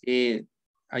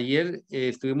 ayer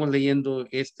estuvimos leyendo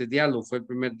este diálogo, fue el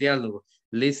primer diálogo.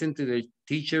 Listen to the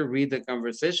teacher, read the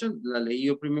conversation. La leí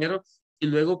yo primero y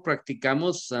luego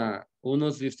practicamos,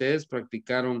 unos de ustedes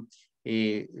practicaron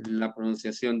la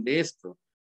pronunciación de esto.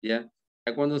 Ya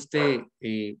cuando usted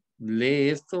lee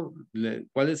esto,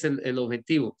 ¿cuál es el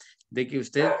objetivo? De que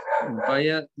usted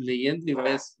vaya leyendo y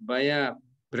vaya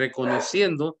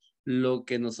reconociendo lo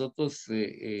que nosotros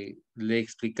le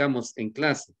explicamos en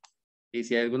clase. Y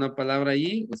si hay alguna palabra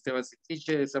allí, usted va a decir,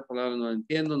 teacher, esa palabra no la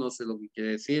entiendo, no sé lo que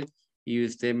quiere decir, y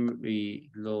usted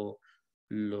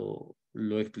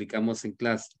lo explicamos en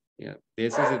clase. ¿Ya? De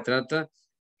eso se trata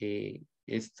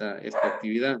esta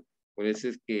actividad. Por eso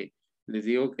es que les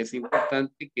digo que es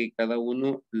importante que cada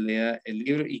uno lea el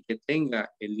libro y que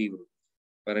tenga el libro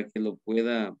para que lo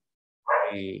pueda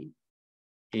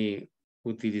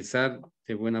utilizar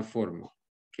de buena forma.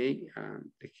 Ok,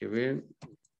 déjeme ver.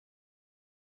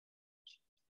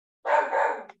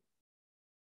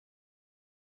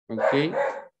 Ok,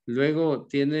 luego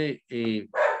tiene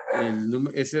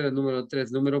ese era el número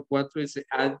 3. Número 4 dice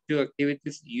add to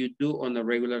activities you do on a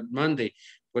regular Monday.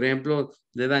 Por ejemplo,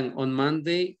 le dan on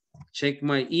Monday, check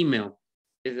my email.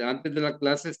 Antes de la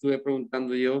clase estuve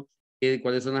preguntando yo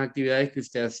cuáles son las actividades que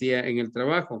usted hacía en el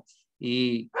trabajo.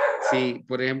 Y si,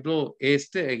 por ejemplo,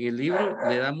 en el libro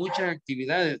le da muchas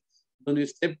actividades donde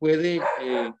usted puede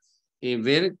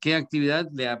ver qué actividad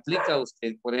le aplica a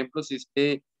usted. Por ejemplo, si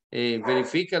usted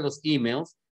verifica los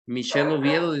emails, Michelle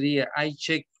Oviedo diría, I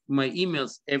check my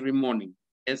emails every morning.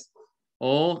 Yes.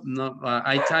 O no,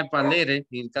 I type a letter.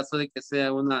 En el caso de que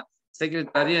sea una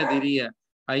secretaria, diría,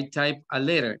 I type a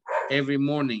letter every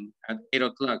morning at 8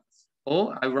 o'clock.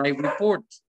 O I write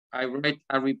reports. I write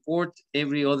a report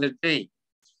every other day.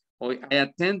 O I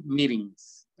attend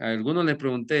meetings. A algunos les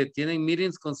pregunté, ¿tienen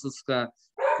meetings con sus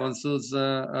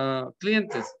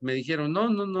clientes? Me dijeron, no,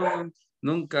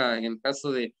 nunca. En el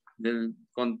caso del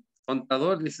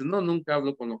contador, dice, no, nunca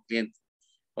hablo con los clientes.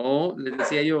 O les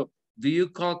decía yo, do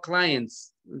you call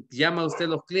clients? ¿Llama usted a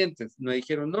los clientes? Me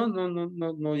dijeron,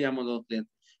 no llamo a los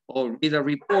clientes. O read a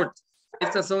report.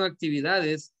 Estas son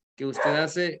actividades que usted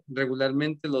hace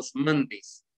regularmente los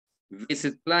Mondays.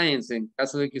 Visit clients, en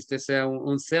caso de que usted sea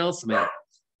un salesman,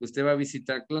 usted va a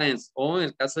visitar clients. O en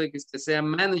el caso de que usted sea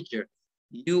manager,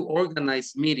 you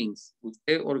organize meetings.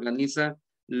 Usted organiza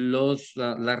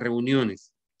las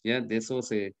reuniones. ¿Ya? De eso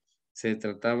se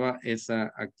trataba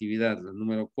esa actividad, la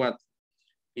número 4.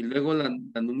 Y luego la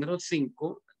número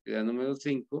 5, actividad número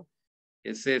 5,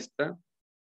 es esta.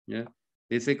 ¿Ya?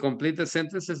 Dice, complete the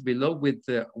sentences below with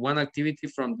one activity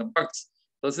from the box.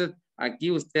 Entonces, aquí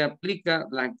usted aplica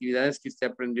las actividades que usted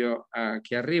aprendió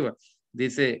aquí arriba.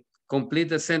 Dice, complete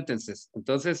the sentences.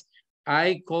 Entonces,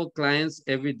 I call clients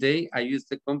every day. I use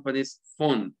the company's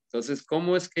phone. Entonces,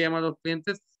 ¿cómo es que llama a los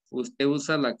clientes? Usted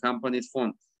usa la company's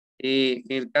phone. En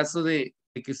el caso de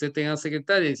que usted tenga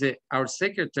secretaria, dice, our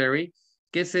secretary,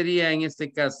 ¿qué sería en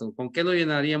este caso? ¿Con qué lo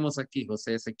llenaríamos aquí,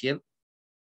 José Ezequiel?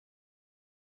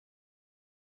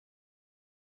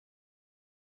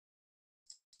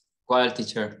 ¿Cuál,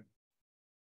 teacher?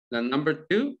 La number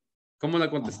 2, ¿cómo la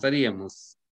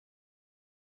contestaríamos?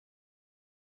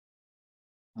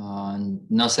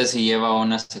 No sé si lleva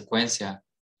una secuencia.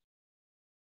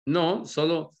 No,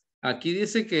 solo aquí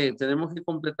dice que tenemos que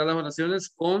completar las oraciones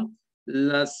con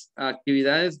las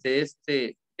actividades de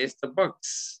esta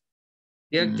box.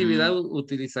 ¿Qué actividad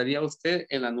utilizaría usted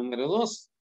en la número 2?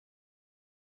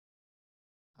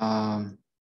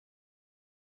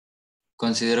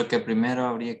 Considero que primero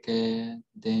habría que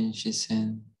then she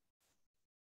sent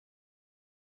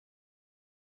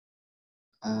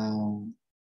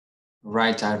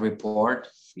write a report.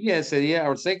 Yeah, sería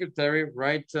our secretary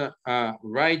writes a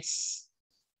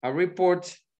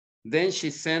report, then she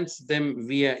sends them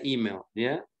via email,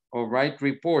 yeah, or write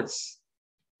reports.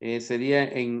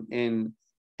 Sería en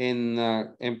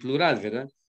plural, ¿verdad?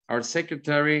 Our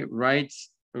secretary write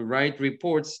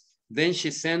reports, then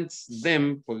she sends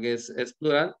them, porque es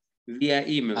plural, via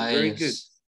email. Very good.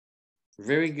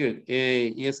 Very good.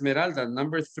 Y Esmeralda,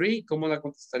 number 3, ¿cómo la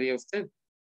contestaría usted?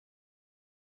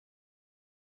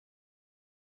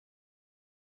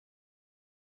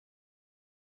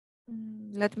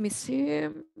 Let me see.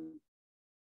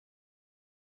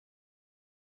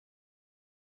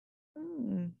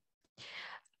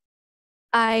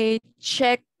 I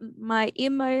check my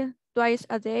email twice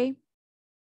a day.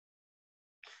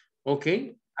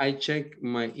 Okay, I check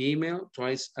my email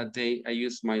twice a day. I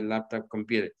use my laptop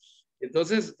computer.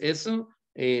 Entonces, eso,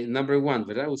 number one,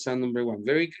 ¿verdad? Usar number one.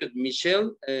 Very good.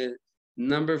 Michelle,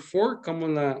 number 4, ¿cómo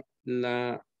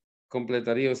la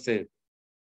completaría usted?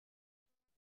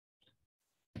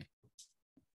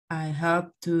 I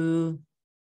have to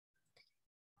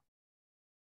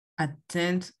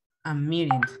attend a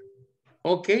meeting.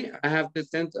 Okay, I have to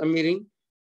attend a meeting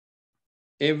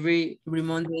every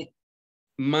Monday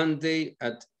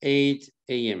at 8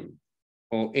 a.m.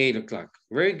 or 8 o'clock.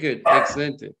 Very good,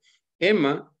 excelente.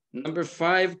 Emma, number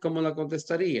 5, ¿cómo la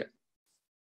contestaría?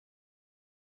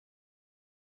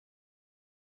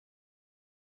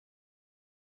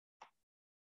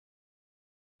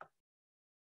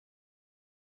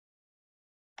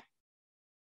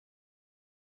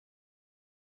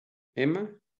 Emma.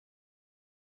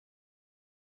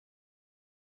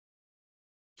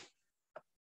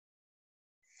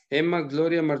 Emma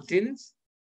Gloria Martínez.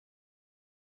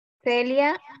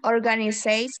 Celia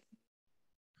organizes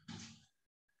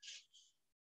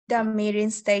the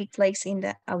meetings take place in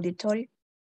the auditorium.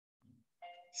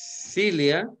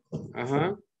 Celia,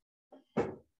 ajá.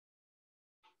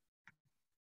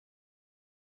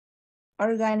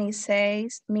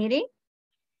 Organizes meeting.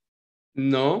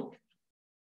 No.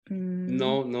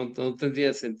 No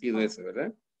tendría sentido eso,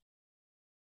 ¿verdad?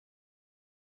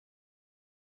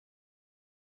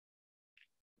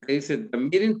 Dice, the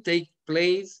meeting take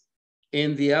place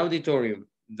in the auditorium.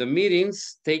 The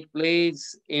meetings take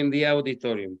place in the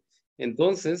auditorium.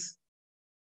 Entonces,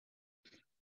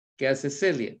 ¿qué hace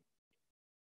Celia?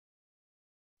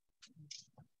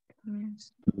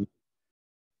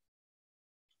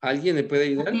 ¿Alguien le puede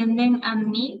ayudar? Atienden a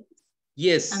meet.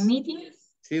 Yes. A meeting.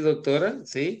 Sí, doctora,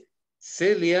 sí.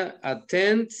 Celia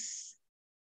attends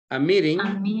a meeting.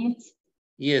 A meet.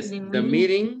 Yes, the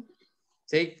meeting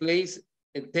take place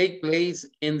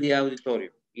in the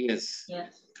auditorium. Yes.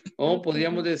 Yes. O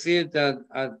podríamos decir that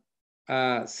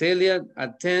Celia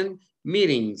attend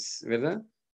meetings, ¿verdad?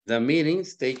 The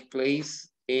meetings take place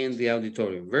in the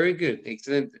auditorium. Very good,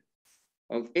 excelente.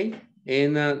 Okay.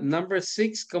 And number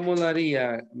 6, ¿cómo lo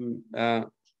haría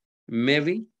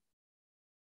Mevi?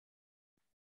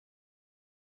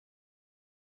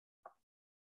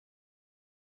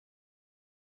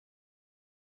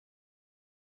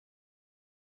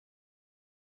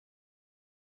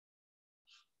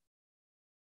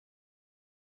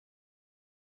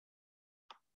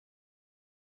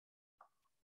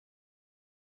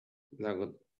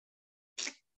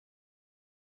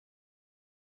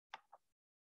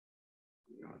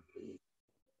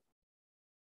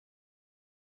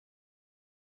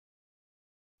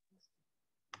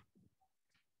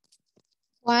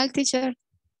 ¿Cuál, teacher?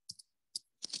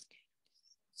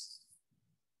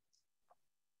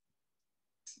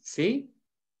 ¿Sí?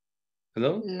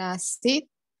 Hello? La sit.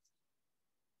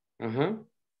 Ajá.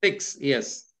 6,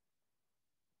 yes.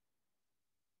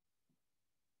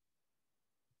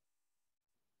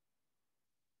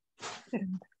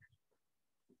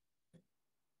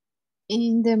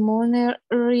 In the morning,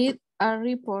 read a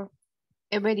report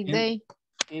every day.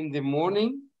 In the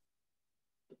morning,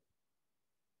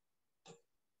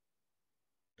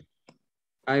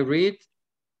 I read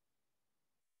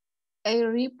a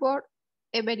report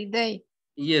every day.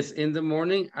 Yes, in the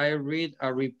morning, I read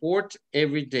a report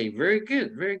every day. Very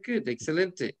good,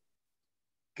 excelente.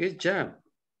 Good job.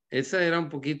 Esa era un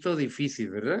poquito difícil,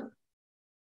 ¿verdad?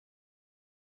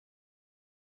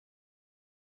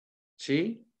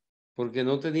 Sí, porque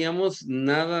no teníamos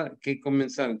nada que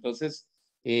comenzar. Entonces,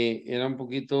 era un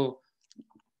poquito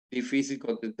difícil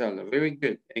contestarla. Very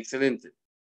good, excelente.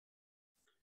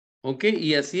 Ok,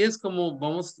 y así es como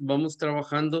vamos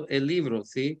trabajando el libro,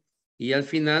 ¿sí? Y al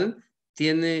final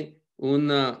tiene un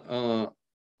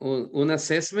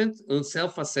assessment, un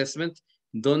self-assessment,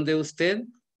 donde usted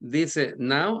dice,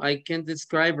 now I can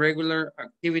describe regular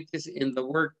activities in the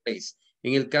workplace.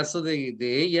 En el caso de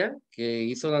ella, que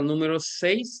hizo la número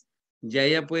 6, ya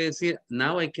ella puede decir,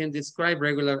 now I can describe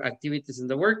regular activities in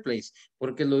the workplace,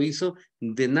 porque lo hizo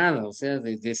de nada, o sea,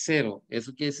 desde cero.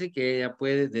 Eso quiere decir que ella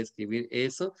puede describir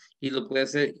eso y lo puede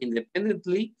hacer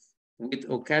independently, with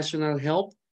occasional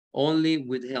help, only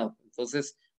with help.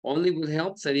 Entonces, only with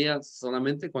help sería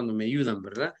solamente cuando me ayudan,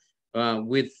 ¿verdad?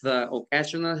 With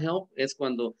occasional help es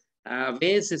cuando a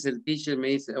veces el teacher me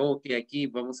dice, ok, aquí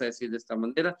vamos a decir de esta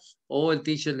manera, o el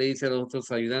teacher le dice a los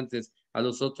otros ayudantes, a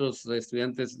los otros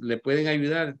estudiantes, le pueden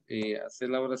ayudar a hacer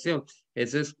la oración.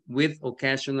 Eso es with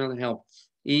occasional help.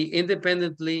 Y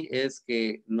independently es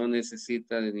que no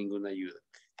necesita de ninguna ayuda.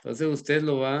 Entonces usted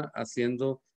lo va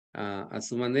haciendo a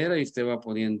su manera y usted va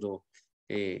poniendo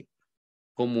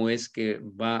cómo es que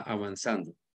va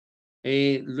avanzando.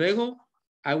 Luego,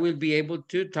 I will be able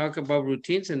to talk about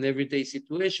routines and everyday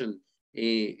situation.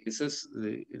 Esos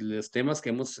los temas que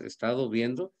hemos estado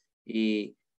viendo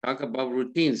y talk about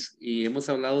routines. Y hemos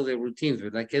hablado de routines,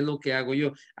 ¿verdad? ¿Qué es lo que hago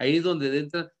yo? Ahí es donde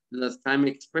entran las time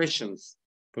expressions,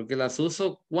 porque las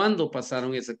uso cuando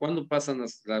pasaron ese, cuando pasan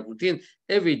las routines.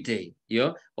 Every day,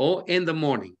 ¿yo? O in the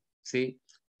morning, ¿sí?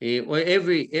 O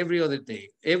every other day,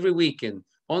 every weekend,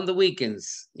 on the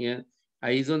weekends, ¿ya?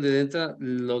 Ahí es donde entra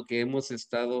lo que hemos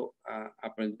estado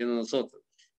aprendiendo nosotros.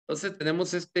 Entonces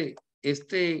tenemos este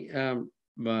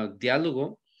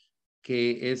diálogo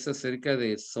que es acerca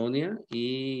de Sonia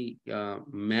y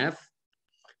math.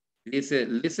 Dice,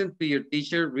 listen to your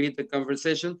teacher, read the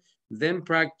conversation, then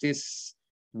practice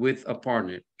with a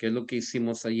partner, que es lo que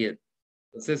hicimos ayer.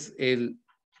 Entonces,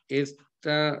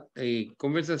 esta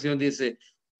conversación dice,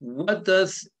 what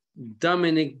does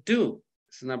Dominic do?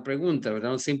 Es una pregunta,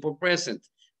 ¿verdad? Un simple present.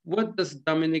 What does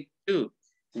Dominic do?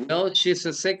 Well, she's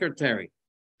a secretary.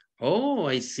 Oh,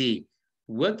 I see.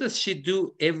 What does she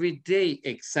do every day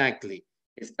exactly?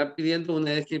 Está pidiendo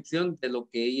una descripción de lo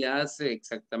que ella hace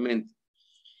exactamente.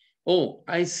 Oh,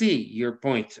 I see your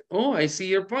point. Oh, I see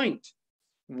your point.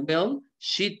 Well,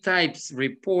 she types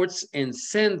reports and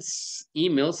sends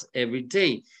emails every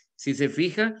day. Si se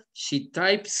fija, she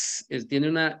types, tiene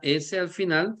una S al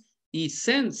final, y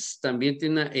sends también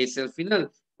tiene una S al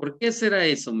final. ¿Por qué será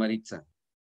eso, Maritza?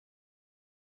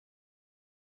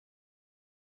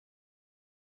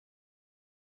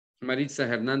 Maritza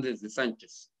Hernández de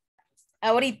Sánchez.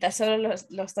 Ahorita solo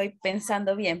lo estoy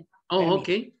pensando bien. Oh, ok.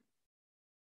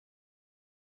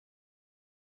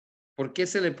 ¿Por qué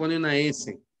se le pone una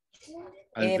S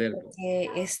al verbo? Porque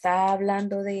está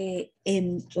hablando de,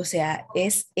 o sea,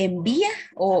 es envía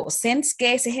o sends,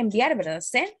 que es enviar, ¿verdad?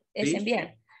 Send es Sí.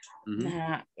 enviar.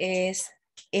 Es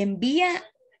envía,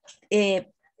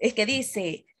 es que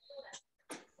dice,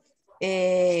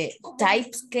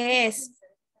 types, ¿qué es?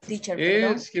 Teacher,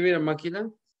 perdón. Escribir a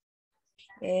máquina.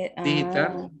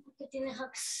 Digitar.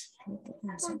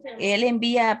 Él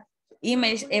envía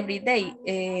emails every day.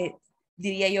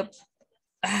 Diría yo,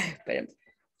 ay, espérame.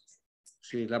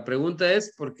 Sí, la pregunta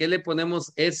es, ¿por qué le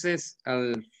ponemos S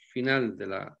al final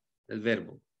del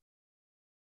verbo?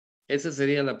 Esa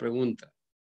sería la pregunta.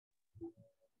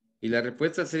 Y la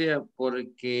respuesta sería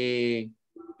porque,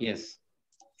 yes.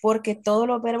 Porque todos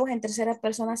los verbos en tercera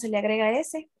persona se le agrega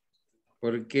S.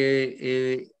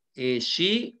 Porque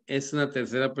she es una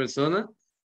tercera persona,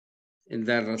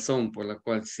 la razón por la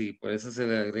cual sí, por eso se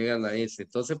le agrega la S.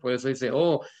 Entonces, por eso dice,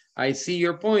 oh, I see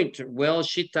your point. Well,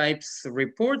 she types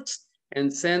reports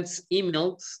and sends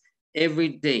emails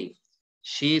every day.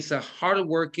 She's a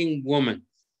hardworking woman.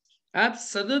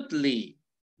 Absolutely.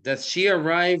 Does she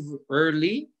arrive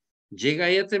early? ¿Llega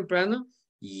ella temprano?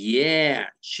 Yeah,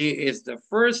 she is the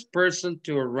first person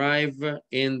to arrive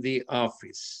in the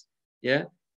office. ¿Ya?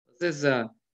 Entonces,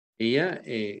 ella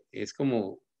es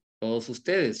como todos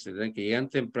ustedes, ¿verdad? Que llegan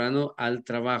temprano al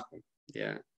trabajo.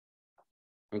 ¿Ya?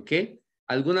 ¿Ok?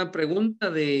 ¿Alguna pregunta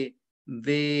de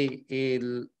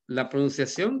la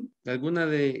pronunciación de alguna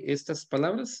de estas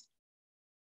palabras?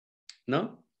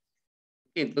 ¿No?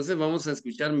 Entonces vamos a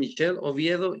escuchar Michelle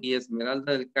Oviedo y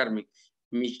Esmeralda del Carmen.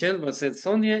 Michelle va a ser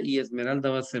Sonia y Esmeralda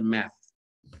va a ser Math.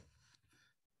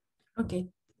 Ok.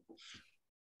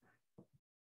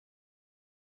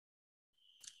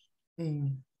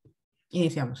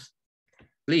 Iniciamos.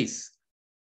 Please.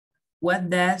 What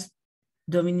does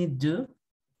Dominic do?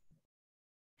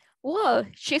 Well,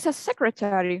 she's a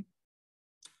secretary.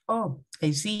 Oh,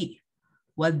 I see.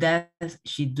 What does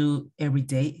she do every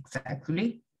day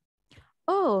exactly?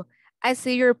 Oh, I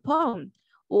see your point.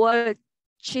 Well,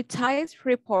 she types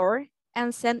report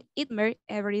and sends email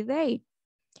every day.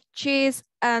 She's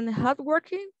an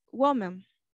hardworking woman.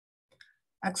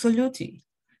 Absolutely.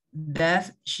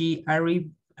 Does she arrive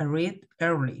early?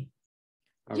 Arrive,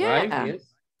 Yeah.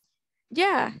 yes.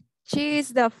 Yeah, she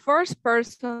is the first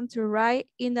person to arrive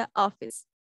in the office.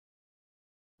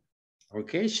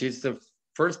 Okay, she's the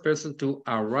first person to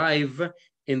arrive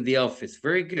in the office.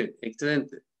 Very good,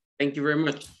 excellent. Thank you very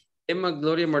much. Emma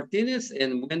Gloria Martinez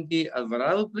and Wendy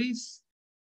Alvarado, please.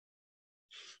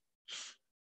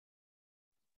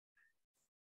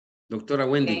 Doctora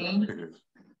Wendy.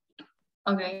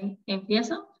 Okay,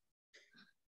 ¿empiezo?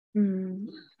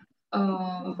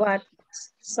 What?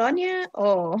 Sonia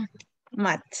o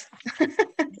Matt?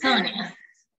 Sonia.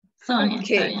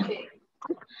 Okay. Sonia.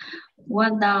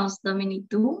 What does Dominic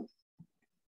do?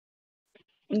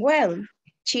 Well,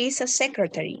 she's a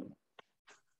secretary.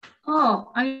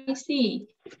 Oh, I see.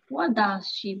 What does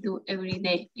she do every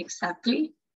day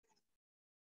exactly?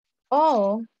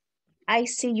 Oh, I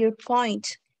see your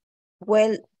point.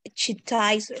 Well, she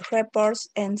types reports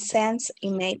and sends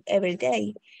email every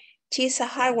day. She's a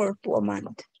hard work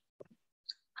woman.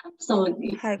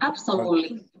 Absolutely,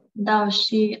 absolutely. Does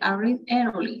she arrive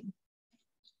early?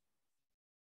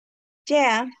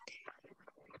 Yeah,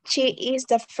 she is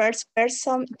the first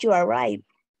person to arrive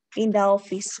in the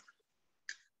office.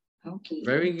 Okay.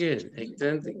 Very good.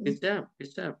 Excellent. Good job.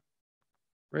 Good job.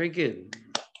 Very good.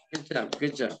 Good job.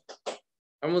 Good job.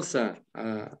 Vamos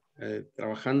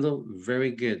trabajando.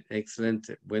 Very good.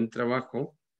 Excelente. Buen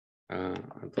trabajo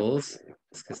a todos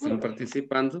los que están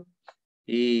participando.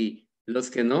 Y los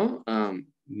que no,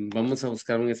 vamos a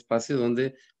buscar un espacio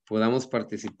donde podamos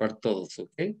participar todos,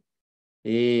 ¿ok?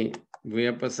 Y voy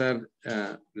a pasar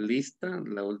lista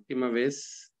la última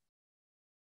vez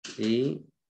y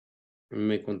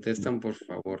me contestan por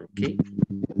favor, ¿ok?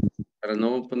 Para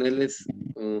no ponerles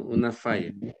una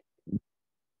falla.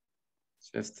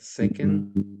 Just a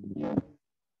second.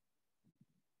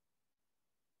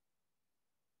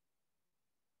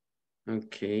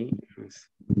 Ok.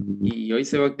 Y hoy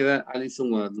se va a quedar Alison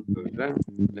Guadalupe, ¿verdad?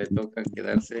 Le toca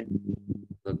quedarse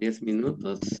los 10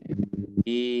 minutos.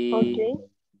 Y...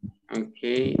 Ok,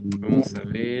 vamos a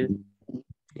ver.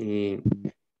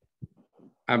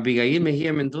 Abigail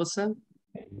Mejía Mendoza.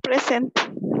 Presente.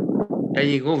 Ya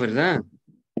llegó, ¿verdad?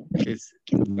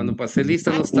 Cuando pasé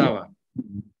lista no estaba.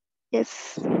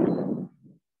 Yes.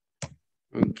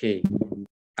 Ok.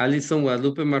 Alison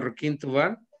Guadalupe Marroquín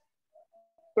Tobar.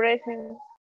 Present.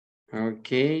 Ok.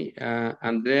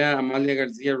 Andrea Amalia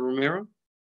García Romero.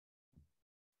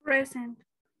 Present.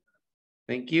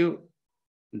 Thank you.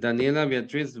 Daniela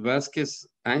Beatriz Vázquez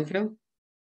Ángel.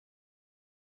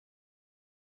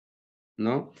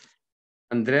 No.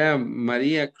 Andrea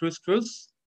María Cruz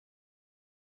Cruz.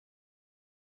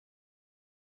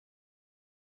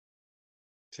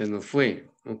 Se nos fue.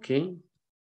 Ok.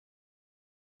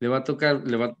 Le va a tocar,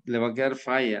 le va a quedar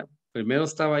falla. Primero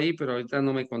estaba ahí, pero ahorita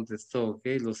no me contestó. Ok,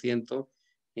 lo siento.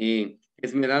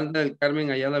 Esmeralda del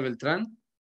Carmen Ayala Beltrán.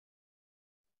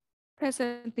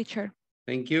 Present, teacher.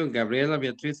 Thank you. Gabriela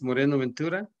Beatriz Moreno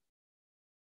Ventura.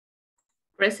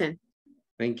 Present.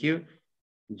 Thank you.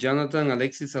 Jonathan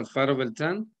Alexis Alfaro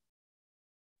Beltrán.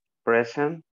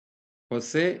 Present.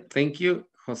 José, thank you.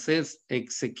 José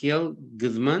Ezequiel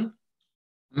Guzmán.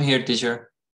 I'm here,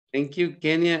 teacher. Thank you.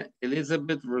 Kenia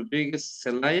Elizabeth Rodriguez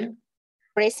Zelaya.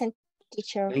 Present,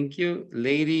 teacher. Thank you.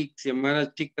 Lady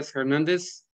Xiomara Chicas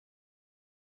Hernández.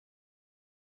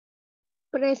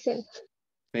 Present.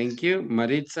 Thank you.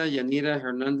 Maritza Yanira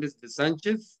Hernández de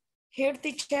Sánchez. Here,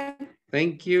 teacher.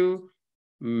 Thank you.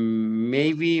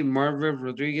 Maybe Marva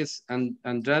Rodriguez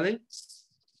Andrade.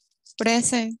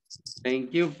 Present.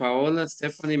 Thank you. Paola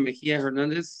Stephanie Mejía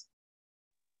Hernández.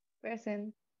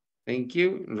 Present. Thank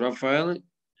you. Rafael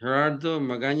Gerardo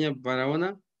Magaña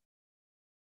Barahona.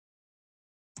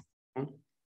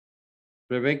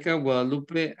 Rebecca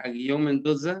Guadalupe Aguillón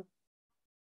Mendoza.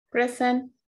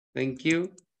 Present. Thank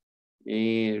you.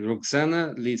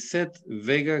 Roxana Lisette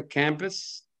Vega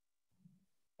Campus.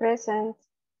 Present.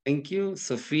 Thank you.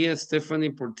 Sofía Stephanie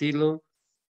Portillo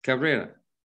Cabrera.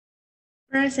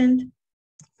 Present.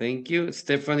 Thank you.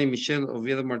 Stephanie Michelle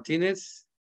Oviedo Martínez.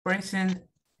 Present.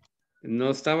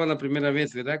 No estaba la primera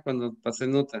vez, ¿verdad? Cuando pasé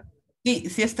nota. Sí,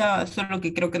 sí estaba, solo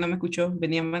que creo que no me escuchó.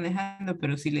 Venía manejando,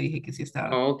 pero sí le dije que sí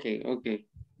estaba. Oh, ok, ok.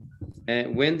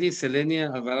 Wendy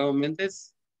Selenia Alvarado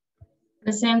Méndez.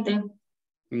 Presente.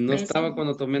 No estaba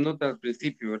cuando tomé nota al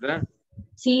principio, ¿verdad?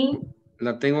 Sí.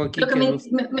 La tengo aquí. Lo que que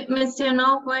me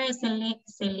mencionó fue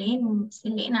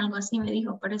Selena, algo así me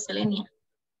dijo, pero es Selenia.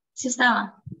 Sí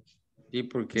estaba. Sí,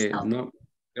 porque no,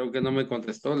 creo que no me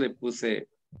contestó, le puse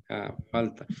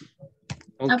falta.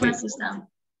 Ok. Pero sí estaba.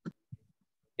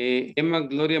 Emma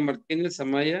Gloria Martínez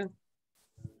Amaya.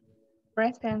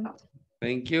 Present.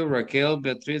 Thank you. Raquel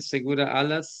Beatriz Segura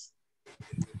Alas.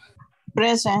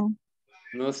 Present.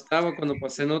 No estaba cuando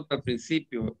pasé nota al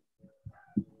principio.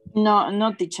 No,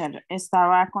 no, teacher.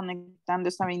 Estaba conectando,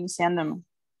 estaba iniciándome.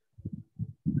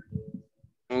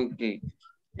 Ok.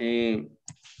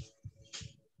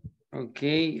 Ok.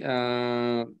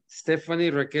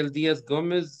 Stephanie Raquel Díaz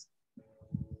Gómez.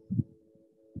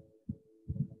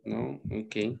 No,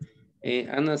 ok.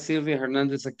 Ana Silvia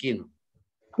Hernández Aquino.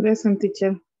 Present,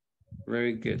 teacher.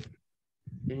 Very good.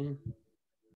 Okay.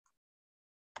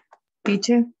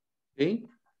 Teacher. ¿Sí?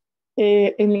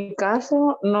 En mi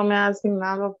caso, no me ha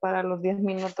asignado para los 10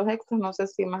 minutos extras. No sé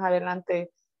si más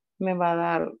adelante me va a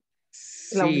dar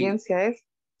la audiencia.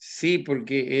 Sí,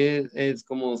 porque es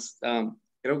como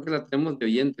Creo que la tenemos de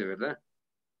oyente, ¿verdad?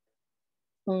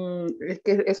 Es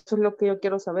que eso es lo que yo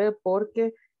quiero saber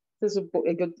porque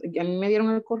a mí me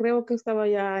dieron el correo que estaba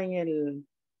ya en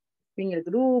el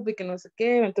grupo y que no sé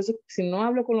qué. Entonces, si no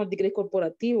hablo con los de Inglés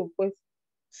Corporativo, pues.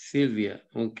 Silvia,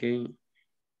 ok.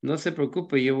 No se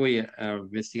preocupe, yo voy a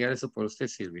investigar eso por usted,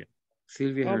 Silvia.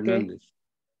 Silvia Ok. Hernández.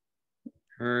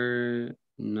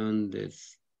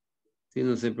 Hernández. Sí,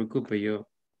 no se preocupe, yo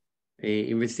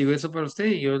investigo eso para usted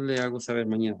y yo le hago saber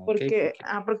mañana, ¿ok?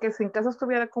 Porque si en caso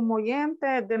estuviera como oyente,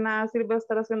 de nada sirve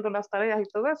estar haciendo las tareas y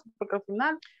todo eso, porque al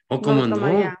final Oh, no ¿cómo lo no?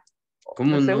 tomaría.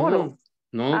 ¿Cómo ¿De no? seguro?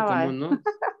 No, ¿cómo Vaya. no?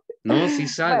 No, sí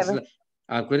sabes. Bueno,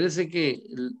 Acuérdese que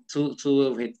su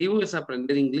objetivo es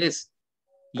aprender inglés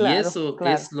y claro, eso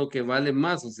claro. es lo que vale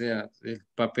más. O sea, el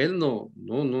papel no.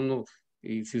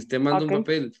 Y si usted manda un Ok,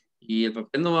 papel y el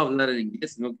papel no va a hablar el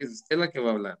inglés, sino que es usted la que va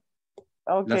a hablar.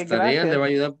 ok, Las tareas le gracias. va a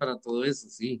ayudar para todo eso,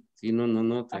 sí. Sí,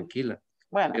 no, tranquila.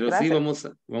 Bueno, Pero sí,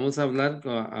 gracias. vamos a hablar,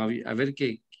 a ver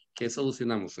qué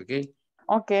solucionamos, ¿ok?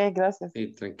 Ok, gracias.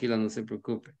 Tranquila, no se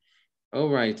preocupe. All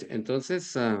right,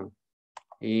 entonces,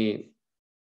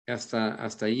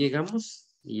 hasta ahí llegamos.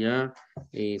 Ya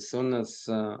son las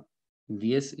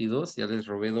 10:02, ya les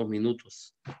robé 2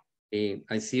 minutos. I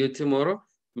see you tomorrow.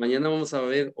 Mañana vamos a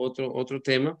ver otro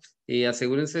tema.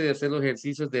 Asegúrense de hacer los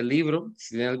ejercicios del libro. Si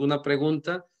tienen alguna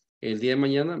pregunta, el día de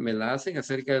mañana me la hacen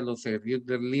acerca de los ejercicios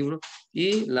del libro.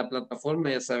 Y la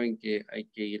plataforma, ya saben que hay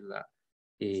que irla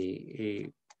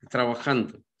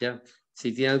trabajando, ¿ya?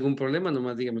 Si tiene algún problema,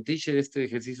 nomás dígame, teacher, este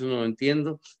ejercicio no lo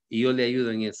entiendo y yo le ayudo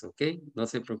en eso, ¿ok? No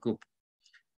se preocupe.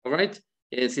 All right.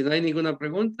 Si no hay ninguna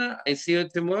pregunta, I see you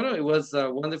tomorrow. It was a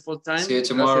wonderful time. See you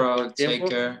Gracias por tomorrow. el Take tiempo.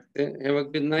 care. Have a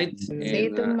good night. See you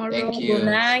And, tomorrow. Thank see you.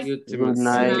 you tomorrow. Good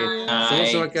night. Ok. Solo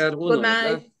se va a Night. quedar Good uno,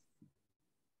 ¿verdad? night.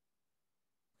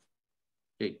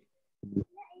 Ok.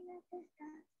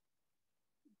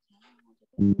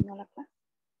 No la clase.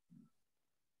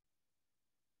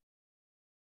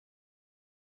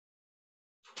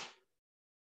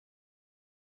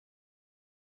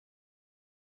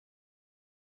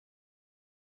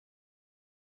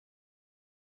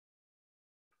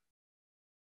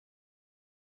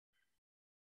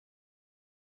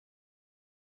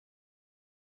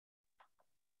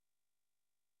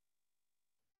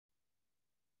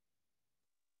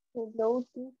 Hello,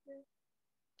 teacher.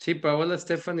 Sí, Paola,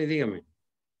 Stephanie, dígame.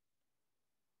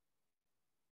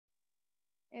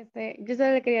 Yo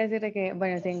solo le quería decir de que,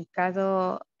 bueno, si en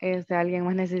caso alguien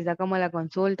más necesita como la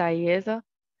consulta y eso,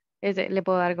 le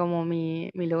puedo dar como mi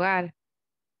lugar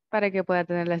para que pueda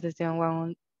tener la sesión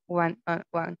one on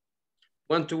one.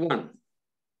 One to one.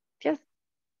 Yes.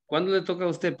 ¿Cuándo le toca a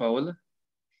usted, Paola?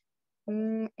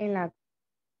 En la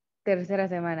tercera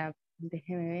semana.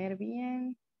 Déjeme ver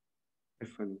bien.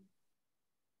 Stephanie.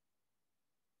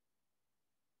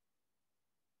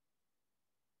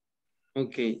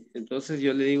 Ok, entonces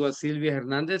yo le digo a Silvia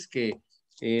Hernández que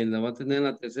la va a tener en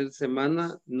la tercera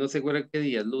semana, no se acuerda qué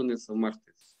día, lunes o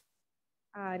martes.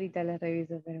 Ahorita les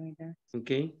reviso, permítanme.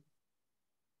 Ok.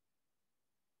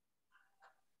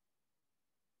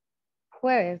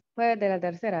 Jueves de la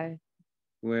tercera vez.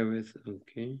 Jueves,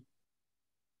 ok.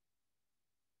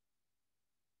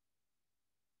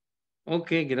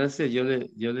 Ok, gracias. Yo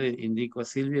le indico a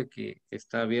Silvia que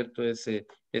está abierto ese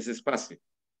espacio.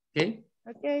 Ok.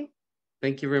 Ok,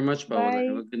 Thank you very much, Paola. Have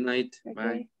a bye. good night. Ok,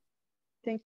 Bye.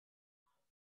 thank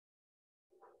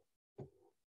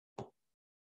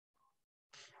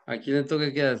 ¿A quién le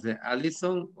toca quedarse?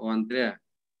 ¿Alison o Andrea?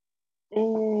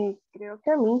 Creo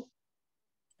que a mí.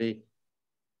 Sí.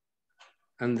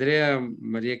 Andrea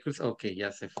María Cruz. Ok,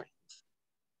 ya se fue.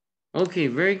 Ok,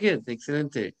 very good.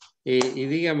 Excelente. Y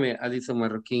dígame, Alison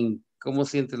Marroquín, ¿cómo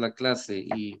siente la clase?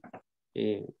 ¿Y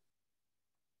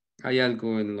hay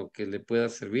algo en lo que le pueda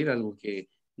servir? ¿Algo que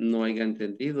no haya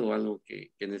entendido? ¿Algo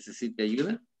que necesite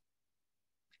ayuda?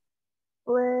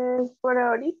 Pues por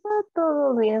ahorita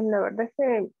todo bien, la verdad es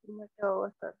que me quedó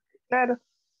bastante claro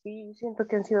y siento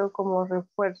que han sido como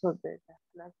refuerzos de las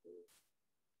clases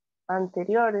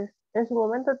anteriores. En su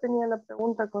momento tenía la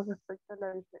pregunta con respecto a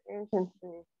la diferencia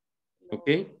entre Ok.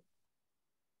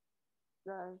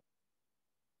 las,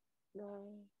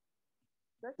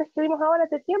 las que escribimos ahora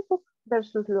hace tiempo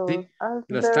versus los Sí.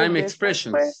 Las time the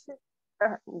expressions.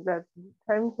 the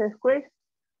time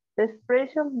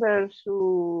expression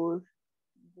versus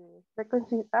the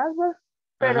frequency adverb, Ajá.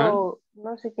 pero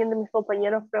no sé quién de mis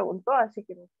compañeros preguntó, así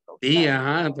que no sé. Sí,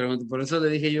 ajá, pero por eso le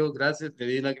dije yo gracias, le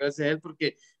di la gracia a él,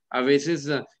 porque a veces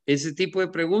ese tipo de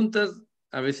preguntas,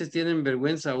 a veces tienen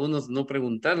vergüenza a unos no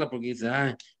preguntarla, porque dicen,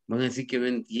 ah, van a decir que no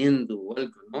entiendo o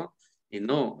algo, ¿no? Y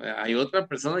no, hay otra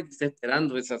persona que está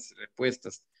esperando esas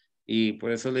respuestas. Y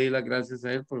por eso le di las gracias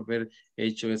a él por haber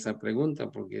hecho esa pregunta,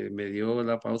 porque me dio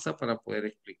la pausa para poder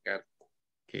explicar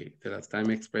que de las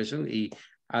time expression y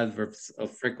adverbs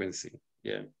of frequency.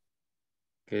 Yeah.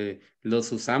 Que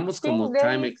los usamos Sí, como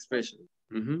time expression.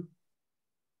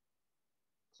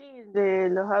 Sí, de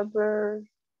los adverbs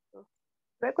of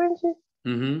frequency se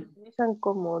utilizan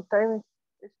como time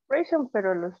expression,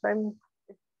 pero los time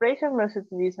expression no se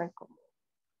utilizan como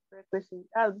frequency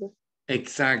adverbs.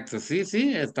 Exacto, sí,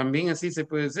 sí, también así se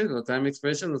puede decir. Los time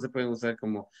expression no se pueden usar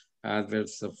como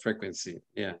adverbs of frequency.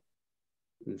 Yeah.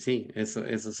 Sí,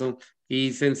 eso son.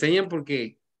 Y se enseñan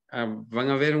porque van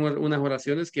a haber unas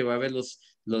oraciones que va a haber los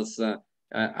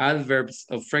adverbs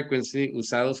of frequency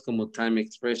usados como time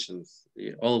expressions.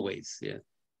 Yeah, always, yeah.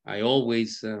 I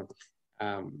always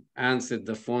answer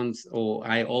the phones or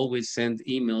I always send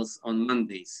emails on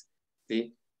Mondays.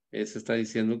 ¿Sí? Eso está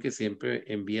diciendo que siempre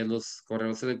envía los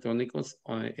correos electrónicos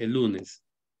el lunes.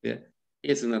 ¿Sí?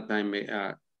 Es una time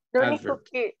Lo único adverb.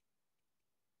 que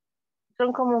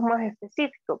son como más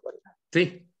específicos, ¿verdad?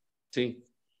 Sí, sí,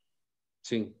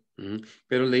 sí.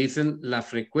 Pero le dicen la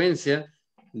frecuencia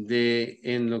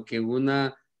en lo que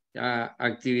una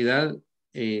actividad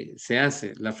se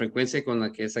hace, la frecuencia con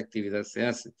la que esa actividad se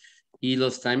hace. Y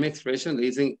los time expression le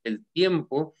dicen el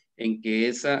tiempo en que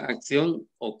esa acción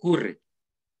ocurre.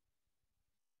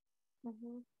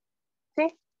 Sí,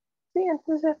 sí,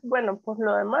 entonces, bueno, pues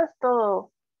lo demás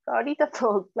todo, ahorita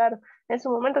todo claro. En su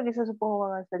momento quizás supongo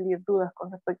van a salir dudas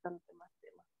con respecto a los demás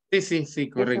temas. Sí, Que se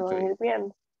correcto. van a ir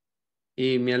viendo.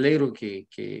 Y me alegro que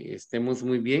estemos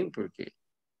muy bien porque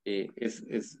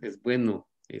es bueno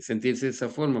sentirse de esa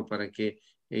forma para que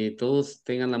todos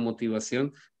tengan la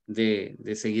motivación de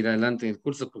seguir adelante en el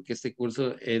curso, porque este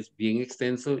curso es bien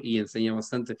extenso y enseña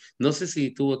bastante. No sé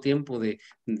si tuvo tiempo de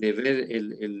ver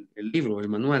el libro, el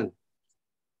manual.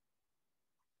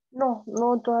 No,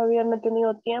 todavía no he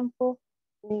tenido tiempo.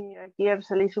 Y ayer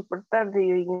salí súper tarde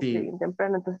y hoy Sí. bien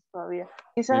temprano, entonces todavía.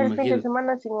 Quizás Me el fin de imagino.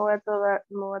 semana sí me va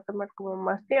a tomar como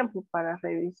más tiempo para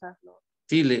revisarlo.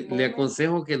 Sí, le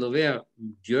aconsejo que lo vea.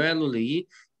 Yo ya lo leí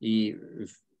y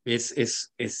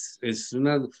es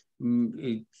una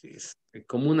es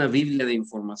como una Biblia de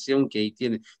información que ahí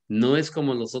tiene. No es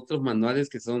como los otros manuales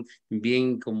que son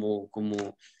bien como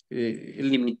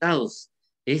limitados.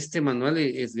 Este manual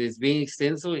es bien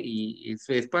extenso y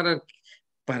es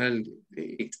para el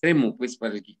extremo, pues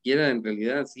para el que quiera en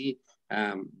realidad sí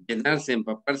llenarse,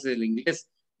 empaparse del inglés.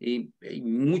 Y hay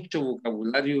mucho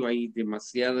vocabulario, hay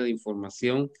demasiada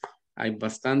información, hay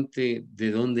bastante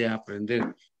de dónde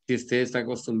aprender. Si usted está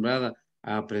acostumbrada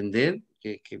a aprender,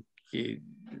 que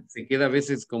se queda a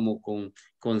veces como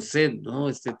con sed, ¿no?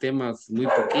 Este tema muy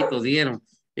poquito dieron.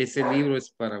 Ese libro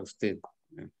es para usted.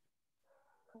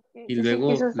 Y Sí, luego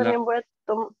quizás también voy a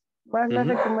tomar la Ujú.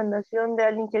 recomendación de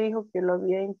alguien que dijo que lo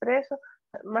había impreso,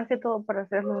 más que todo para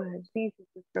hacer los ejercicios,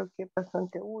 que creo que es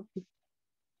bastante útil.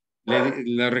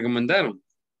 ¿Le recomendaron?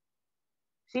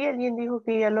 Sí, alguien dijo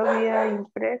que ya lo había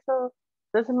impreso,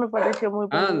 entonces me pareció muy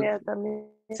buena idea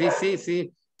también.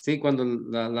 Sí, cuando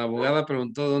la abogada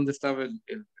preguntó dónde estaba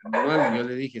el manual, yo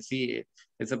le dije, sí,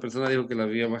 esa persona dijo que lo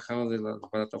había bajado de la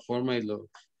plataforma y lo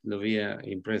había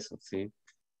impreso, sí.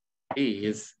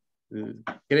 Y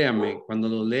créame, cuando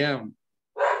lo lea, va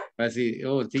a decir,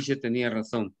 oh, el teacher tenía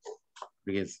razón.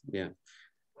 Yes, yeah.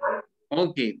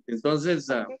 Ok, entonces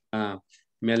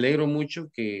me alegro mucho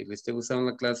que le esté gustando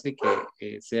la clase,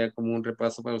 que sea como un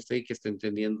repaso para usted y que esté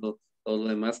entendiendo todo lo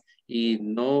demás. Y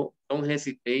don't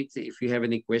hesitate if you have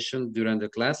any questions during the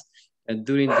class.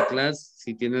 During the class,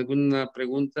 si tiene alguna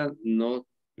pregunta, no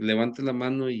levante la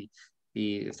mano y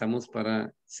estamos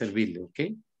para servirle, ¿ok?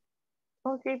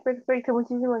 Ok, perfecto,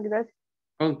 muchísimas gracias.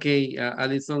 Ok,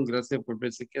 Alison, gracias por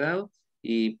haberse quedado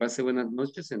y pase buenas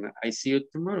noches. And I see you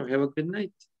tomorrow. Have a good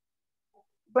night.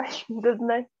 Bye, good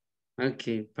night.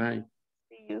 Okay, bye.